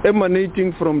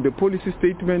emanating from the policy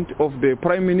statement of the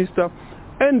Prime Minister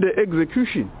and the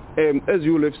execution, as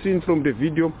you will have seen from the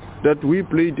video that we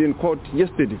played in court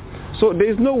yesterday. So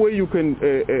there is no way you can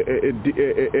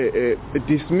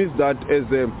dismiss that as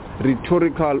a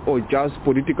rhetorical or just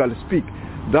political speak.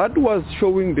 That was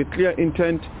showing the clear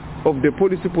intent of the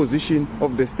policy position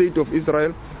of the state of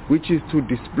Israel, which is to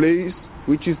displace,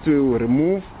 which is to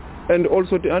remove, and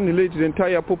also to annihilate the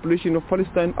entire population of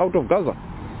Palestine out of Gaza.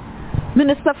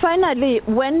 Minister, finally,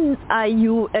 when are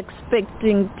you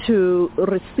expecting to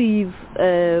receive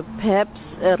perhaps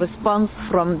a response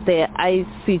from the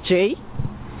ICJ?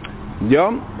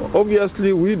 Yeah,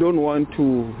 obviously we don't want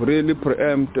to really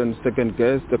preempt and second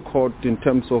guess the court in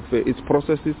terms of its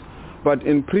processes, but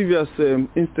in previous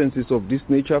instances of this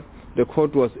nature, the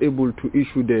court was able to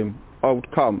issue the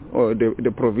outcome or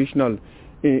the provisional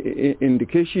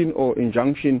indication or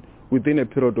injunction within a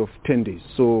period of 10 days.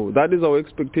 So that is our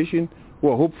expectation. We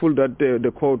are hopeful that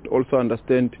the court also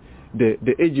understands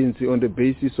the agency on the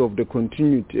basis of the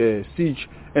continued siege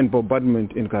and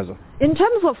bombardment in Gaza. In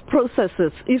terms of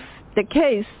processes, if the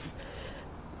case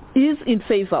is in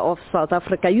favor of South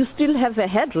Africa, you still have a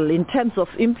hurdle in terms of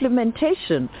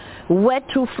implementation. Where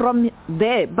to from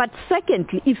there? But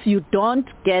secondly, if you don't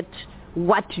get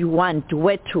what you want,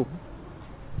 where to?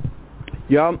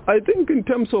 Yeah, I think in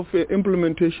terms of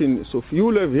implementation, so you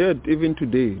will have heard even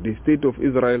today, the state of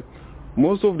Israel,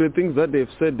 most of the things that they've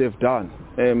said they've done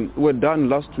were done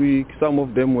last week. Some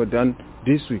of them were done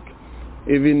this week.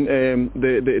 Even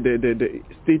the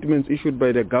statements issued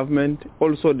by the government,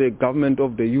 also the government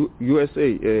of the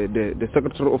USA, the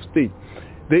Secretary of State,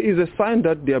 there is a sign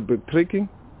that they are backtracking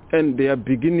and they are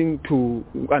beginning to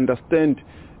understand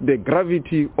the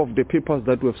gravity of the papers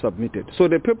that were submitted. So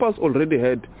the papers already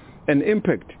had an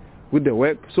impact with the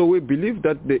work. So we believe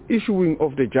that the issuing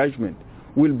of the judgment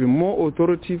will be more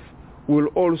authoritative, will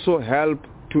also help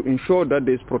to ensure that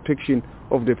there is protection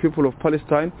of the people of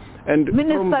Palestine. And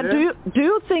Minister, do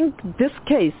you think this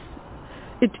case,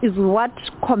 it is what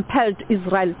compelled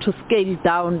Israel to scale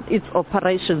down its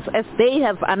operations as they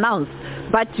have announced,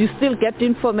 but you still get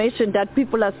information that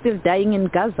people are still dying in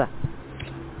Gaza?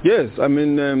 Yes, I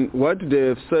mean, what they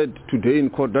have said today in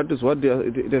court, that is what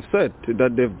they've said,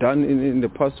 that they've done in the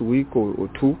past week or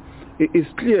two. It is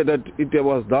clear that it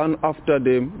was done after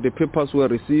the papers were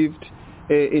received,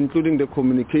 including the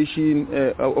communication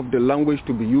of the language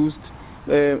to be used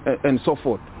and so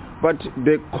forth. But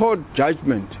the court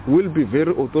judgment will be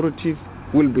very authoritative,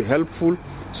 will be helpful,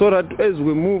 so that as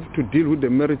we move to deal with the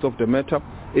merits of the matter,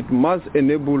 it must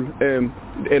enable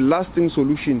a lasting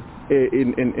solution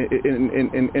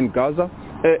in Gaza.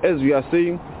 As we are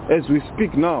saying, as we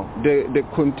speak now, the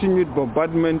continued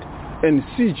bombardment and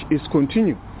siege is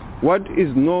continuing. What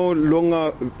is no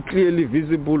longer clearly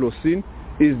visible or seen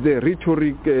is the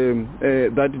rhetoric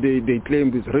that they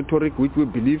claim is rhetoric, which we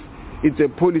believe it's a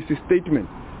policy statement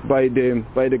by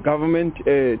the government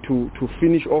to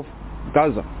finish off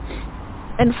Gaza.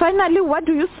 And finally, what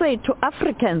do you say to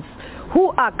Africans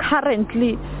who are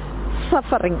currently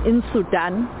suffering in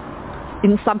Sudan,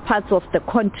 in some parts of the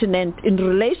continent, in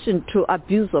relation to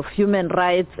abuse of human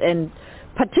rights, and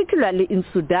particularly in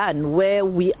Sudan, where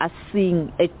we are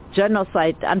seeing a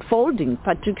genocide unfolding,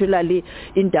 particularly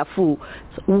in Darfur?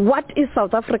 What is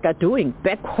South Africa doing?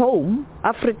 Back home,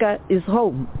 Africa is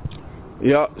home.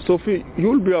 Yeah, Sophie,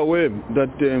 you'll be aware that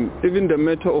even the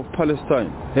matter of Palestine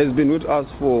has been with us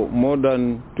for more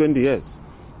than 20 years.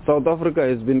 South Africa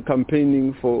has been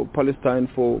campaigning for Palestine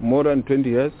for more than 20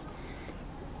 years.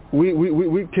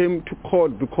 We came to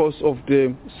court because of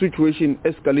the situation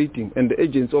escalating and the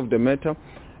agents of the matter,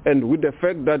 and with the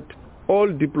fact that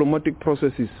all diplomatic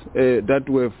processes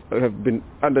that have been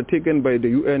undertaken by the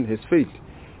UN has failed.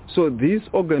 So this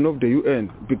organ of the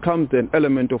UN becomes an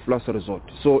element of last resort.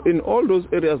 So in all those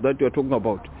areas that you are talking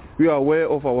about, we are aware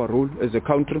of our role as a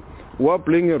country. We are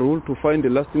playing a role to find a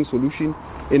lasting solution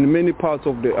in many parts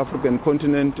of the African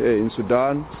continent, in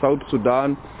Sudan, South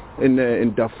Sudan,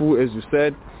 in Darfur, as you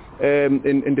said,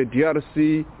 in the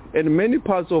DRC, and many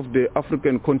parts of the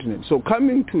African continent. So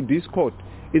coming to this court,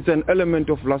 it's an element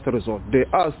of last resort. There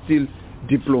are still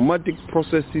diplomatic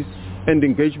processes and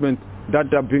engagement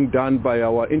that are being done by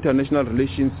our international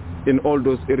relations in all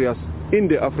those areas in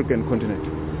the African continent.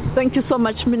 Thank you so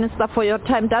much, Minister, for your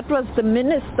time. That was the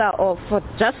Minister of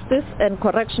Justice and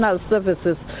Correctional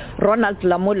Services, Ronald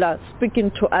Lamola,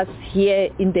 speaking to us here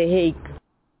in The Hague.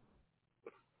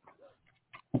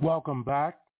 Welcome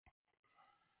back.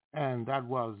 And that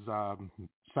was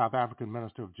South African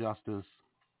Minister of Justice,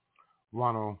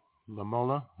 Ronald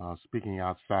Lamola, speaking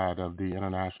outside of the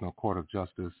International Court of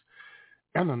Justice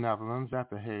in the Netherlands at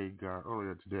The Hague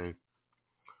earlier today.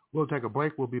 We'll take a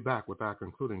break. We'll be back with our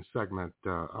concluding segment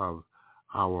of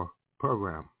our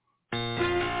program.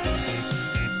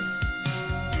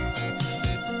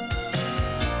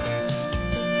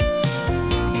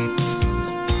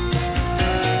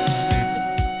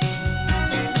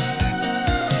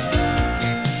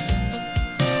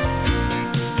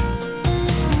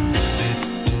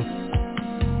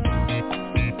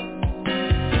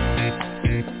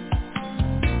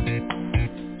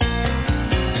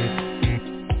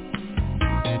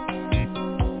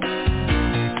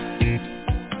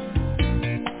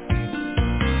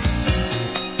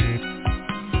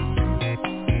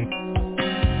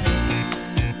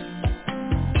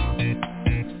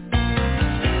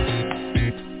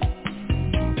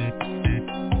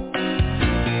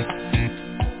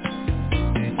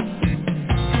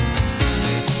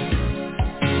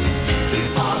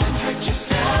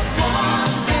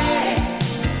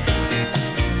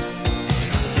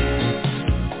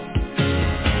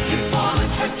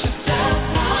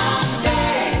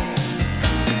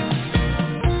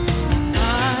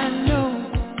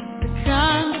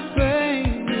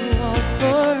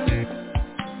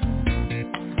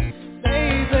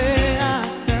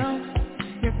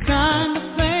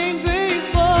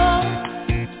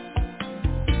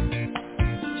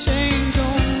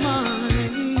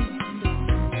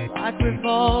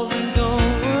 revolving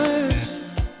doors,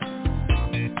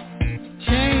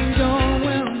 change your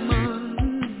women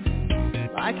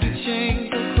like you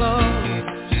change your clothes.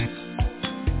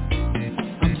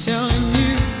 I'm telling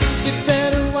you, you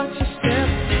better watch your step.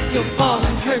 You'll fall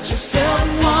and hurt yourself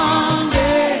one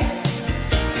day.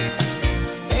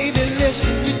 Baby,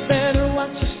 listen, you better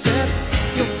watch your step.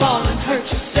 You'll fall and hurt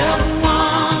yourself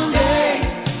one day.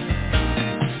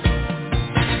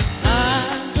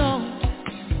 I don't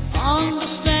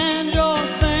understand your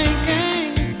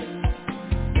thinking.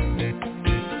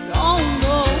 Don't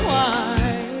know why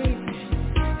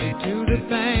you do the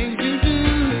things you do.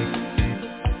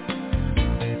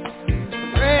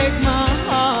 Break my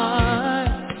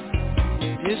heart,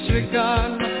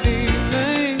 disregard my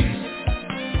feelings.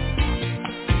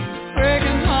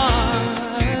 Breaking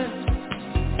heart,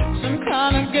 some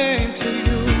kind of game to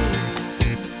you.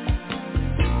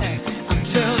 Hey, I'm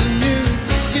telling you,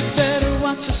 you better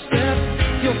watch your step.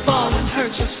 You'll fall and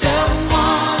hurt yourself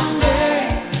one day.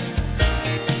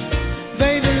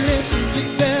 Baby, listen, you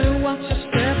better watch your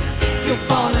step. You'll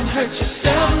fall and hurt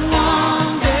yourself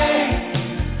one day.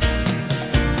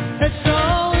 It's so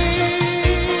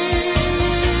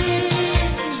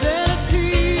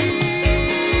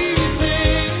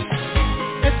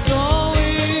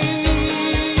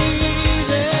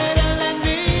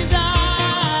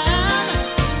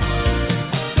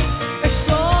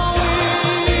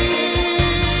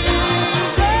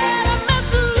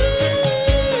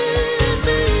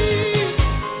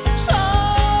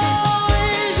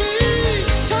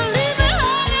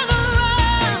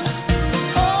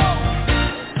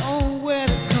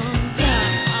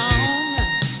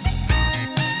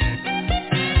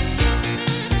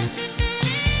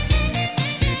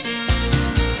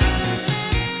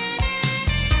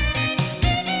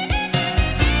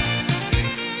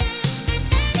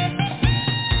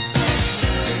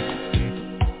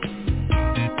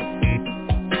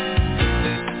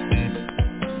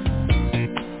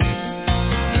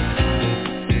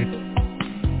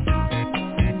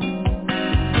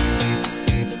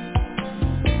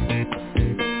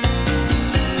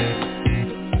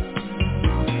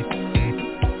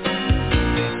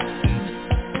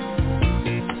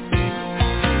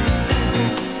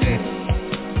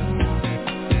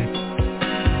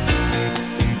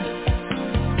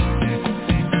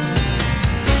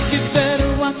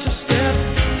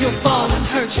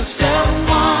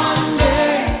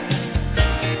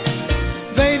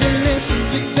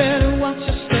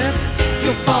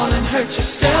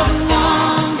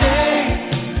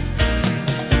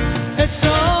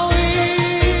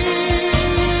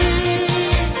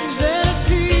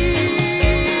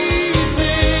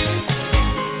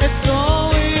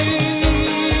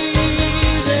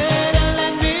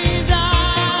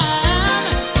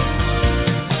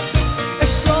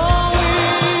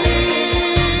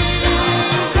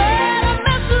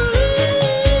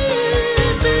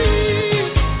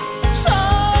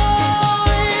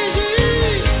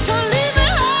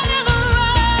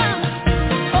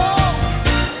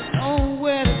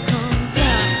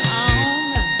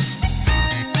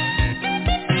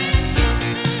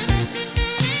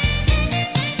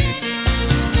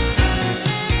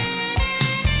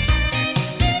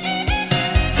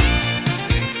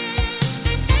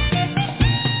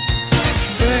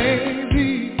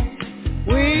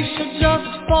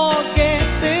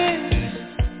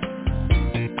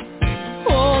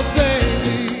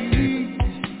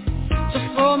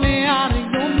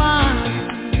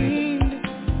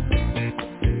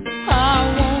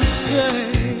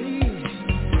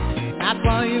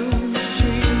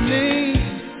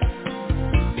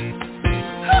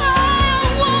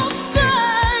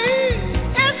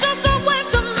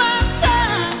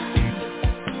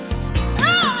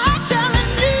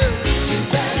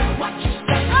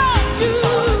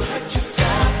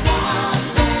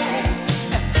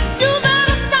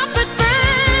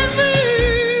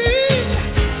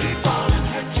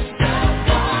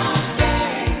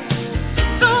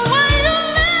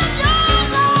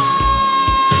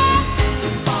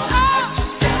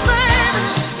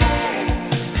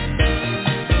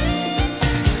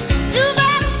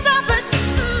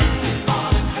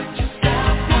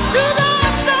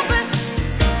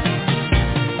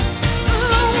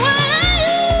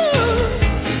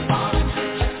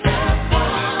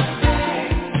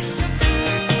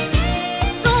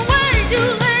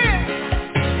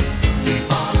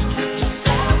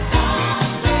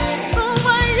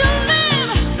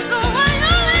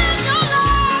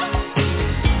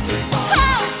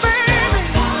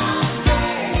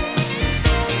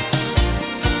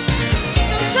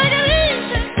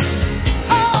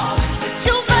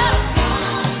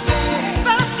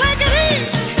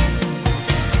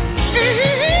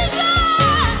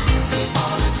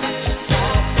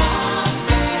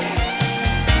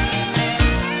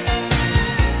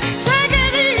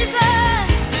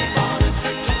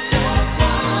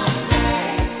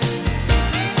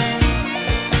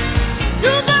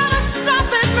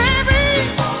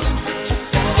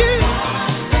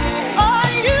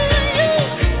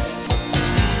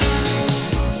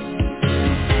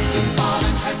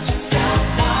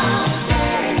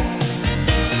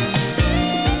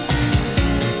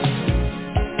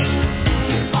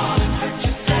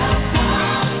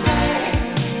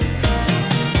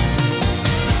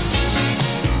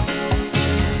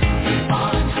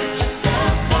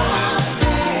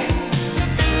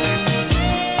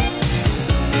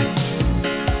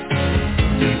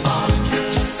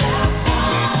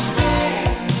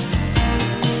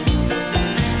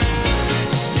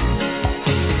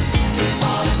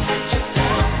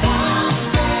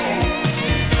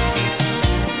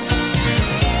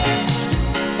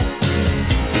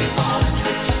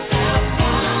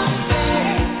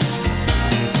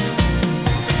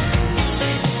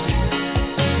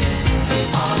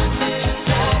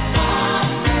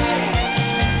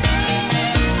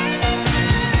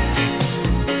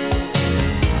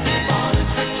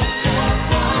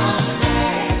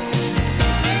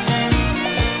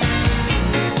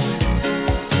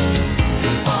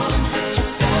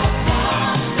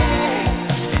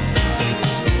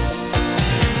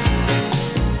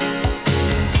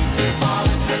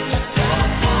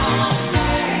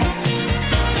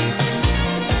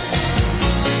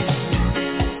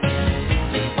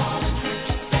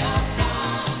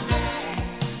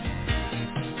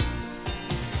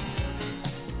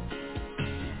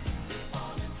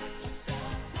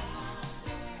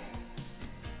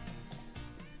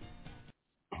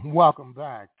Welcome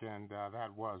back, and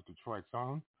that was Detroit's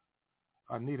own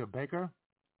Anita Baker,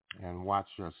 and Watch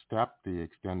Your Step, the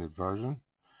extended version.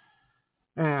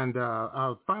 And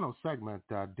our final segment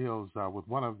deals with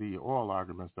one of the oral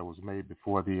arguments that was made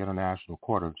before the International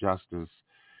Court of Justice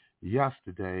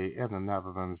yesterday in the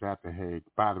Netherlands at The Hague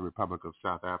by the Republic of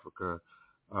South Africa.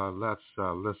 Let's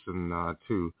listen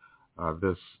to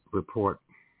this report.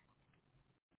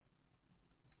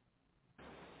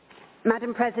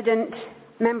 Madam President,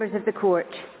 members of the Court,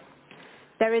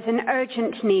 there is an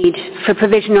urgent need for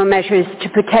provisional measures to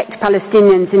protect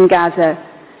Palestinians in Gaza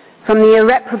from the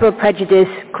irreparable prejudice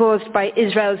caused by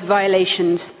Israel's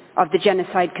violations of the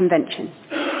Genocide Convention.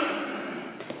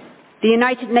 The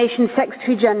United Nations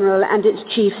Secretary General and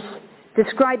its chiefs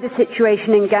describe the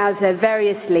situation in Gaza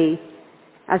variously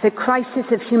as a crisis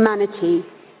of humanity,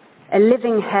 a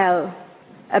living hell,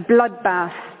 a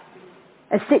bloodbath,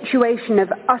 a situation of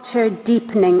utter,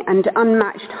 deepening and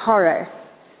unmatched horror,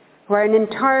 where an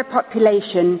entire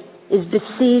population is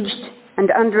besieged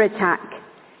and under attack,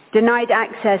 denied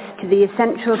access to the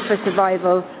essentials for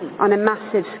survival on a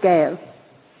massive scale.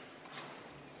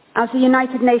 As the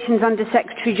United Nations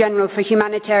Under-Secretary General for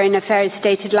Humanitarian Affairs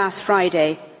stated last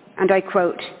Friday, and I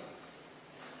quote,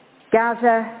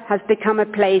 "Gaza has become a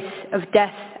place of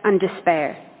death and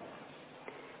despair.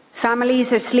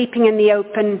 Families are sleeping in the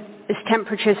open as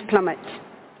temperatures plummet.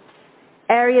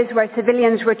 Areas where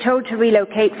civilians were told to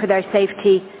relocate for their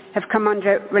safety have come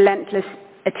under relentless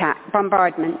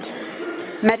bombardment.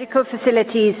 Medical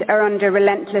facilities are under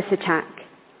relentless attack.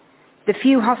 The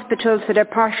few hospitals that are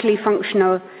partially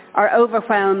functional are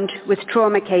overwhelmed with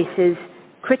trauma cases,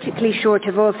 critically short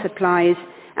of all supplies,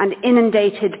 and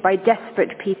inundated by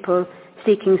desperate people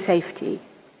seeking safety.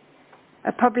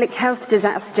 A public health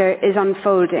disaster is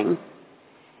unfolding.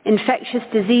 Infectious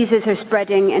diseases are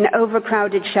spreading in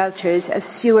overcrowded shelters as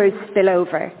sewers spill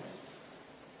over.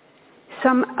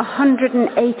 Some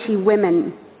 180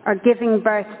 women are giving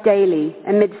birth daily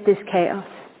amidst this chaos.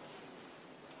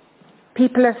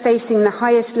 People are facing the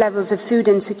highest levels of food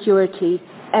insecurity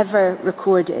ever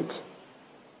recorded.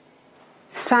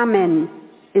 Famine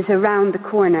is around the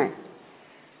corner.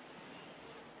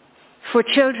 For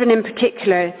children in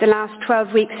particular, the last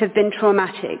 12 weeks have been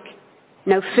traumatic.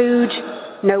 No food,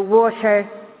 no water,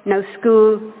 no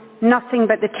school, nothing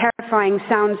but the terrifying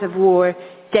sounds of war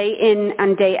day in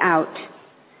and day out.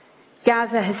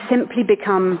 Gaza has simply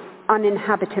become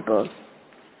uninhabitable.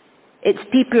 Its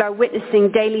people are witnessing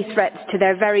daily threats to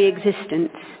their very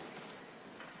existence,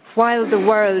 while the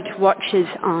world watches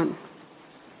on."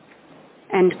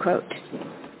 End quote.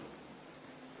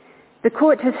 The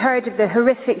court has heard of the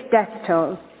horrific death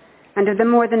toll and of the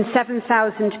more than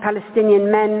 7,000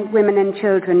 Palestinian men, women and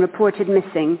children reported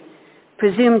missing,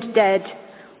 presumed dead,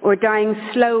 or dying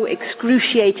slow,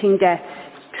 excruciating deaths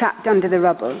trapped under the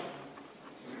rubble.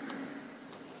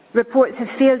 Reports of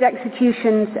field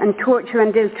executions and torture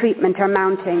and ill-treatment are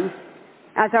mounting,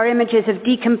 as are images of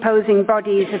decomposing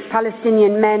bodies of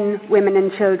Palestinian men, women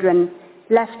and children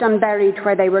left unburied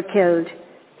where they were killed,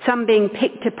 some being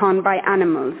picked upon by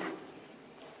animals.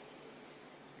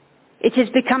 It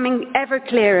is becoming ever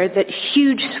clearer that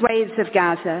huge swathes of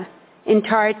Gaza,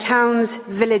 entire towns,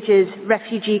 villages,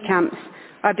 refugee camps,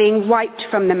 are being wiped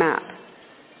from the map.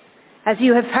 As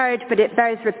you have heard, but it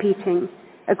bears repeating,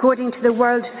 according to the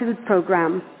World Food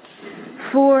Programme,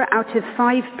 4 out of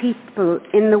 5 people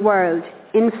in the world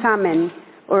in famine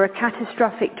or a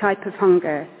catastrophic type of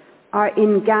hunger are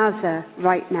in Gaza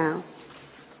right now.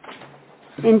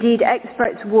 Indeed,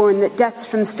 experts warn that deaths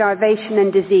from starvation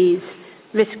and disease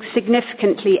risk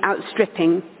significantly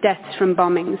outstripping deaths from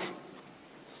bombings.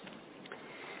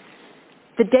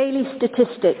 The daily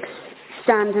statistics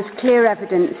stand as clear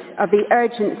evidence of the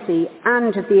urgency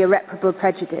and of the irreparable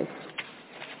prejudice.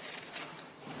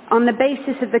 On the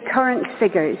basis of the current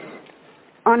figures,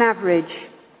 on average,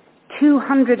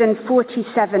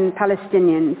 247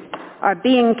 Palestinians are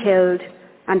being killed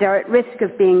and are at risk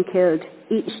of being killed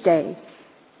each day,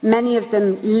 many of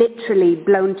them literally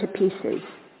blown to pieces.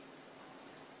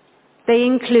 They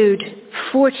include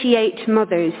 48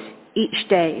 mothers each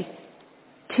day,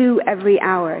 2 every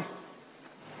hour,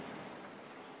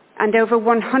 and over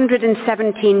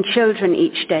 117 children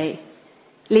each day,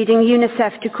 leading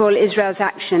UNICEF to call Israel's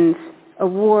actions a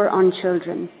war on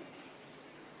children.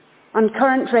 On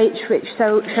current rates which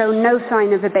show no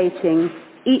sign of abating,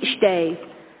 each day,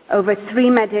 over 3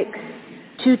 medics,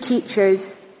 2 teachers,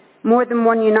 more than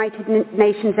 1 United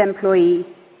Nations employee,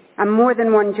 and more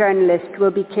than 1 journalist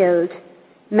will be killed,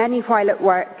 many while at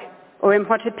work or in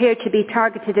what appear to be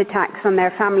targeted attacks on their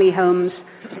family homes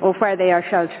or where they are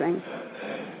sheltering.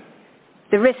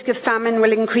 The risk of famine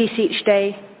will increase each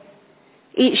day.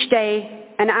 Each day,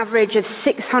 an average of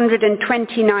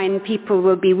 629 people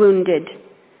will be wounded,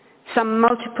 some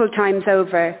multiple times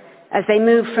over, as they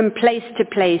move from place to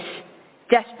place,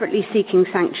 desperately seeking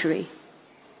sanctuary.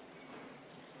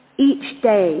 Each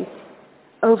day,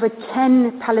 over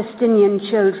 10 Palestinian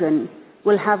children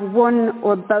will have one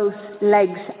or both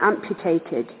legs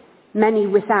amputated, many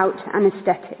without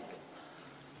anesthetic.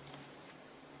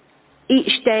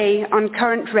 Each day, on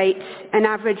current rates, an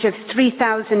average of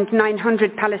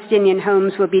 3,900 Palestinian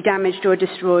homes will be damaged or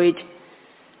destroyed.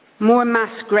 More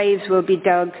mass graves will be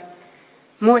dug.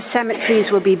 More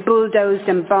cemeteries will be bulldozed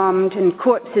and bombed and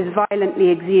corpses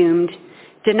violently exhumed,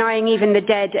 denying even the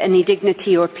dead any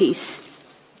dignity or peace.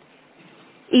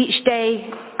 Each day,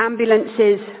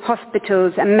 ambulances,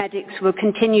 hospitals and medics will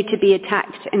continue to be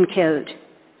attacked and killed.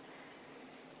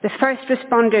 The first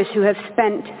responders who have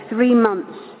spent 3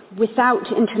 months without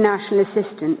international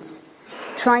assistance,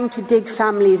 trying to dig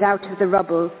families out of the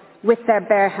rubble with their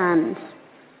bare hands,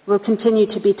 will continue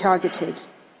to be targeted.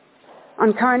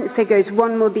 On current figures,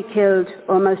 one will be killed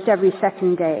almost every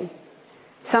second day,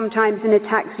 sometimes in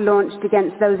attacks launched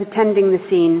against those attending the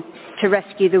scene to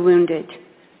rescue the wounded.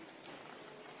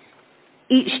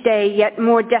 Each day, yet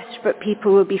more desperate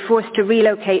people will be forced to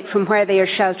relocate from where they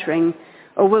are sheltering,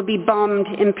 or will be bombed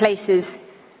in places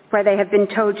where they have been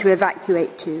told to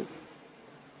evacuate to.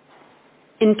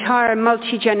 Entire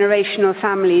multi-generational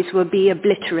families will be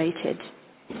obliterated.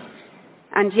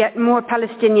 And yet more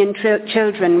Palestinian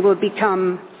children will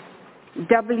become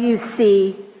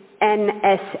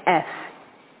WCNSF,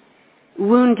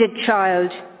 Wounded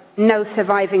Child, No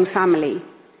Surviving Family,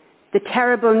 the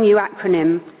terrible new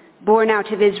acronym born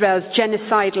out of Israel's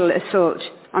genocidal assault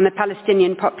on the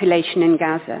Palestinian population in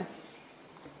Gaza.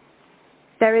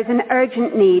 There is an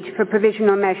urgent need for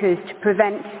provisional measures to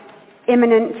prevent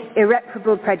imminent,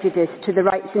 irreparable prejudice to the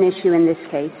rights in issue in this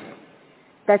case.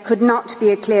 There could not be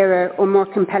a clearer or more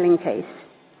compelling case.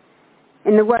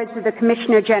 In the words of the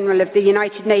Commissioner General of the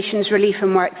United Nations Relief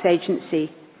and Works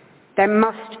Agency, there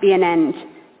must be an end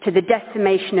to the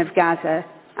decimation of Gaza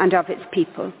and of its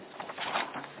people.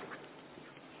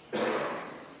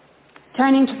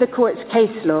 Turning to the Court's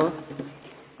case law,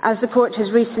 as the Court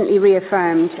has recently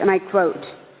reaffirmed, and I quote,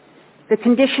 "The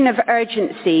condition of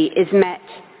urgency is met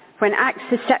when acts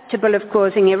susceptible of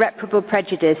causing irreparable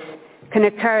prejudice can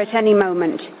occur at any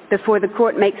moment before the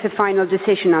Court makes a final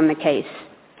decision on the case,"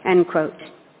 end quote.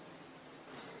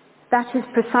 That is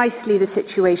precisely the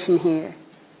situation here.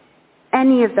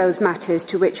 Any of those matters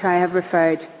to which I have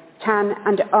referred can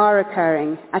and are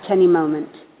occurring at any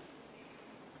moment.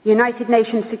 United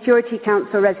Nations Security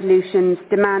Council resolutions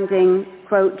demanding,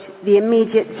 quote, "the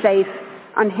immediate, safe,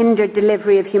 unhindered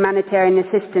delivery of humanitarian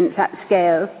assistance at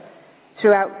scale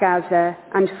throughout Gaza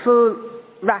and full,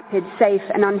 rapid, safe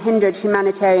and unhindered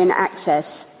humanitarian access,"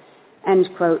 end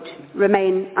quote,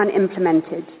 remain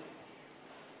unimplemented.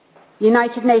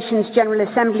 United Nations General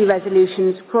Assembly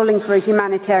resolutions calling for a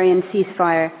humanitarian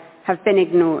ceasefire have been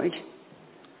ignored.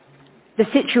 The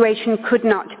situation could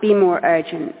not be more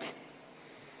urgent.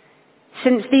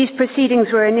 Since these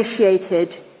proceedings were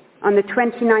initiated on the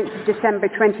 29th of December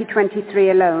 2023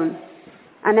 alone,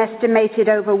 an estimated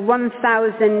over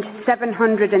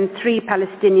 1,703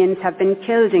 Palestinians have been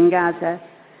killed in Gaza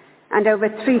and over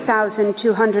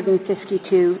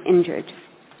 3,252 injured.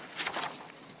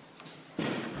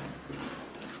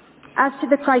 As to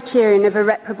the criterion of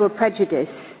irreparable prejudice,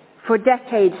 for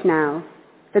decades now,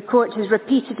 the Court has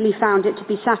repeatedly found it to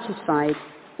be satisfied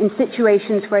in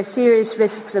situations where serious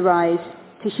risks arise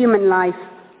to human life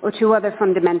or to other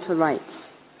fundamental rights.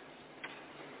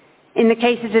 In the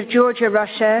cases of Georgia,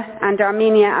 Russia, and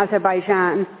Armenia,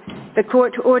 Azerbaijan, the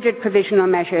Court ordered provisional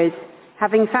measures,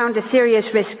 having found a serious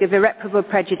risk of irreparable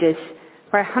prejudice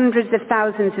where hundreds of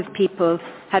thousands of people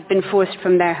had been forced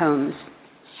from their homes.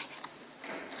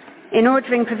 In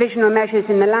ordering provisional measures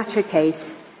in the latter case,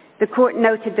 the Court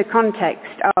noted the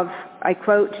context of, I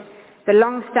quote, "the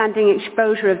long-standing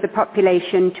exposure of the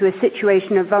population to a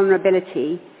situation of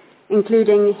vulnerability,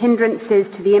 including hindrances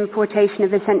to the importation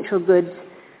of essential goods,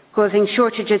 causing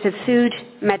shortages of food,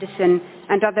 medicine,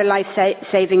 and other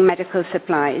life-saving medical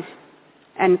supplies,"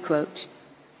 end quote.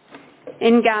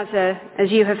 In Gaza,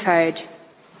 as you have heard,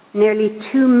 nearly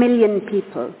 2 million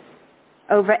people,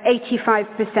 over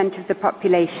 85% of the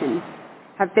population,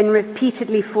 have been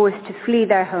repeatedly forced to flee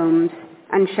their homes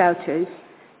and shelters,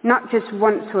 not just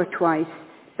once or twice,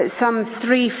 but some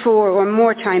 3, 4, or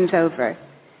more times over,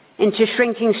 into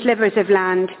shrinking slivers of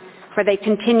land where they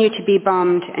continue to be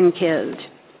bombed and killed.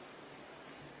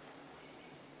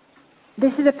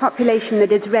 This is a population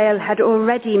that Israel had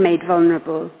already made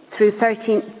vulnerable through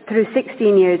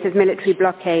 16 years of military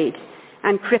blockade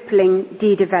and crippling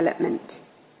de-development.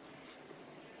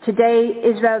 Today,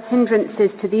 Israel's hindrances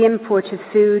to the import of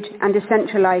food and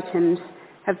essential items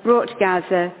have brought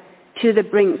Gaza to the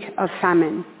brink of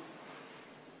famine,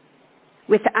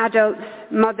 with adults,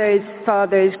 mothers,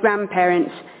 fathers,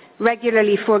 grandparents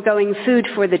regularly foregoing food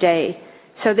for the day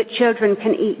so that children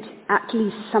can eat at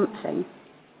least something.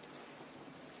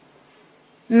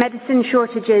 Medicine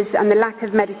shortages and the lack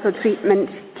of medical treatment,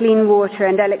 clean water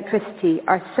and electricity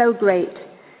are so great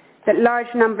that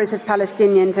large numbers of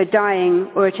Palestinians are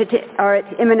dying or are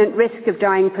at imminent risk of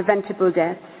dying preventable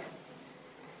deaths.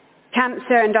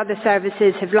 Cancer and other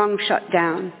services have long shut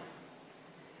down.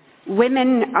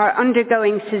 Women are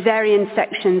undergoing cesarean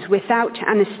sections without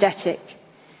anaesthetic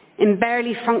in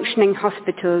barely functioning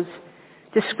hospitals,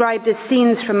 described as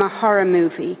scenes from a horror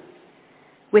movie,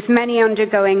 with many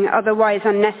undergoing otherwise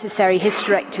unnecessary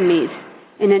hysterectomies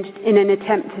in an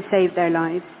attempt to save their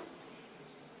lives.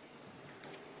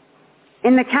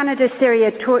 In the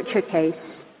Canada-Syria torture case,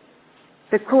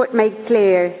 the court made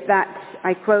clear that,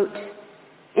 I quote,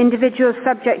 individuals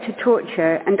subject to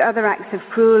torture and other acts of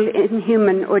cruel,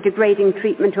 inhuman or degrading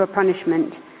treatment or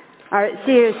punishment are at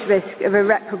serious risk of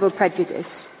irreparable prejudice.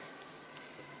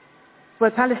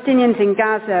 Well, Palestinians in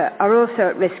Gaza are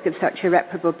also at risk of such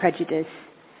irreparable prejudice,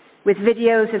 with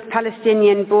videos of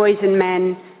Palestinian boys and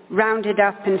men rounded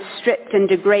up and stripped and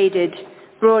degraded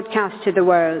broadcast to the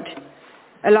world,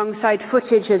 alongside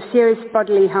footage of serious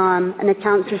bodily harm and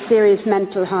accounts of serious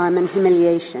mental harm and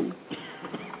humiliation.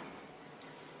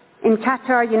 In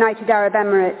Qatar, United Arab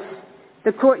Emirates,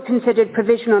 the court considered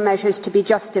provisional measures to be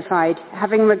justified,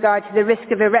 having regard to the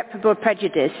risk of irreparable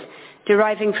prejudice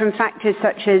deriving from factors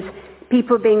such as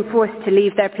people being forced to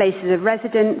leave their places of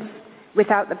residence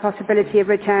without the possibility of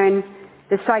return,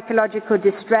 the psychological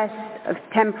distress of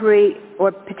temporary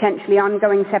or potentially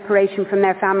ongoing separation from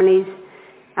their families,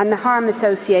 and the harm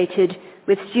associated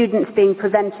with students being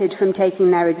prevented from taking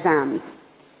their exams.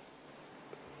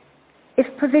 If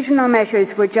provisional measures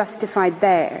were justified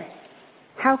there,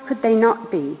 how could they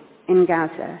not be in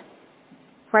Gaza,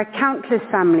 where countless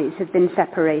families have been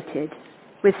separated,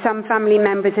 with some family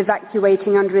members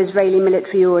evacuating under Israeli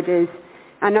military orders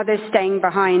and others staying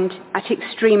behind at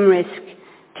extreme risk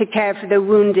to care for the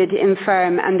wounded,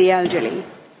 infirm and the elderly,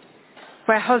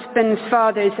 where husbands,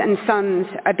 fathers and sons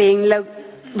are being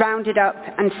rounded up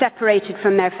and separated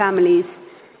from their families,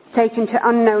 taken to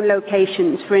unknown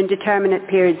locations for indeterminate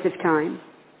periods of time.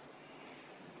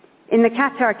 In the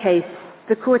Qatar case,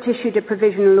 the court issued a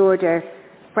provisional order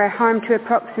where harm to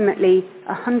approximately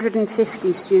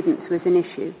 150 students was an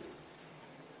issue.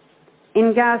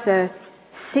 In Gaza,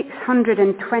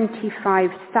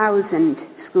 625,000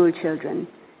 school children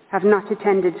have not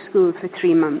attended school for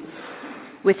 3 months,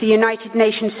 with the United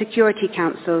Nations Security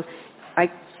Council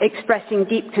expressing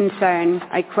deep concern,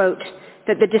 I quote,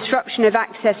 that the disruption of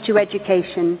access to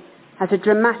education has a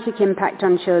dramatic impact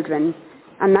on children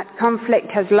and that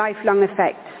conflict has lifelong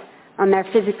effects on their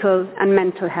physical and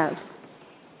mental health.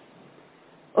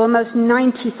 Almost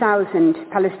 90,000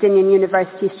 Palestinian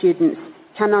university students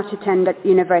cannot attend at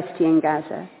university in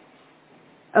Gaza.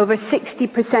 Over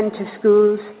 60% of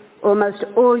schools, almost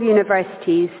all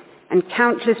universities, and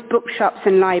countless bookshops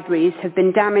and libraries have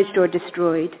been damaged or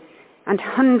destroyed, and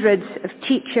hundreds of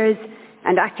teachers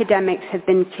and academics have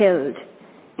been killed,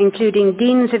 including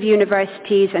deans of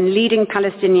universities and leading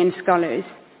Palestinian scholars,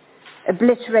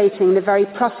 obliterating the very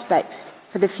prospects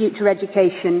for the future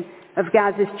education of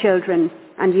Gaza's children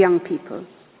and young people.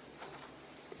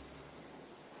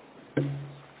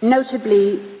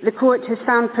 Notably, the court has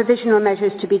found provisional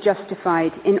measures to be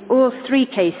justified in all 3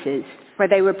 cases where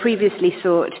they were previously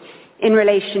sought in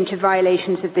relation to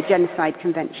violations of the Genocide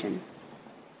Convention.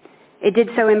 It did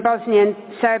so in Bosnia and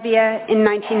Serbia in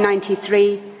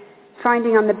 1993,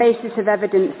 finding on the basis of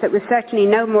evidence that was certainly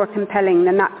no more compelling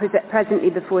than that presently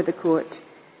before the court,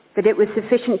 that it was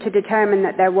sufficient to determine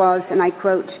that there was, and I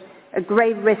quote, a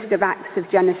grave risk of acts of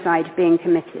genocide being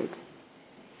committed.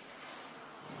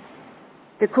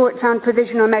 The court found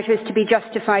provisional measures to be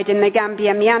justified in the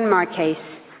Gambia-Myanmar case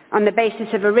on the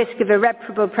basis of a risk of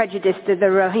irreparable prejudice to the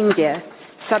Rohingya,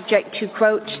 subject to,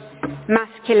 quote,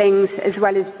 mass killings as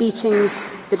well as beatings,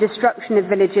 the destruction of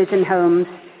villages and homes,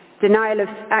 denial of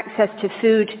access to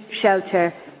food,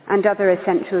 shelter, and other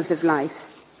essentials of life.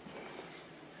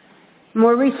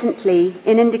 More recently,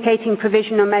 in indicating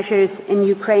provisional measures in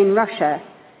Ukraine-Russia,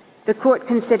 the court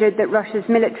considered that Russia's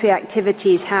military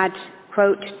activities had,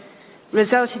 quote,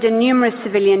 resulted in numerous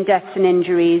civilian deaths and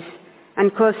injuries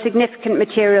and caused significant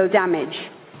material damage,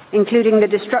 including the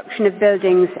destruction of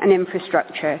buildings and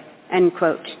infrastructure, end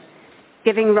quote,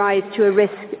 giving rise to a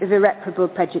risk of irreparable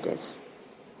prejudice.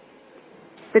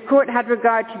 The court had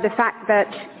regard to the fact that,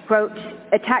 quote,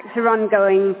 attacks are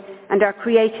ongoing and are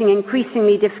creating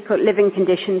increasingly difficult living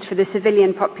conditions for the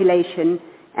civilian population,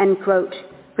 end quote,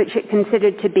 which it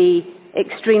considered to be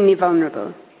extremely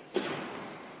vulnerable.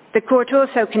 The court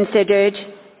also considered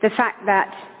the fact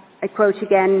that, I quote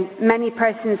again, many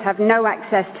persons have no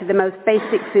access to the most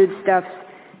basic foodstuffs,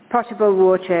 potable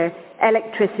water,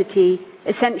 electricity,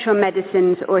 essential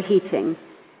medicines or heating,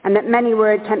 and that many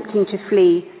were attempting to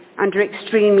flee under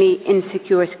extremely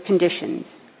insecure conditions.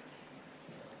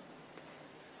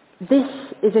 This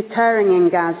is occurring in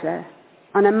Gaza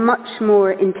on a much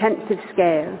more intensive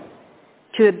scale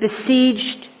to a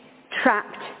besieged,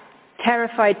 trapped,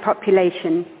 terrified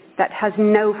population that has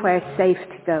nowhere safe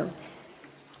to go.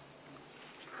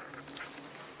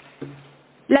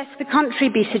 Lest the contrary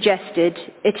be suggested,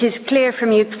 it is clear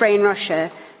from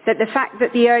Ukraine-Russia that the fact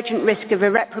that the urgent risk of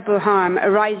irreparable harm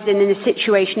arises in a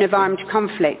situation of armed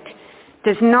conflict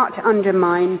does not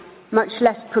undermine, much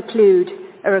less preclude,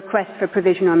 a request for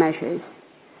provisional measures.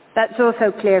 That's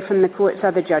also clear from the court's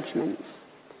other judgments.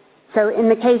 So in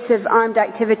the case of armed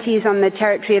activities on the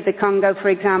territory of the Congo, for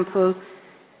example,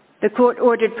 the court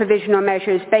ordered provisional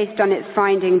measures based on its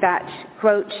finding that,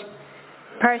 quote,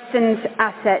 persons,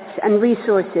 assets and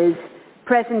resources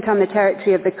present on the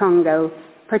territory of the Congo,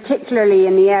 particularly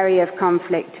in the area of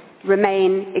conflict,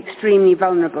 remain extremely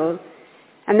vulnerable,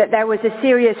 and that there was a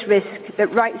serious risk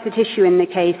that rights at issue in the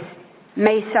case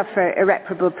may suffer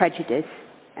irreparable prejudice,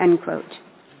 end quote.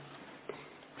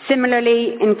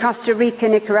 Similarly, in Costa Rica,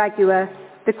 Nicaragua,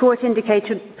 the court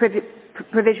indicated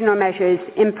provisional measures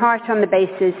in part on the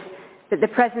basis that the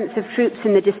presence of troops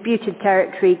in the disputed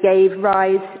territory gave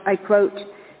rise, I quote,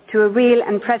 to a real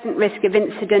and present risk of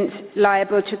incidents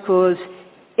liable to cause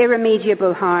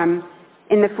irremediable harm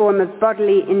in the form of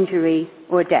bodily injury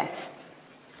or death,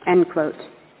 end quote.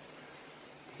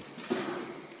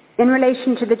 In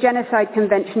relation to the Genocide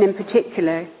Convention in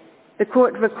particular, the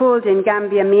court recalled in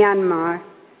Gambia, Myanmar,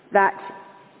 that,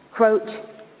 quote,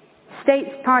 states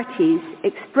parties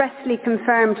expressly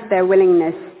confirmed their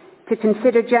willingness to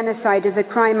consider genocide as a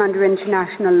crime under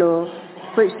international law,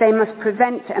 which they must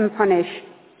prevent and punish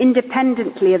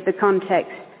independently of the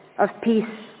context of peace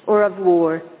or of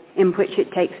war in which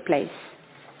it takes place,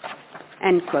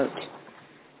 end quote.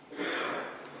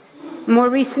 More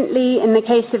recently, in the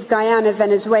case of Guyana,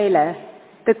 Venezuela,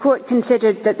 the court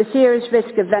considered that the serious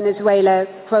risk of Venezuela,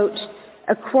 quote,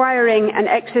 acquiring and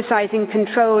exercising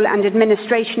control and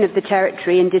administration of the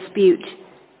territory in dispute,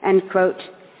 end quote,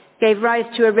 gave rise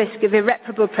to a risk of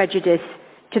irreparable prejudice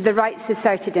to the rights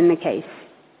asserted in the case.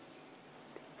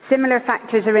 Similar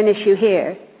factors are an issue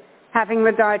here, having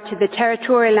regard to the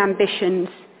territorial ambitions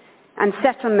and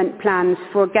settlement plans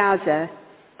for Gaza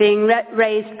being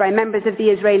raised by members of the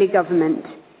Israeli government,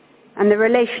 and the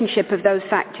relationship of those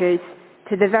factors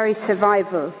to the very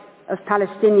survival of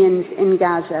Palestinians in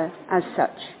Gaza as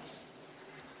such.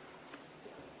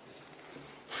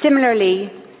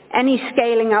 Similarly, any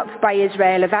scaling up by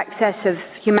Israel of access of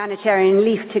humanitarian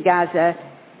relief to Gaza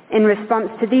in response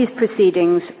to these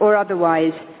proceedings or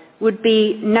otherwise would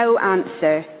be no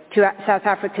answer to South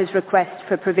Africa's request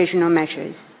for provisional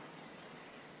measures.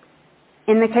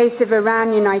 In the case of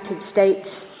Iran, United States,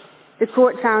 the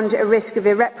court found a risk of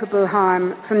irreparable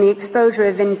harm from the exposure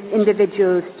of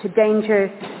individuals to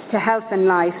danger to health and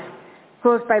life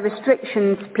caused by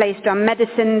restrictions placed on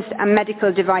medicines and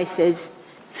medical devices,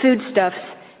 foodstuffs,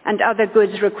 and other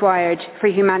goods required for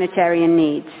humanitarian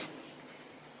needs.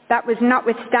 That was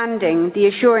notwithstanding the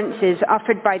assurances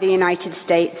offered by the United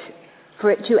States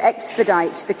for it to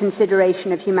expedite the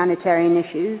consideration of humanitarian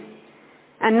issues,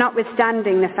 and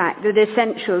notwithstanding the fact that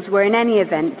essentials were in any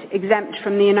event exempt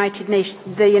from the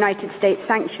United States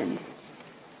sanctions.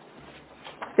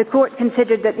 The court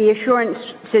considered that the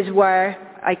assurances were,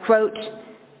 I quote,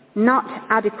 not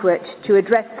adequate to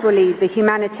address fully the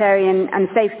humanitarian and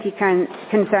safety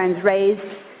concerns raised,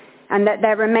 and that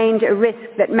there remained a risk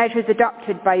that measures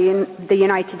adopted by the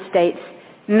United States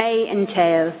may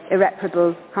entail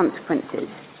irreparable consequences.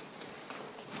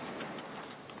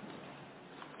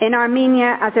 In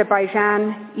Armenia,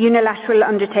 Azerbaijan, unilateral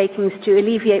undertakings to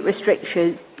alleviate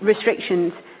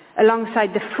restrictions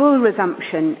alongside the full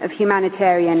resumption of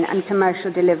humanitarian and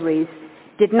commercial deliveries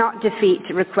did not defeat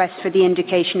requests for the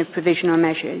indication of provisional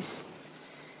measures.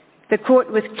 The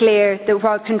court was clear that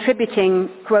while contributing,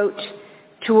 quote,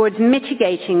 towards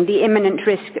mitigating the imminent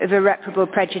risk of irreparable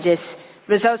prejudice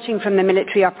resulting from the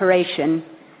military operation,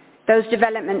 those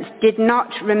developments did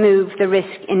not remove the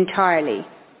risk entirely.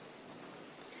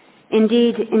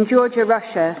 Indeed, in Georgia,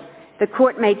 Russia, the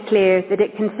court made clear that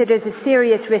it considers a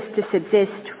serious risk to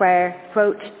subsist where,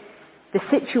 quote, the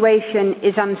situation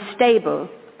is unstable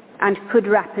and could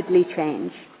rapidly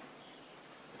change.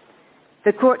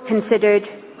 The court considered,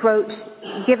 quote,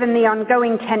 given the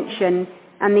ongoing tension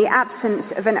and the absence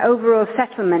of an overall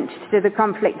settlement to the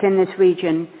conflict in this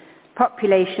region,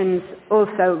 populations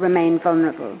also remain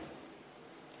vulnerable,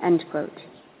 end quote.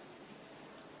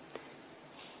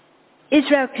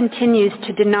 Israel continues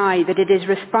to deny that it is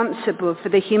responsible for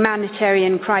the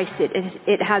humanitarian crisis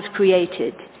it has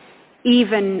created,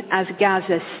 even as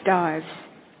Gaza starves.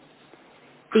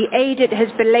 The aid it has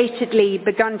belatedly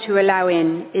begun to allow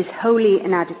in is wholly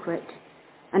inadequate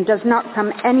and does not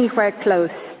come anywhere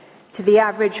close to the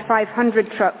average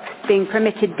 500 trucks being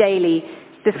permitted daily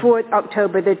before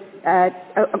October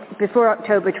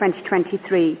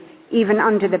 2023, even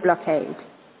under the blockade.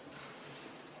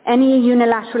 Any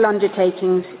unilateral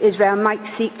undertakings Israel might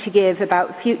seek to give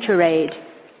about future aid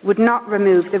would not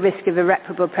remove the risk of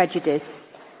irreparable prejudice,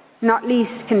 not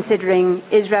least considering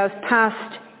Israel's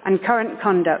past and current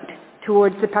conduct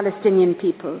towards the Palestinian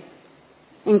people,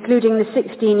 including the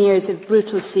 16 years of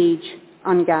brutal siege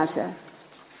on Gaza.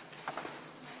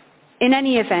 In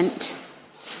any event,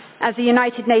 as the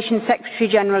United Nations Secretary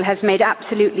General has made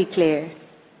absolutely clear,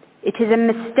 it is a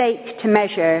mistake to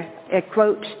measure,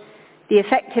 quote, the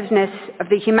effectiveness of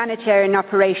the humanitarian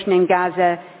operation in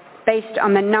Gaza based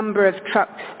on the number of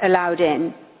trucks allowed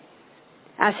in.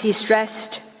 As he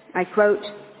stressed, I quote,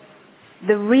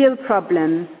 the real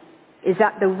problem is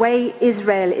that the way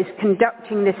Israel is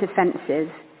conducting this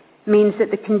offensive means that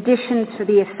the conditions for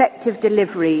the effective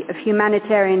delivery of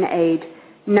humanitarian aid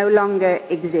no longer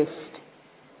exist.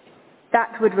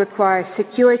 That would require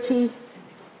security,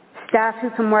 staff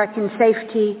who can work in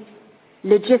safety,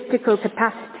 logistical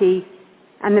capacity,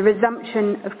 and the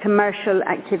resumption of commercial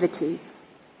activity.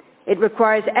 It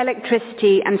requires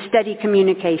electricity and steady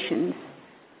communications.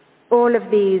 All of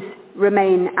these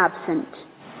remain absent,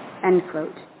 end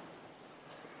quote.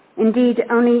 Indeed,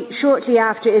 only shortly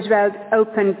after Israel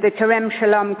opened the Kerem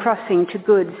Shalom crossing to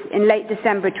goods in late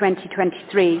December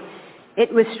 2023,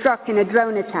 it was struck in a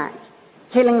drone attack,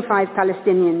 killing 5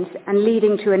 Palestinians and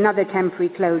leading to another temporary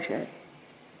closure.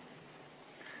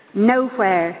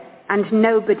 Nowhere and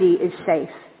nobody is safe.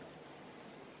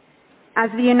 As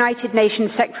the United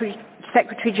Nations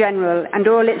Secretary General and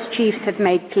all its chiefs have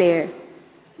made clear,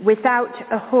 without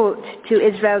a halt to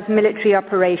Israel's military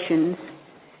operations,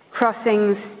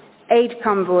 crossings, aid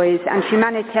convoys and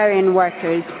humanitarian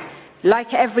workers,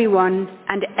 like everyone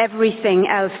and everything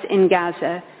else in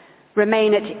Gaza,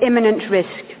 remain at imminent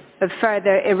risk of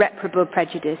further irreparable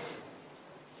prejudice.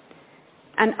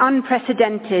 An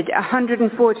unprecedented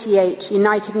 148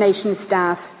 United Nations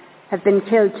staff have been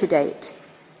killed to date.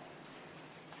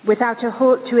 Without a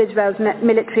halt to Israel's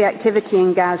military activity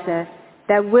in Gaza,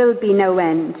 there will be no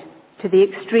end to the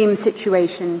extreme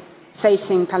situation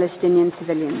facing Palestinian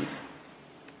civilians.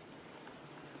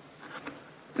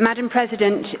 Madam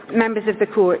President, members of the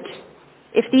Court,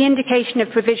 if the indication of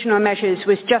provisional measures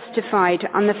was justified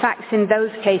on the facts in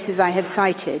those cases I have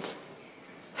cited,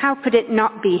 how could it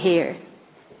not be here,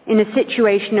 in a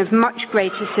situation of much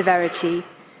greater severity,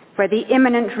 where the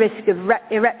imminent risk of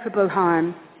irreparable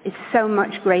harm is so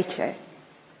much greater?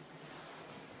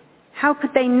 How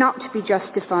could they not be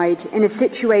justified in a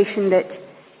situation that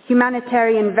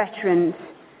humanitarian veterans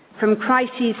from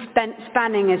crises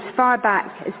spanning as far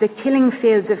back as the killing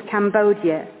fields of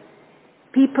Cambodia,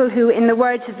 people who, in the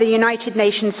words of the United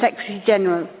Nations Secretary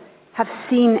General, have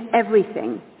seen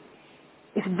everything,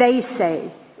 if they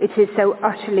say it is so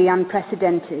utterly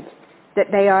unprecedented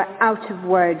that they are out of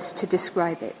words to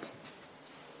describe it?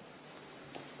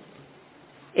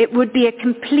 It would be a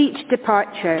complete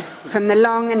departure from the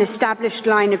long and established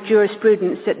line of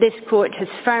jurisprudence that this court has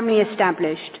firmly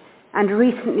established and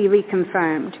recently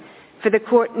reconfirmed for the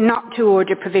court not to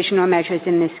order provisional measures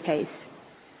in this case.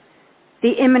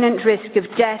 The imminent risk of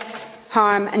death,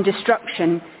 harm and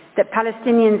destruction that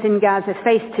Palestinians in Gaza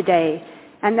face today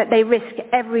and that they risk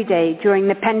every day during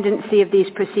the pendency of these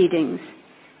proceedings,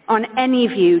 on any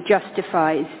view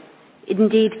justifies,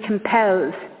 indeed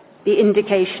compels, the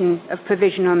indication of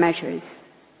provisional measures.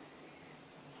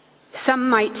 Some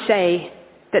might say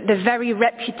that the very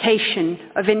reputation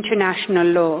of international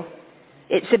law,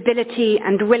 its ability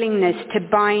and willingness to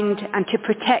bind and to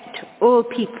protect all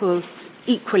people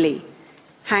equally,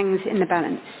 hangs in the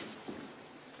balance.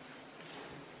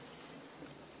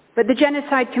 But the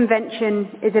Genocide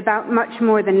Convention is about much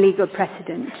more than legal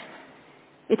precedent.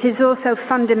 It is also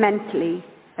fundamentally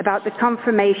about the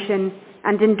confirmation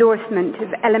and endorsement of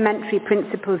elementary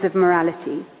principles of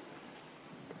morality.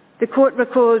 The court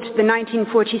recalled the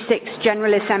 1946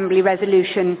 General Assembly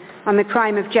resolution on the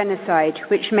crime of genocide,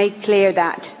 which made clear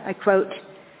that, I quote,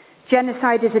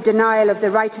 genocide is a denial of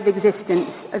the right of existence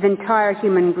of entire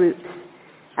human groups,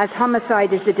 as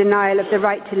homicide is the denial of the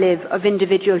right to live of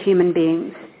individual human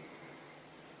beings.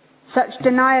 Such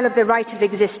denial of the right of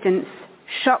existence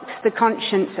shocks the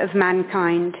conscience of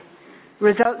mankind,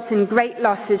 results in great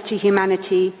losses to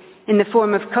humanity in the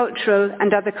form of cultural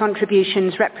and other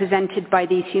contributions represented by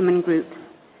these human groups,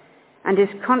 and is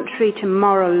contrary to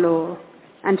moral law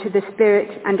and to the spirit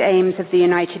and aims of the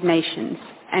United Nations,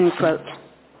 end quote.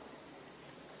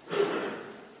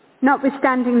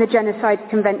 Notwithstanding the Genocide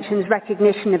Convention's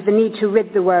recognition of the need to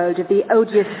rid the world of the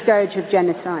odious scourge of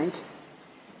genocide,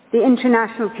 the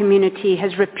international community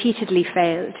has repeatedly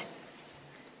failed.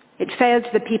 It failed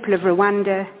the people of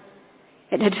Rwanda.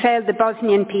 It had failed the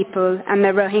Bosnian people and the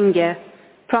Rohingya,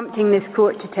 prompting this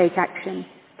court to take action.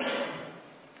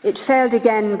 It failed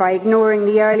again by ignoring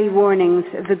the early warnings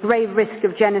of the grave risk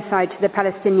of genocide to the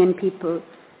Palestinian people,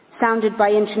 sounded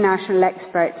by international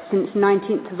experts since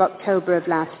 19th of October of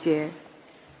last year.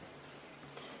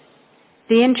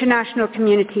 The international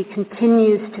community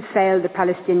continues to fail the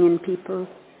Palestinian people,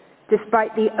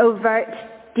 despite the overt,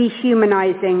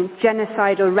 dehumanizing,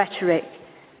 genocidal rhetoric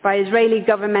by Israeli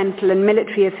governmental and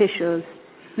military officials,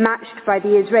 matched by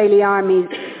the Israeli army's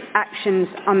actions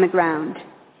on the ground.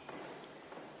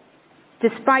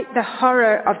 Despite the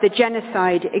horror of the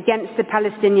genocide against the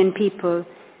Palestinian people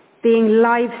being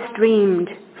live-streamed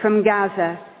from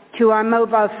Gaza to our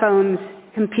mobile phones,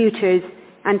 computers,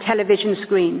 and television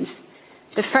screens,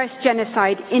 the first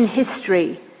genocide in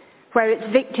history where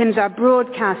its victims are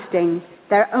broadcasting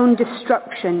their own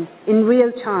destruction in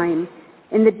real time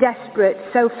in the desperate,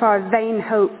 so far vain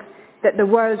hope that the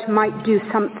world might do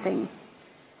something.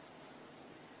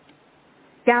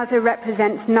 Gaza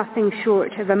represents nothing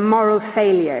short of a moral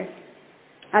failure,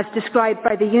 as described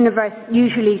by the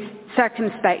usually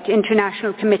circumspect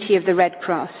International Committee of the Red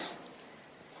Cross.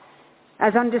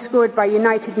 As underscored by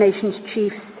United Nations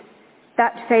chiefs,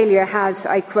 that failure has,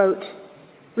 I quote,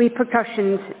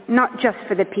 repercussions not just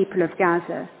for the people of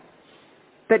Gaza,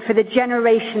 but for the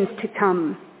generations to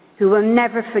come who will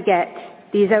never forget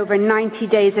these over 90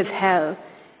 days of hell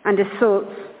and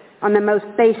assaults on the most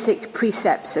basic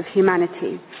precepts of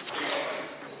humanity.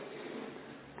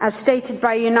 As stated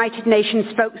by a United Nations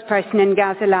spokesperson in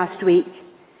Gaza last week,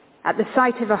 at the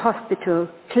site of a hospital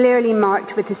clearly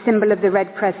marked with the symbol of the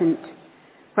Red Crescent,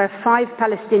 where 5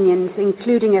 Palestinians,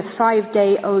 including a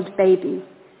 5-day-old baby,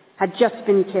 had just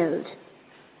been killed.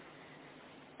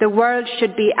 The world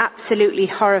should be absolutely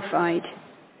horrified.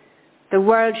 The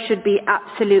world should be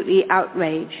absolutely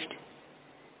outraged.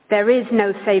 There is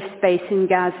no safe space in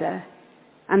Gaza,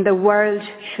 and the world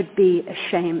should be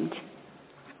ashamed.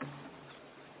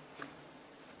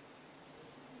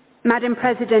 Madam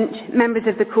President, members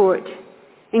of the court,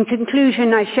 in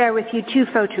conclusion, I share with you 2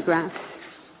 photographs.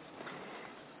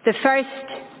 The first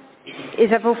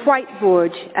is of a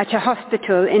whiteboard at a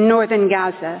hospital in northern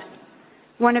Gaza,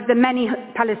 one of the many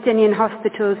Palestinian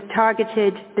hospitals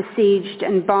targeted, besieged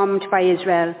and bombed by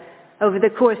Israel over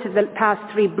the course of the past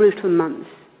 3 brutal months.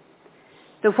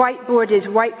 The whiteboard is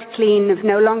wiped clean of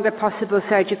no longer possible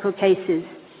surgical cases,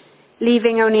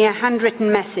 leaving only a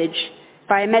handwritten message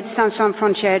by a Médecins Sans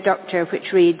Frontières doctor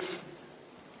which reads,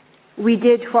 "We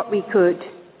did what we could.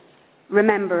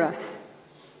 Remember us."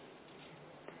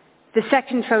 The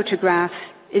second photograph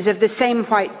is of the same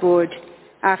whiteboard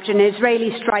after an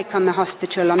Israeli strike on the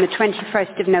hospital on the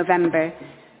 21st of November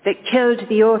that killed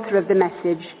the author of the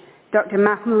message, Dr.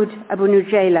 Mahmoud Abu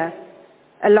Nujayla,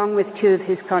 along with 2 of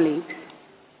his colleagues.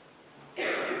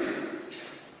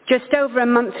 Just over a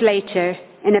month later,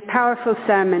 in a powerful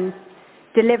sermon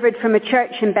delivered from a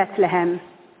church in Bethlehem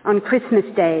on Christmas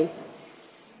Day,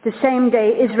 the same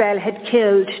day Israel had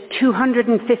killed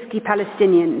 250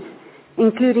 Palestinians,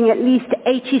 including at least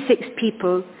 86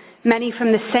 people, many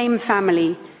from the same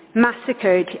family,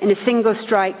 massacred in a single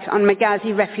strike on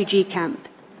Maghazi refugee camp.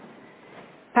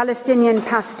 Palestinian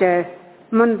pastor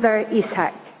Munzar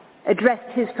Ishaq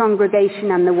addressed his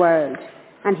congregation and the world,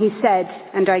 and he said,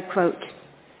 and I quote,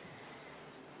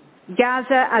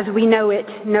 "Gaza as we know it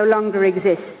no longer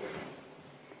exists.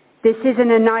 This is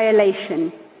an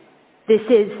annihilation. This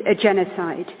is a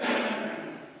genocide.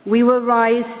 We will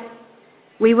rise.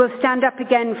 We will stand up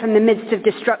again from the midst of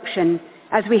destruction,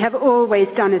 as we have always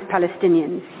done as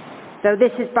Palestinians, though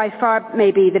this is by far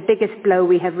maybe the biggest blow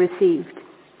we have received."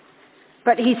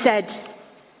 But he said,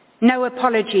 "No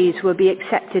apologies will be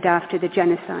accepted after the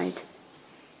genocide.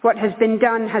 What has been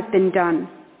done has been done.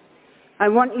 I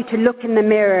want you to look in the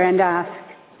mirror and ask,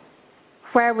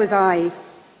 where was I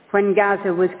when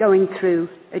Gaza was going through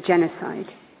a genocide.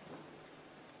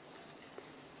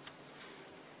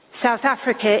 South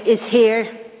Africa is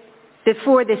here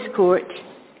before this court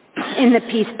in the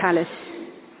Peace Palace.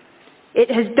 It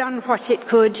has done what it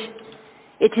could.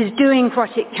 It is doing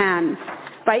what it can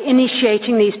by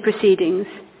initiating these proceedings,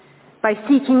 by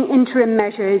seeking interim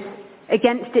measures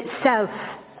against itself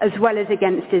as well as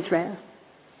against Israel.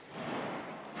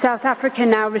 South Africa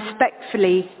now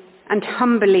respectfully and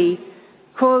humbly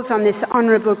calls on this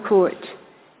honourable court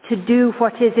to do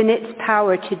what is in its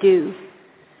power to do,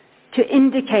 to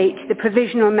indicate the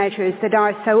provisional measures that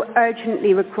are so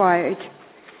urgently required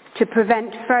to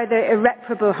prevent further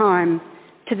irreparable harm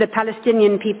to the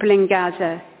Palestinian people in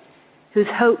Gaza, whose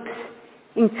hopes,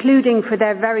 including for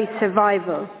their very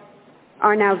survival,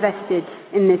 are now vested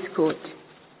in this court.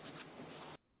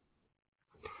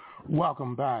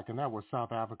 Welcome back, and that was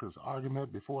South Africa's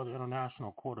argument before the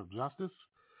International Court of Justice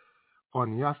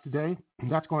on yesterday.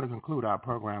 That's going to conclude our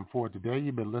program for today.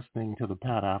 You've been listening to the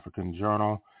Pan-African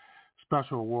Journal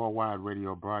special worldwide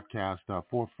radio broadcast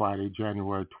for Friday,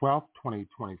 January 12th,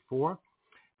 2024. If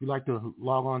you'd like to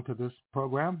log on to this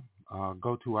program,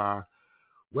 go to our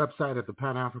website at the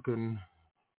Pan-African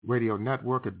Radio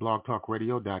Network at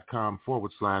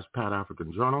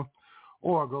blogtalkradio.com/Pan-African Journal,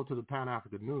 or go to the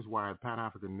Pan-African Newswire at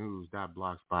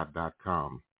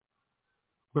panafricannews.blogspot.com.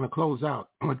 We're going to close out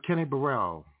with Kenny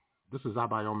Burrell. This is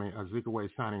Abayomi Azikiwe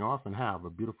signing off, and have a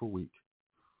beautiful week.